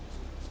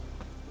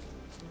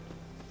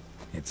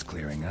 It's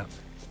clearing up.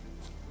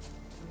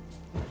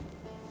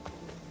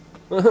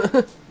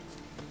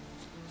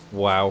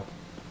 Wow.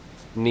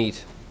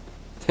 Neat.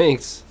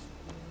 Thanks.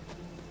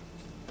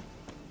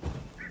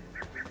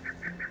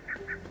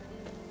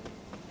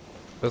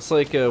 That's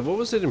like, what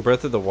was it in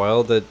Breath of the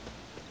Wild that,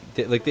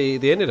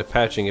 they ended up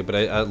patching it, but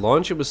at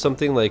launch it was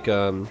something like,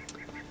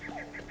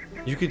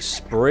 you could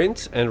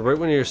sprint, and right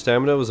when your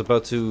stamina was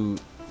about to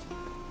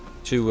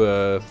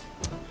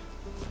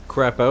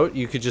crap out,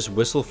 you could just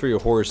whistle for your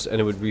horse and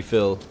it would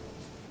refill.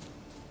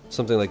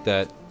 Something like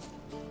that.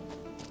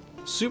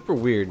 Super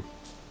weird.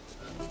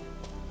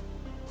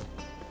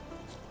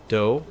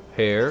 Do,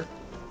 hair,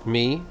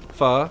 mi,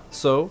 fa,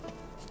 so.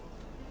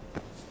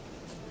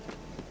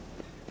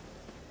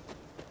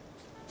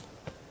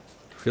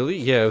 Really?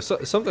 Yeah, it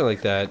was something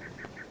like that.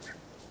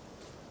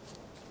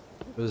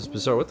 It was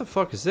bizarre. What the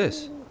fuck is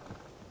this?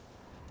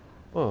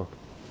 Oh.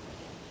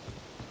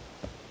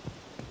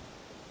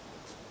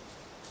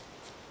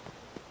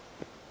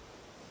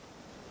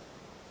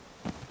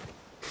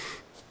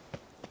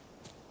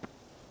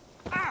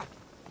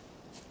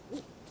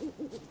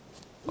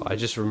 I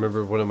just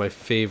remember one of my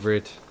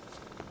favorite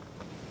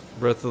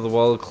Breath of the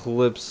Wild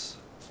clips.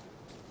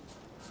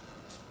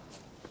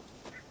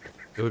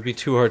 It would be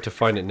too hard to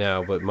find it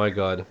now, but my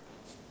god.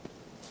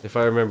 If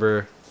I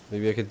remember,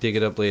 maybe I could dig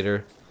it up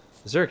later.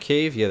 Is there a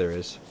cave? Yeah, there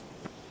is.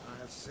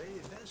 I'll say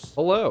this.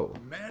 Hello.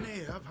 Many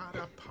have had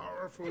a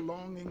powerful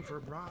longing for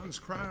Bronze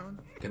Crown.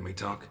 Can we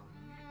talk?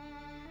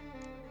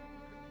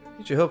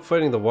 Need your help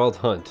fighting the Wild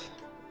Hunt.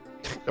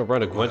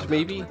 Around a Gwent,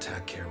 maybe? Will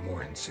attack Kaer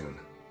Morhen soon.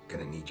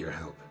 Gonna need your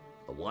help.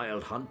 A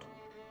wild hunt?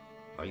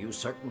 Are you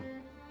certain?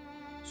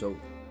 So,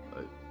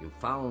 you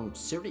found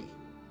Ciri?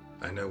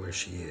 I know where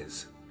she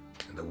is.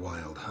 And the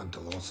Wild Hunt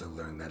will also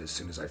learn that as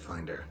soon as I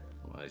find her.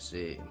 I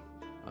see.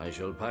 I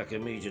shall pack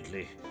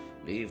immediately.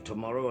 Leave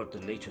tomorrow at the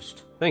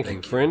latest. Thank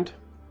you, friend.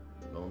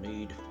 No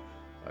need.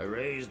 I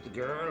raised the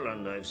girl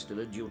and I've still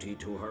a duty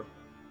to her.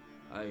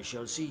 I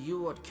shall see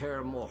you at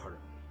Kaer Morhen.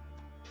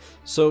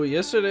 So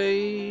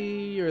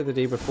yesterday, or the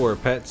day before,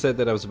 Pat said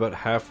that I was about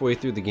halfway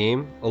through the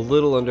game. A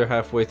little under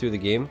halfway through the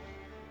game.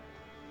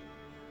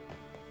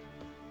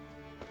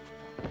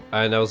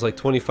 And I was like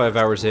 25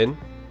 hours in.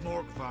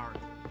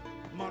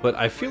 But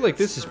I feel like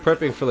this is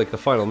prepping for like the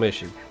final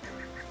mission.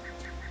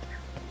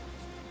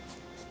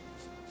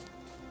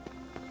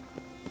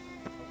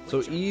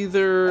 So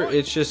either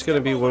it's just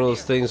gonna be one of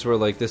those things where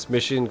like this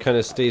mission kind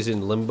of stays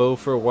in limbo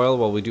for a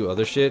while we do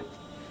other shit.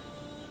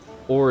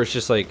 Or it's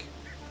just like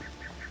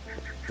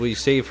we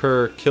save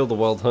her, kill the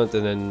Wild Hunt,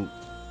 and then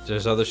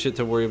there's other shit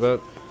to worry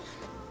about.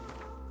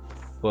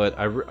 But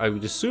I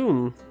would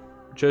assume,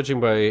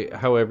 judging by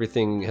how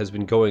everything has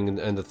been going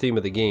and the theme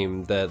of the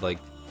game, that like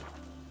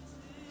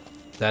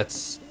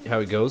that's how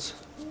it goes.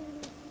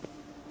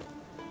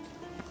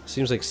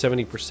 Seems like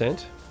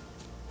 70%.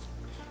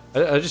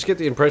 I just get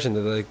the impression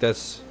that like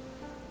that's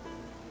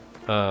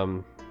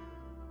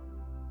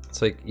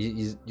it's like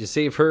you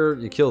save her,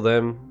 you kill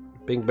them,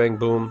 bing bang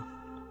boom.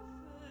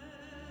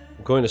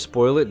 I'm going to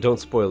spoil it, don't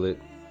spoil it.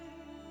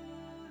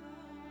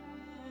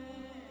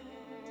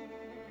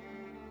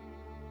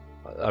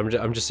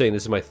 I'm just saying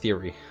this is my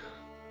theory.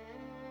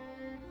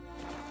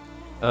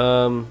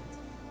 I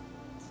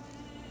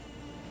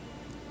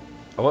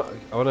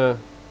wanna.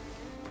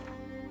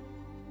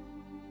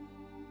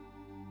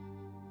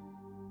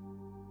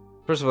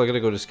 First of all, I gotta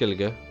go to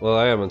Skellige. Well,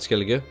 I am on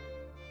Skellige.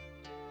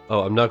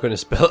 Oh, I'm not going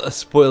to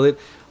spoil it.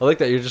 I like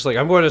that you're just like,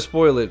 I'm going to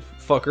spoil it,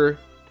 fucker.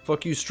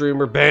 Fuck you,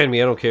 streamer. Ban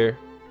me. I don't care.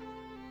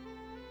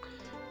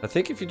 I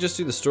think if you just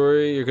do the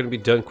story, you're going to be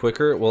done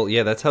quicker. Well,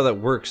 yeah, that's how that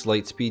works.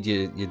 Lightspeed,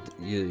 you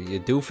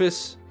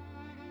doofus.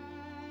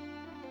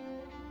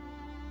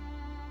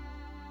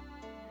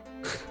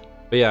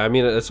 But yeah, I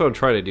mean, that's what I'm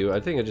trying to do. I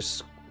think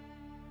there's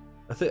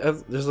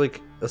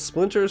like a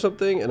splinter or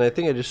something, and I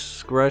think I just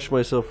scratched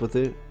myself with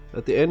it.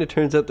 At the end, it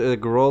turns out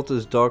that Geralt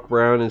is Doc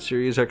Brown, and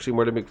Ciri is actually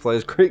Marty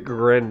McFly's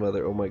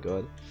great-grandmother. Oh my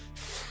god.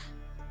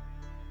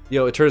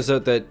 Yo, it turns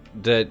out that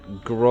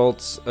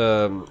Geralt's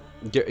a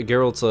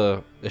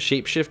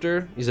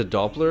shapeshifter. He's a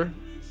Doppler,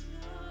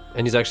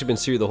 and he's actually been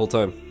Ciri the whole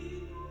time.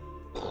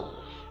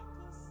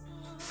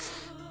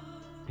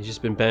 He's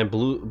just been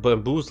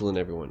bamboozling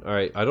everyone. All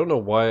right, I don't know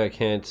why I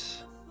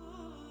can't.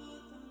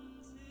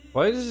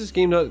 Why does this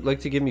game not like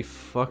to give me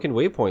fucking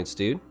waypoints,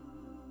 dude?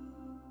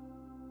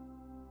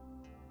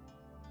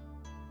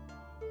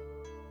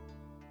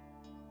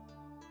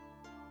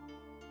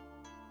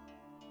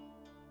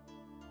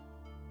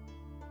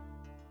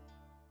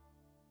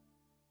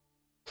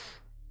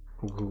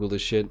 Google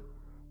this shit.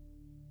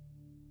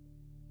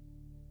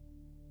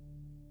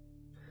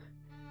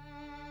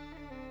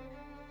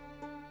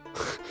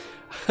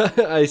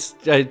 I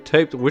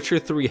typed Witcher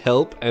 3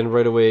 help, and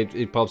right away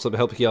it pops up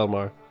help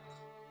Hjalmar.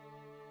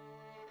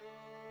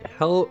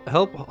 Help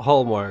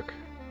Hallmark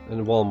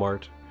and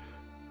Walmart.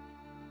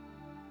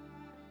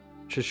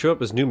 Should show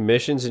up as new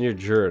missions in your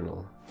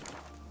journal.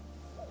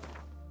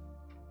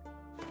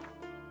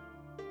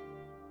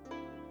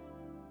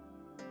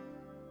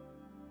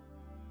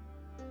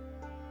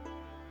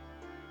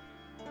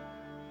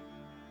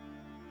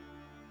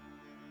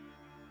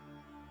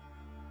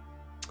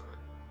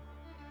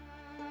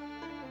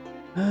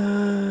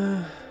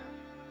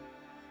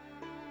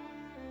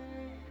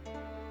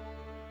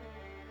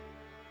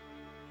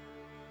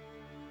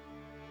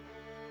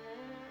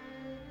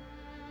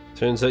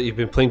 Turns out you've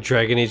been playing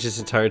Dragon Age this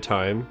entire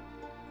time.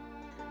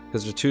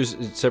 Because they're two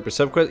separate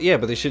subquests. Yeah,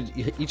 but they should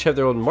each have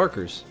their own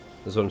markers.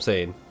 That's what I'm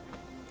saying.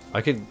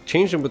 I could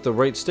change them with the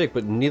right stick,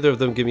 but neither of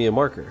them give me a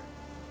marker.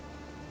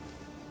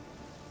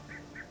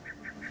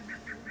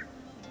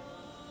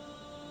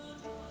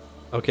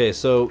 Okay,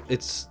 so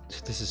it's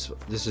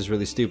this is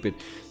really stupid.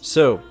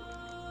 So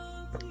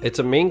it's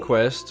a main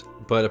quest,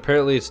 but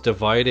apparently it's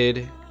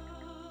divided.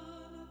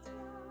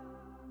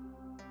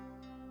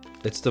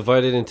 It's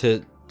divided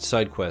into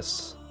side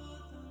quests.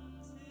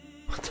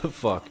 What the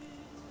fuck?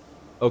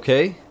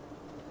 Okay,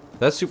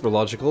 that's super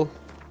logical.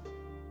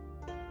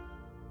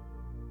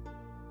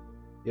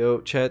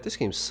 Yo, chat, this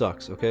game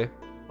sucks, okay?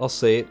 I'll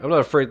say it. I'm not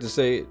afraid to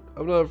say it.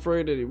 I'm not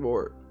afraid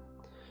anymore.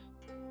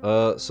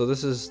 So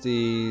this is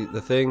the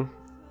thing.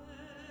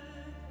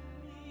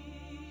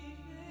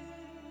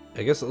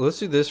 I guess let's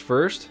do this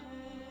first.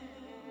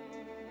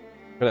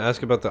 I'm gonna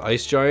ask about the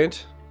ice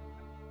giant.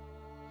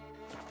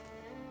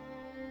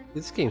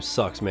 This game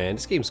sucks, man.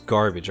 This game's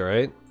garbage,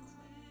 alright?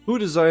 Who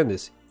designed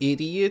this?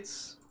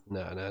 Idiots?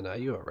 Nah,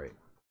 you alright.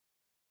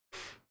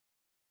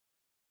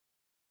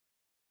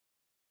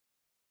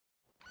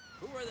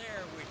 Who are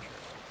there, Witcher?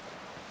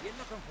 You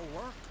looking for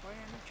work by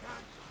any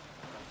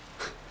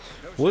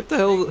chance? What the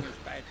hell?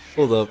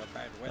 Hold up.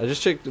 I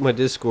just checked my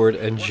Discord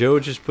and Joe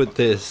just put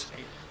this.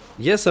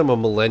 Yes, I'm a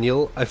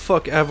millennial. I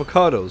fuck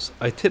avocados.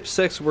 I tip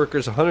sex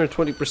workers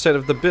 120%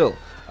 of the bill.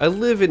 I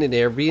live in an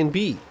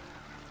Airbnb.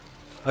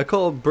 I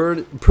call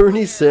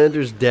Bernie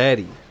Sanders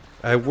daddy.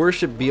 I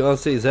worship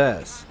Beyonce's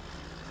ass.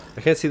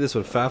 I can't see this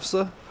one.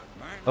 FAFSA?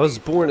 I was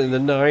born in the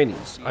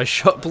 90s. I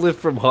shoplift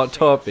from Hot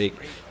Topic.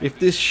 If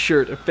this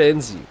shirt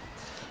offends you.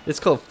 It's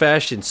called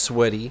fashion,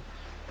 sweaty.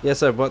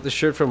 Yes, I bought the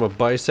shirt from a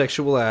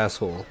bisexual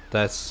asshole.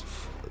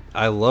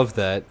 I love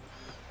that.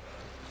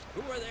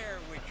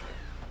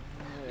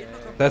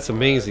 That's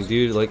amazing,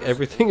 dude. Like,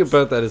 everything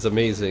about that is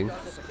amazing.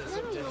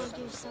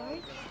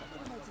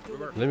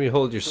 Let me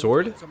hold your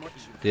sword?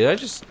 Did I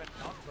just...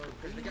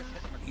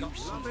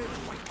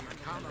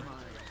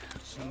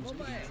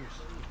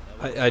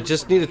 I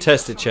just need to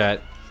test it,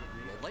 chat.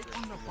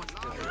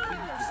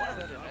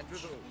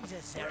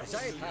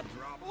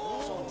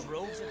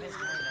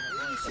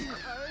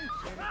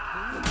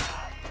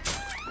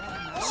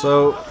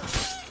 So,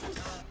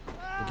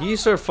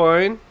 geese are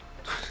fine.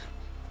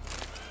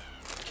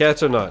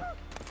 Cats are not.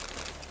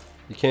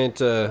 You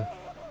can't, okay.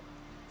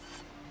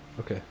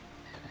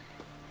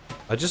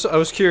 I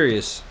was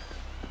curious.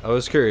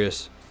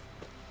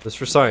 That's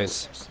for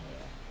science.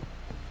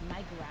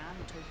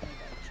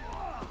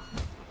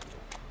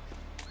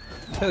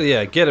 Hell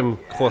yeah, get him,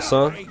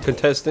 croissant.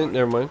 Contestant,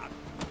 never mind.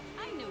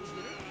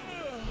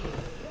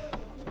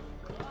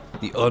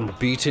 The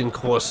unbeaten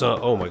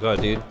croissant. Oh my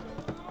god, dude.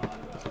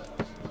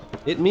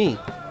 Hit me.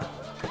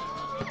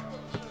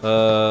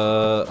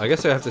 I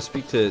guess I have to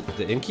speak to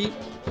the innkeep.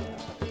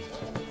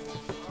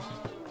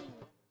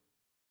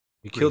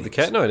 You killed the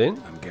cat? No, I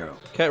didn't. I'm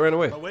Geralt. Cat ran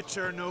away. A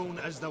witcher known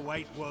as the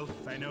White Wolf,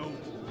 I know.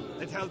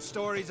 They tell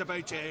stories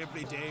about you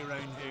every day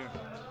around here.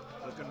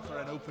 Looking for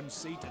an open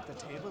seat at the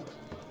table?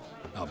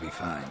 I'll be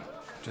fine.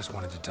 Just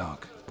wanted to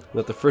talk.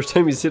 Not the first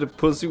time he's hit a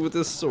pussy with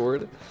his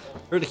sword.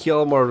 Heard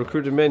Hjalmar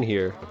recruited men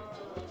here.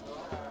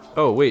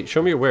 Oh, wait,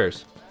 show me your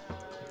wares.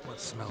 What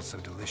smells so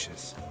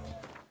delicious?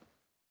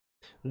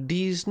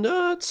 These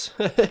nuts.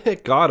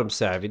 Got him,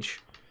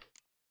 savage.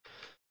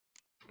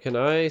 Can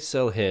I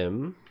sell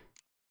him?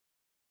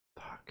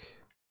 Fuck.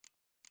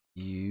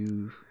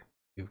 You've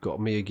got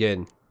me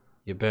again.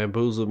 You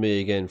bamboozled me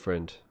again,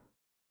 friend.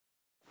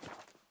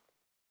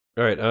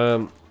 Alright,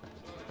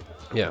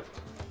 yeah.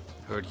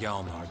 Heard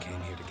Hjalmar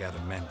came here to gather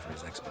men for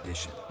his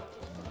expedition.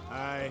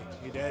 Aye,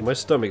 he did. My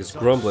stomach is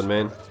grumbling,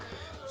 man.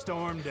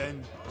 Stormed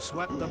in,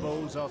 swept the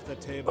bowls off the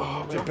table,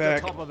 oh, my jumped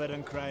back. on top of it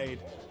and cried.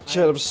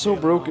 Chad, I'm so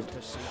broken.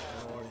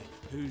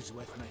 Who's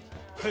with me?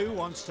 Who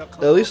wants to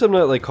At least I'm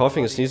not like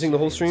coughing and sneezing the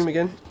whole stream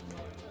again.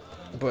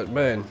 But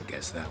man, I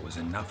guess that was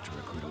enough to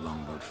recruit a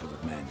longboat full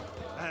of men.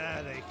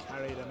 They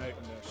carried him out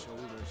on their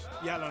shoulders,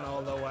 yelling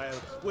all the while,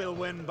 "We'll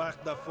win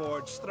back the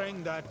forge,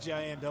 string that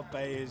giant up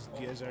by his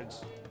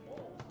gizzards."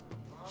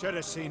 Should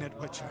have seen it,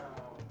 Witcher.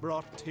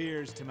 Brought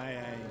tears to my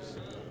eyes.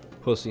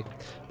 Pussy.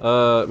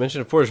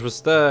 Mention of forge,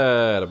 what's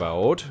that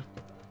about?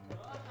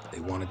 They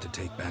wanted to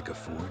take back a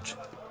forge?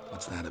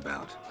 What's that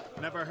about?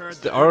 Never heard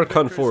the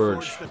Archon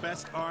Forge. Forge. The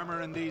best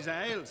armor in these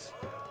isles.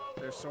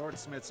 Their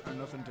swordsmiths are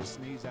nothing to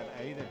sneeze at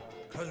either.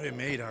 Because we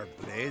made our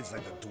blades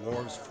like the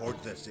dwarves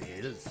forged their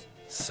hills.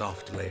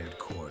 Soft layered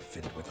core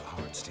fitted with a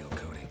hard steel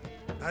coating.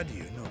 How do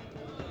you know?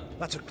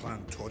 That's a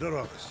Clan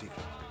Todorok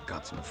secret.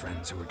 Got some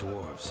friends who are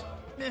dwarves.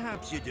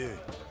 Perhaps you do.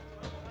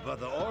 But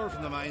the ore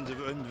from the mines of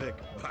Undvik,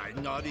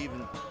 not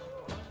even...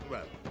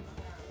 Well,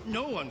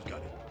 no one's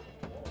got it.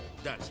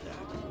 That's that.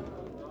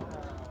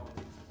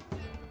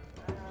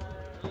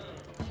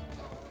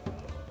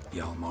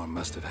 Hjalmar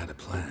must have had a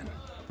plan.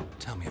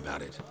 Tell me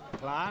about it.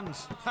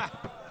 plans? Ha!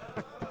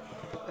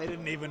 They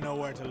didn't even know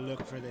where to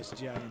look for this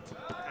giant.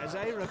 As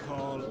I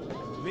recall,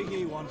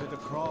 Viggy wanted to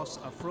cross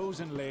a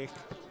frozen lake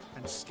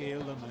and scale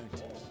the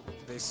mountain.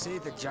 They say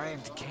the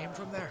giant came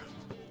from there.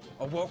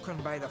 Awoken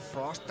by the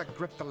frost that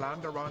gripped the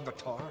land around the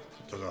tower.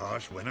 Took a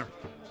harsh winter.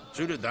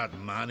 Suited that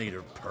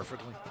man-eater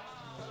perfectly.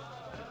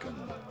 It can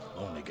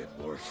only get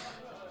worse.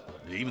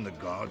 Even the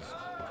gods.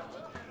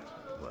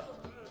 Well.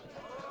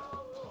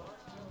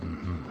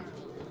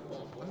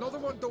 Another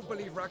one don't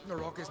believe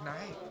Ragnarok is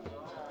nigh.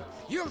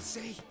 You'll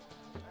see.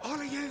 All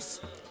of yous.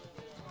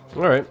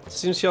 Alright,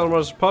 seems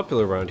Hjalmar's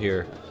popular around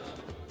here.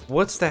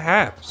 What's the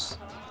haps?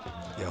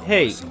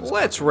 Hey,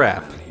 let's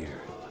rap.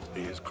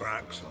 He is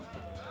crack, son.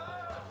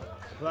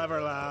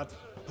 Clever lad.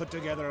 Put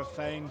together a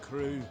fine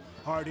crew.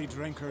 Hardy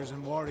drinkers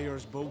and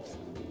warriors both.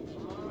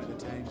 By the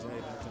times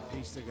I've had to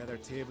piece together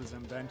tables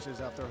and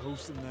benches after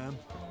hosting them.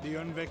 The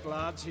Undvik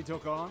lads he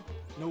took on.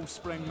 No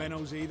spring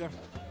minnows either.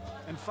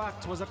 In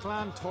fact, was a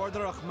clan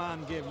Tordarach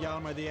man gave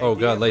Hjalmar the idea. Oh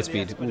god, for the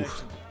Lightspeed. expedition.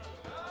 Oof.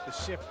 The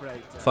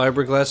shipwright.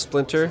 Fiberglass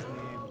splinter.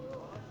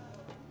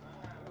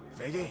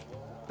 Viggy,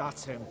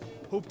 that's him.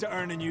 Hope to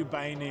earn a new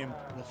by name,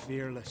 the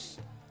Fearless.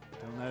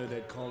 Till now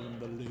they'd call him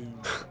the Loon.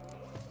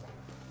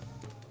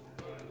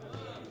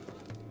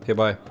 Okay,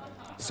 bye.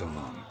 So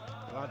long.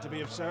 Glad to be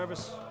of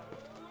service.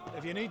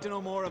 If you need to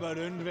know more about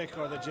Undvik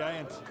or the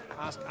Giant,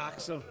 ask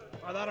Axel,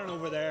 or that one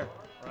over there,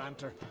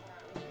 Ranter.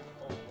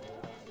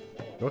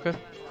 Okay.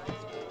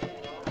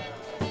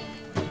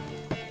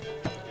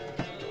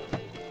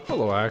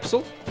 Hello,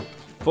 Axel.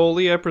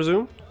 Foley, I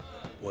presume?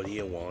 What do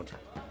you want?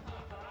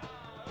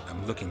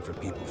 I'm looking for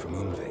people from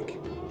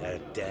Undvik. They're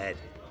dead.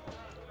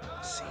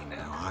 See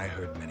now, I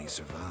heard many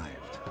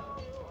survived.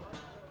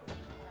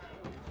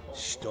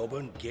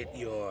 Stubborn, get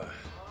your...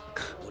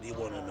 What do you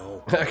want to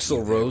know?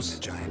 Axel Rose.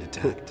 The giant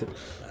attacked.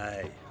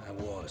 Aye, I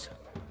was.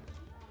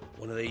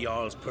 One of the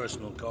Jarl's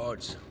personal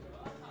guards.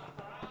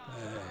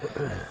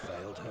 I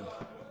failed him.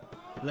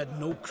 Led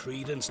no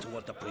credence to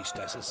what the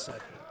priestesses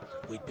said.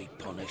 We'd be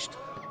punished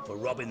for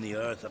robbing the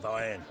earth of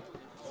iron,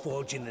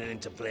 forging it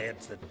into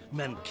blades that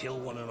men kill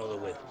one another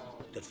with.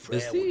 That Freya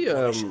Is would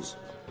punish the us.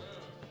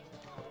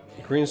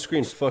 green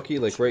screen fucky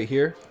like right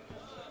here?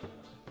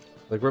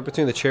 Like right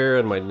between the chair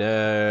and my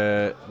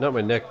neck, not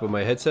my neck, but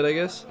my headset, I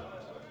guess?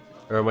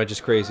 Or am I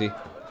just crazy?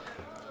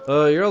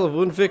 Jarl of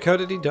Undvik, how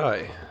did he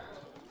die?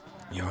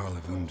 Jarl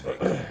of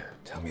Undvik.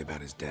 Tell me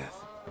about his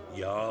death.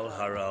 Jarl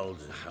Harald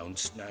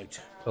Houndsnout.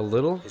 A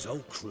little? His whole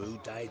crew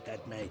died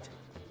that night.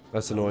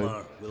 That's annoying.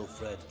 Omar,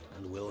 Wilfred,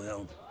 and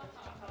Wilhelm.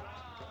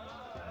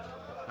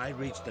 I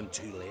reached them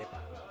too late.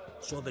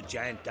 Saw the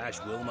giant dash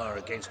Wilmar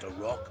against a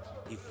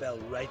rock. He fell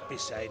right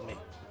beside me.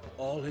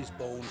 All his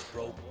bones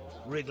broke,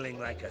 wriggling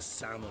like a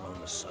salmon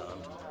on the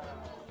sand.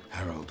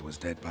 Harold was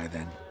dead by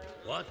then?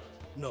 What?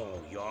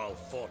 No, Jarl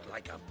fought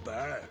like a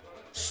bear.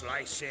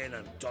 Slicing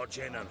and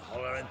dodging and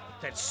hollering,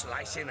 then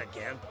slicing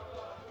again.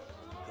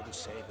 Couldn't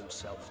save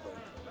himself,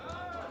 though.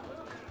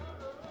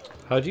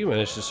 How'd you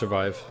manage to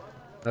survive?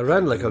 I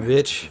ran like a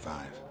bitch.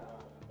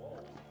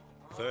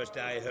 First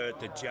I heard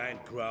the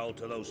giant growl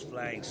to those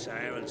flying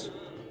sirens.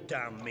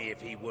 Damn me if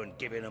he weren't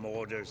giving them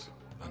orders.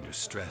 Under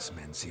stress,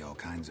 men see all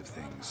kinds of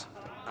things.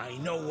 I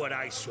know what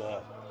I saw.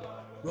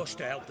 Rushed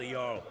to help the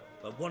Jarl,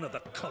 but one of the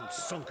cunts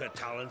sunk her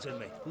talons in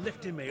me,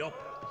 lifting me up.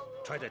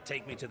 Tried to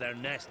take me to their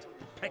nest.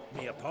 Pecked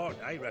me apart,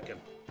 I reckon.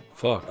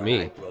 Fuck But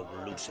me. I broke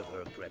loose of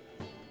her grip.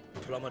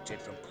 Plummeted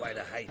from quite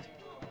a height.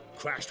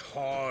 Crashed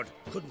hard.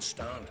 Couldn't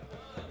stand.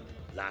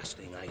 Last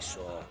thing I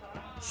saw,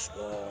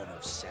 swarm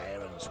of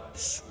sirens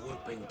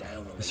swooping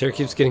down on This hair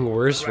keeps getting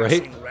worse,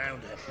 right? crashing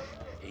round him.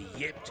 He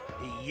yipped,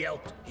 he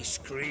yelped, he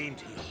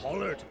screamed, he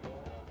hollered.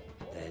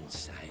 Then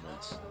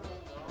silence.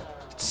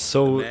 It's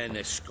so, The men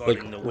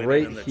escorting like, the women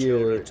right and the here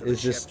children to the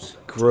is just ships,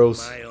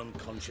 gross. took my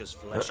unconscious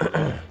flesh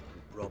and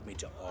brought me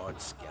to Ard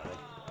Skellig.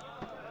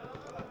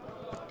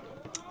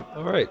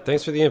 Alright,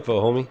 thanks for the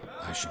info, homie.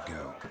 I should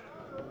go.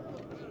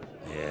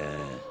 Yeah.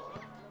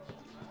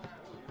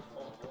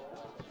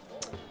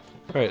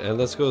 Alright, and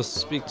let's go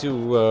speak to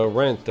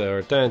Ranta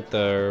or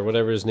Tanta or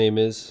whatever his name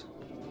is.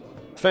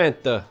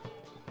 Fanta.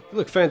 You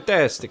look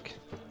fantastic.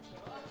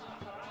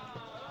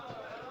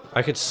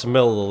 I could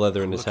smell the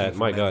leather in his hat,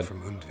 my god.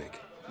 From Undvik.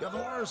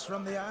 Yavors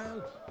from the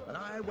Isle, and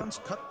I once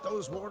cut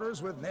those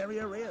waters with nary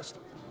a rest.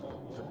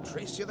 Could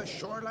trace you the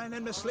shoreline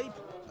in my sleep.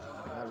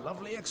 A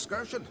lovely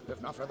excursion,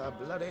 if not for the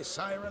bloody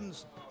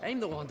sirens. I'm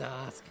the one to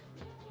ask.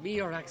 Me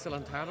or Axel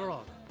and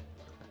Tardarok?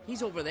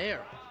 He's over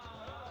there.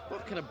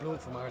 What can a bloke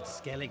from Ard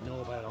Skellig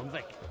know about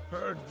Undvik?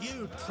 Heard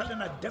you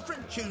trilling a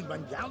different tune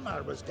when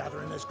Hjalmar was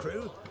gathering his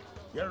crew.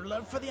 Your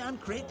love for the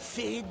Ancrate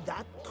fade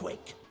that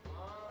quick.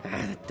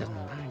 That doesn't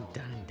mind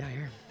Dan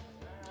Dyer.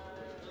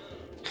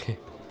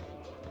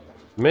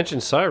 You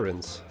mentioned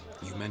sirens.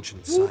 You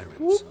mentioned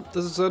sirens.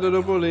 This is out of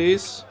the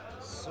police.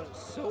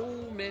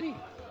 So many.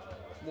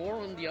 More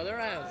on the other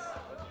halves.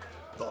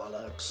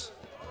 Bollocks.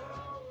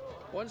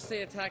 Once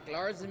they attacked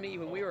Lars and me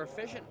when we were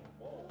fishing.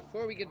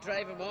 Before we could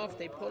drive him off,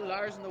 they pulled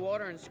Lars in the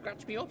water and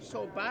scratched me up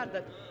so bad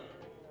that...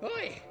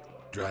 Oi!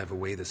 Drive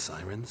away the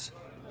sirens?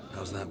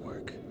 How's that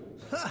work?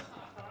 Ha!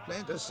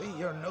 Plain to see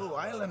you're no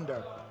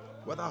islander.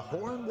 With a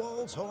horn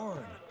wall's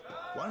horn.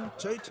 One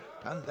toot,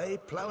 and they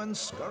plough and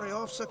scurry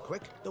off so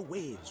quick the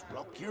waves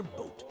rock your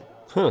boat.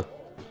 Huh.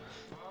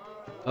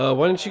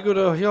 Why don't you go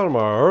to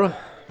Hjalmar?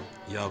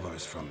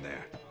 Hjalmar's from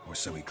there, or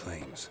so he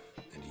claims.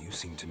 And you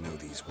seem to know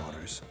these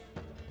waters.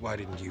 Why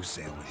didn't you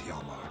sail with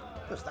Hjalmar?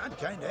 Because that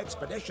kind of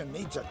expedition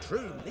needs a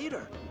true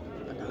leader.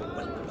 And a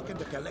whelp looking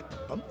to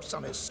collect bumps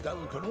on his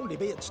skull can only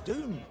be its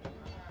doom.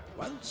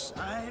 Once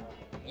I...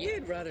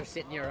 You'd rather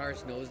sit in your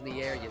arse nose in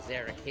the air, you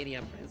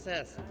Zaracanian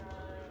princess.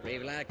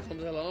 Brave lad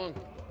comes along.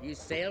 You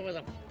sail with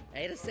him.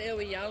 I'd have sailed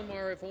with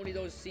Hjalmar if only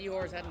those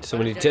seahorses hadn't... So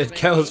many dead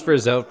cows for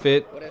his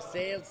outfit. Would have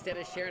sailed instead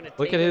of sharing a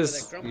Look at table his...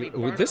 with a grumpy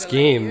This barnacle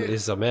game like you.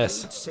 is a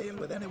mess. sail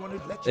with anyone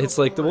who'd let you It's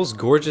like the most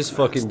gorgeous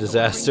fucking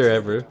disaster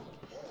ever.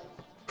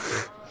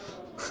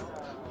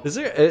 Is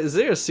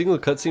there a single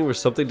cutscene where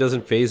something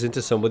doesn't phase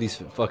into somebody's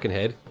fucking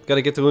head?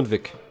 Gotta get to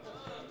Undvik.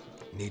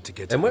 Need to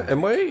get to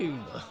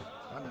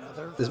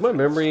Is my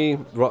memory...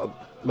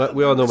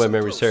 we all know my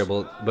memory's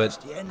terrible, but...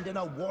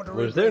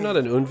 Was there not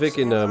an Undvik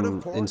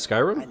in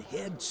Skyrim? And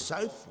head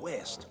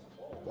southwest.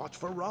 Watch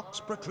for rocks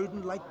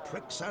protruding like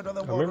pricks out of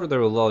the I water. remember there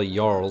were a lot of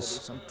Jarls.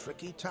 Some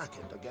tricky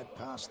tacking to get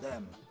past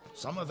them.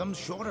 Some of them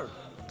shorter.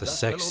 The just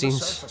sex below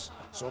scenes. surface,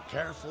 so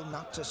careful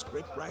not to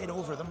scrape right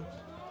over them.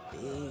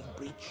 Big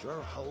breach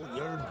your hull,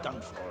 you're done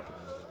for.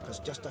 Because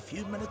just a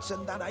few minutes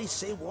in that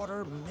icy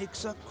water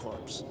makes a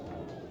corpse.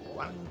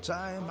 One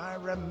time I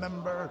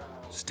remember...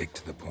 Stick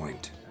to the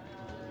point.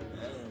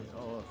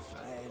 Oh,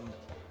 fine.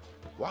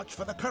 Watch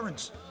for the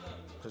currents,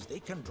 because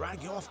they can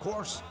drag you off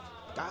course.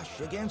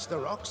 Dash against the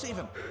rocks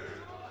even.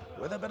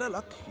 With a bit of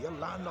luck, you'll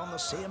land on the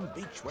same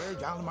beach where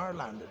Hjalmar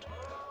landed.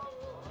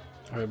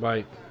 Alright,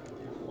 bye.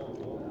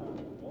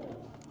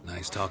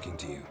 Nice talking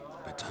to you.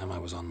 By the time I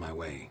was on my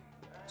way.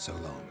 So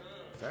long.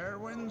 Fair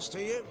winds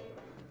to you.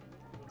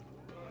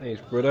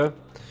 Thanks, Britta.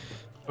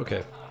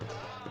 Okay.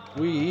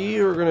 We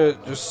are gonna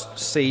just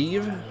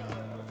save.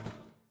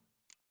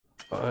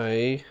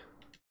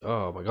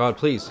 Oh my god,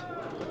 please.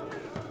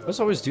 Let's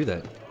always do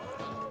that.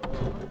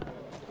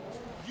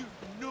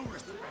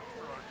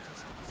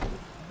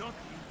 I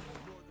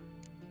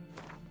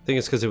think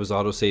it's because it was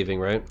auto-saving,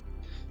 right?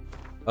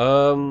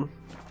 Look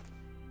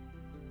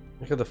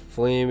how the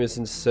flame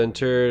isn't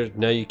centered.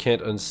 Now you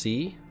can't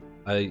unsee.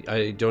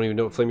 I don't even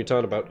know what flame you're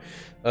talking about.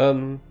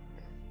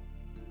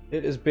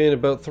 It has been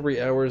about 3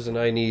 hours and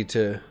I need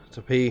to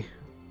pee.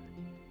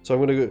 So I'm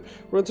gonna go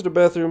run to the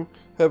bathroom,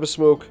 have a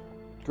smoke,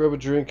 grab a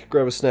drink,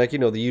 grab a snack, you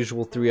know, the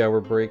usual 3-hour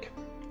break.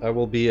 I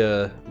will be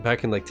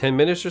back in like 10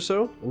 minutes or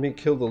so. Let me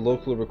kill the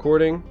local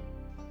recording.